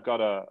know that I've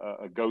got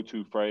a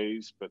go-to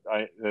phrase, but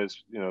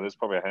there's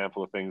probably a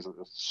handful of things that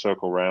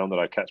circle around that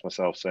I catch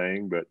myself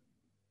saying, but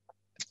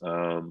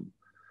I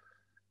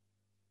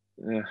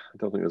don't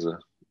think there's a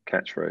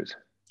catchphrase.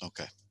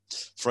 Okay.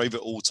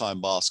 Favorite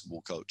all-time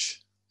basketball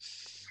coach?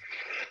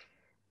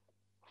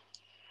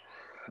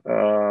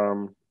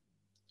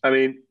 I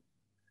mean,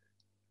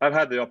 I've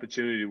had the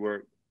opportunity to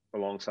work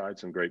alongside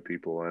some great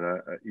people,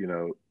 and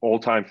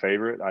all-time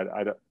favorite,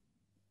 I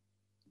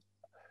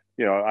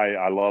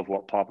love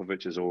what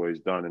Popovich has always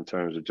done in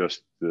terms of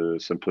just the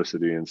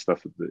simplicity and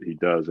stuff that he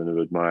does, and have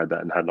admired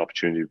that and had an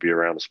opportunity to be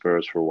around the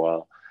Spurs for a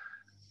while.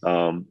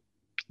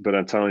 But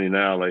I'm telling you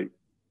now, like,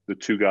 the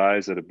two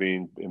guys that have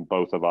been in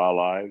both of our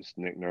lives,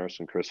 Nick Nurse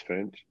and Chris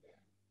Finch,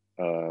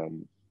 are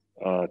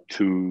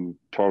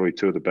probably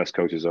two of the best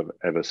coaches I've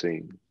ever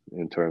seen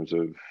in terms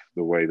of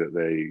the way that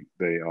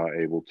they are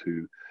able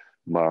to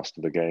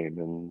master the game.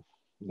 And,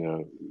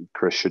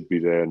 Chris should be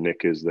there,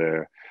 Nick is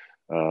there.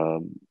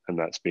 And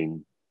that's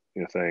been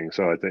a thing.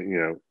 So I think,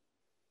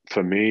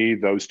 for me,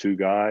 those two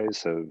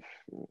guys have,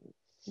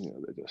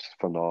 they're just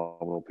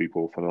phenomenal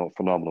people,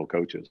 phenomenal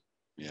coaches.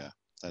 Yeah,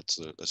 that's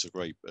a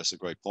great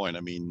point.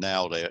 I mean,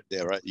 now their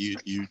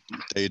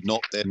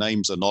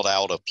names are not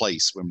out of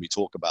place when we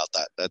talk about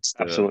that. That's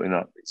absolutely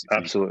not.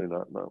 Absolutely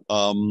not. No.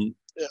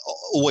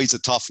 Always a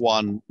tough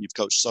one. You've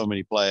coached so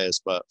many players,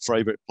 but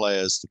favorite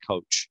players to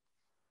coach?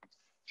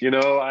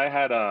 I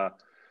had a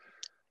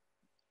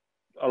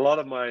lot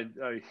of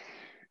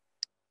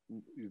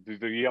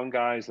the young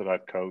guys that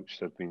I've coached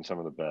have been some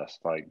of the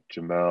best, like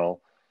Jamel,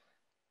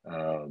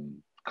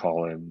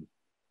 Colin,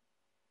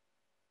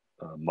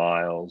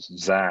 Miles,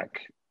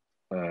 Zach,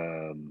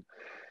 along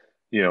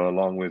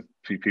with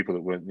people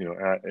that went,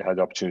 had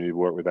the opportunity to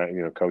work with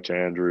that, Coach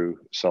Andrew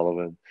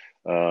Sullivan,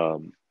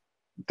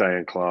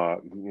 Dan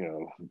Clark,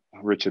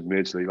 Richard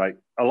Midgley, like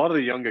a lot of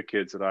the younger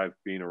kids that I've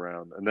been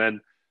around. And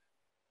then,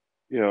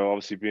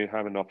 obviously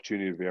having an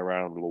opportunity to be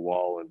around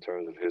Lawal in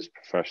terms of his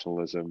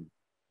professionalism.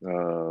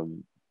 There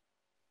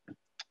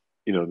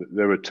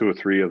were two or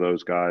three of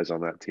those guys on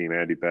that team,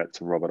 Andy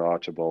Betts and Robert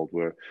Archibald,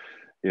 were,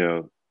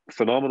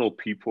 phenomenal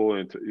people,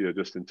 and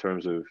just in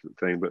terms of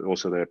thing, but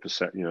also their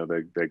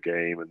their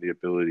game and the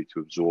ability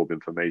to absorb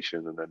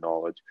information and their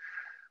knowledge,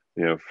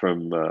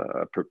 from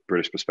a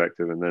British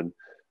perspective. And then,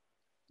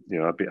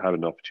 I've had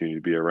an opportunity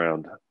to be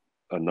around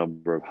a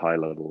number of high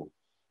level,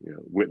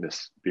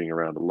 witness being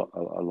around a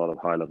lot of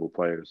high level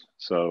players.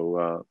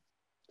 So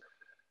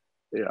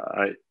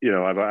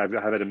I've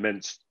had an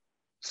immense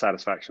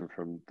satisfaction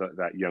from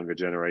that younger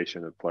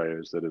generation of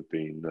players that have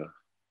been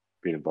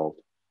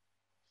involved.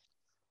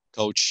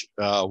 Coach,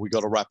 we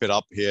got to wrap it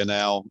up here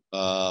now.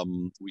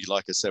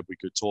 Like I said, we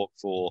could talk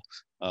for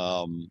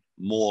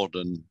more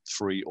than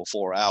 3 or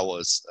 4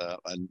 hours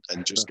and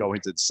just go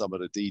into some of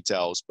the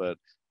details, but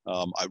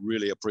I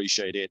really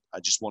appreciate it. I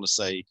just want to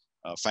say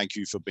thank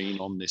you for being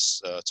on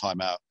this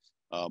Timeout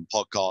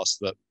podcast,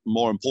 but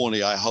more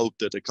importantly, I hope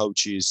that the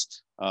coaches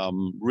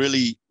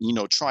really,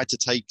 try to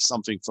take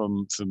something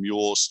from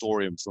your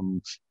story and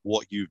from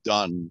what you've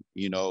done,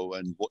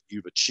 and what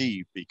you've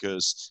achieved,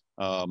 because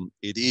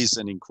it is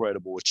an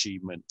incredible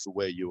achievement for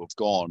where you have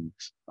gone.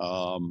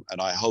 And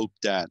I hope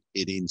that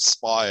it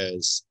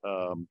inspires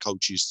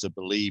coaches to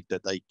believe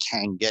that they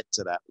can get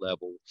to that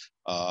level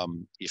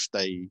if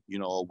they,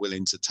 are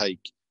willing to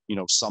take,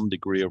 some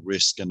degree of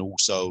risk, and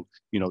also,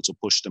 to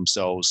push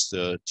themselves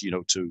to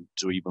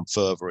even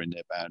further in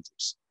their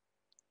boundaries.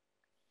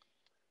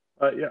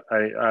 Yeah,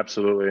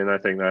 absolutely. And I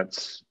think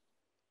that's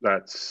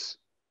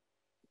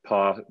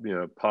part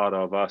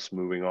of us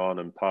moving on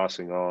and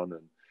passing on,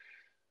 and,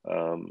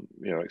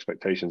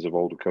 expectations of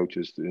older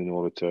coaches in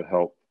order to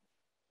help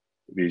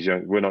these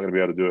young. We're not going to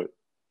be able to do it,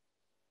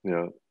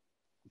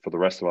 for the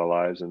rest of our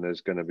lives. And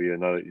there's going to be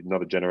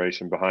another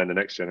generation behind the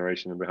next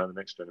generation and behind the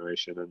next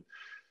generation. And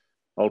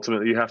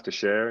ultimately you have to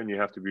share, and you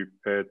have to be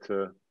prepared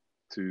to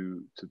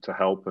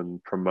help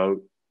and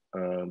promote,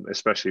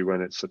 especially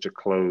when it's such a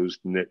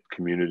closed-knit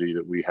community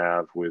that we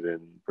have within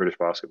British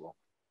basketball,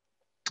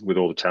 with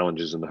all the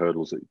challenges and the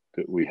hurdles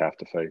that we have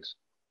to face.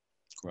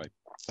 Great.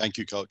 Thank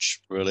you,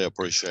 Coach. Really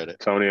appreciate it.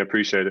 Tony, I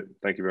appreciate it.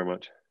 Thank you very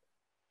much.